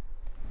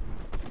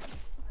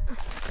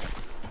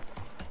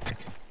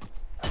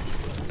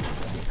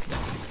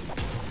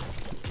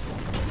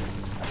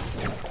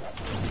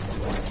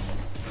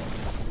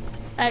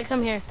 Alright,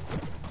 come here.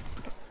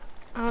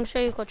 I want to show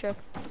you a cool trick.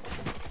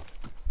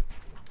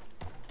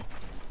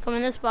 Come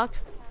in this box.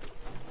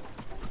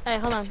 Alright,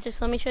 hold on.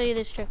 Just let me show you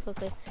this trick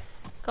quickly.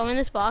 Come in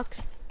this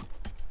box.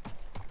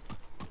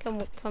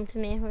 Come to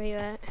me. Where you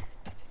at?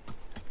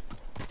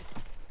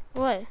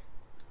 What?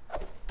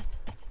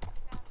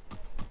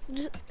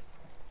 Just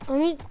let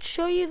me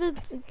show you the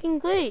fucking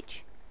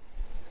glitch.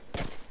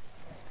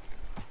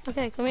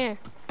 Okay, come here.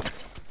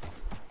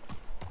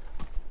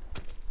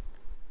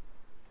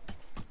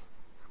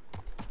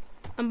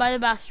 I'm by the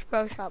Bass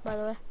Pro Shop, by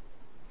the way.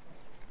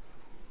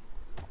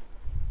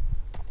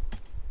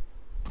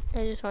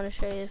 I just want to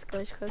show you this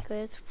glitch quickly.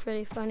 It's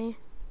pretty funny.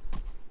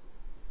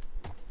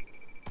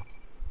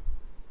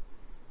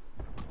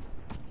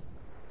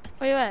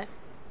 Where you at?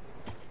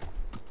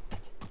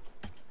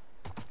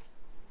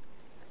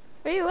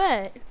 Where you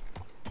at?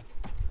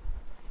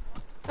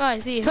 Oh, I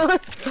see you. I was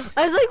like,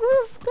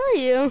 where the fuck are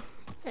you?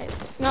 Hey,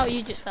 no,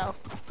 you just fell.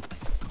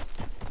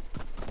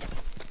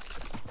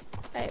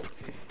 Hey.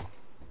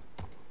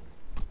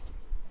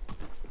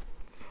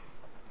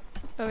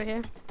 Over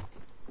here.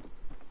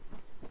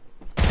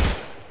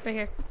 Right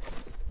here.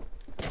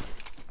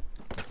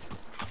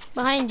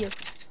 Behind you.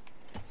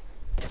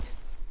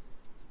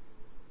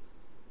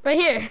 Right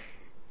here.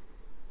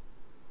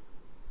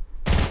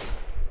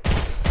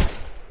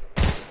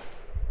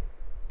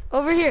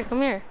 Over here,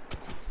 come here.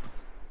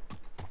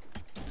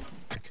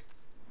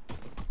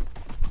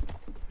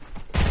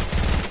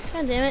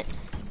 God damn it.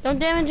 Don't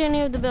damage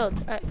any of the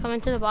builds. Alright, come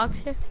into the box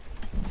here.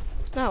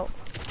 No.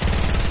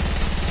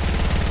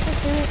 God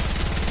damn it.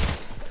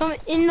 Come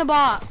in the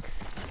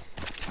box.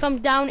 Come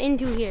down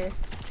into here.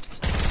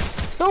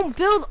 Don't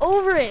build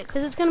over it,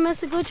 because it's going to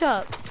mess the glitch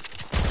up.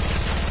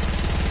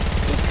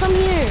 Just come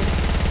here.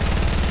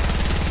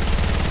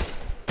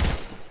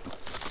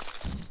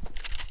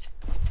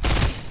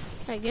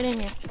 Alright, get in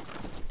here.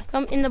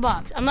 Come in the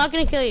box. I'm not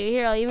going to kill you.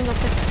 Here, I'll even go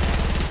pick.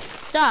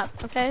 Stop,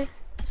 okay?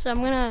 So I'm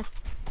going to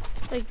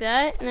like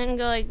that, and then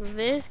go like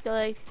this, go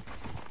like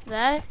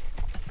that,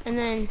 and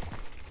then,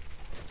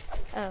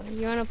 oh,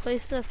 you want to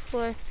place the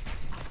floor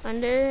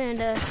under and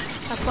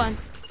have fun.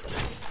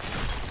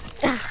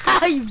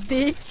 Hi,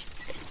 bitch.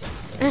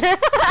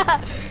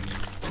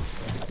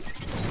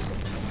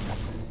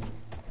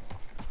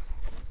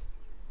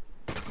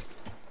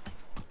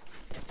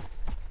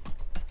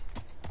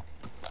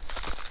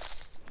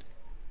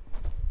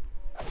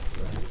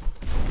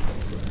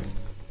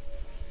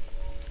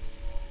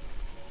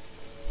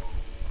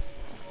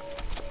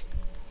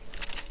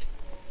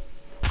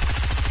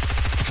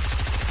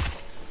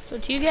 That's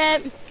what you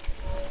get.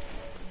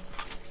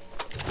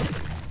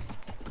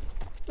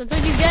 That's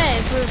what you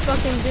get for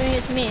fucking doing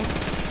it to me.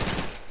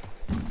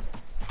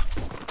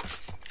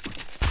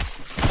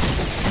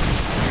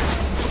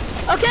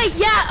 Okay,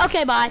 yeah,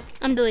 okay, bye.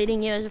 I'm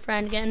deleting you as a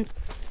friend again.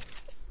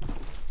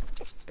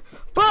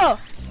 Bro,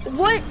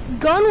 what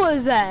gun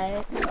was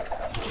that?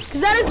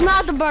 Because that is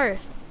not the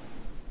burst.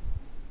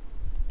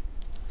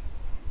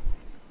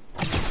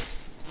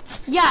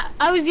 Yeah,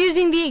 I was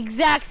using the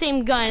exact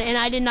same gun and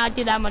I did not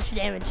do that much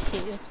damage to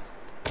you.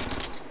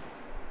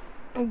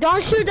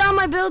 Don't shoot down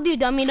my build, you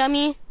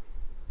dummy.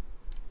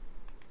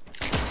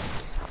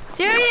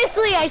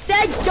 Seriously, I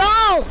said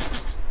don't!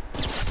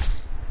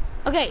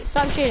 Okay,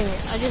 stop shooting me.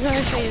 I just want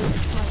to show you.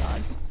 Oh my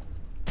god.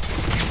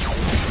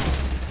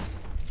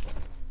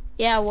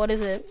 Yeah, what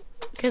is it?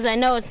 Because I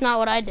know it's not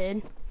what I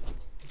did.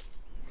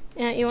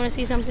 Yeah, you want to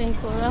see something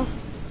cool though?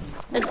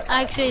 It's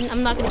actually,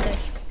 I'm not going to say.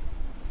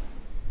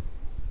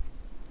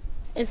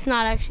 It's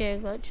not actually a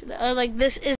glitch. Like, this is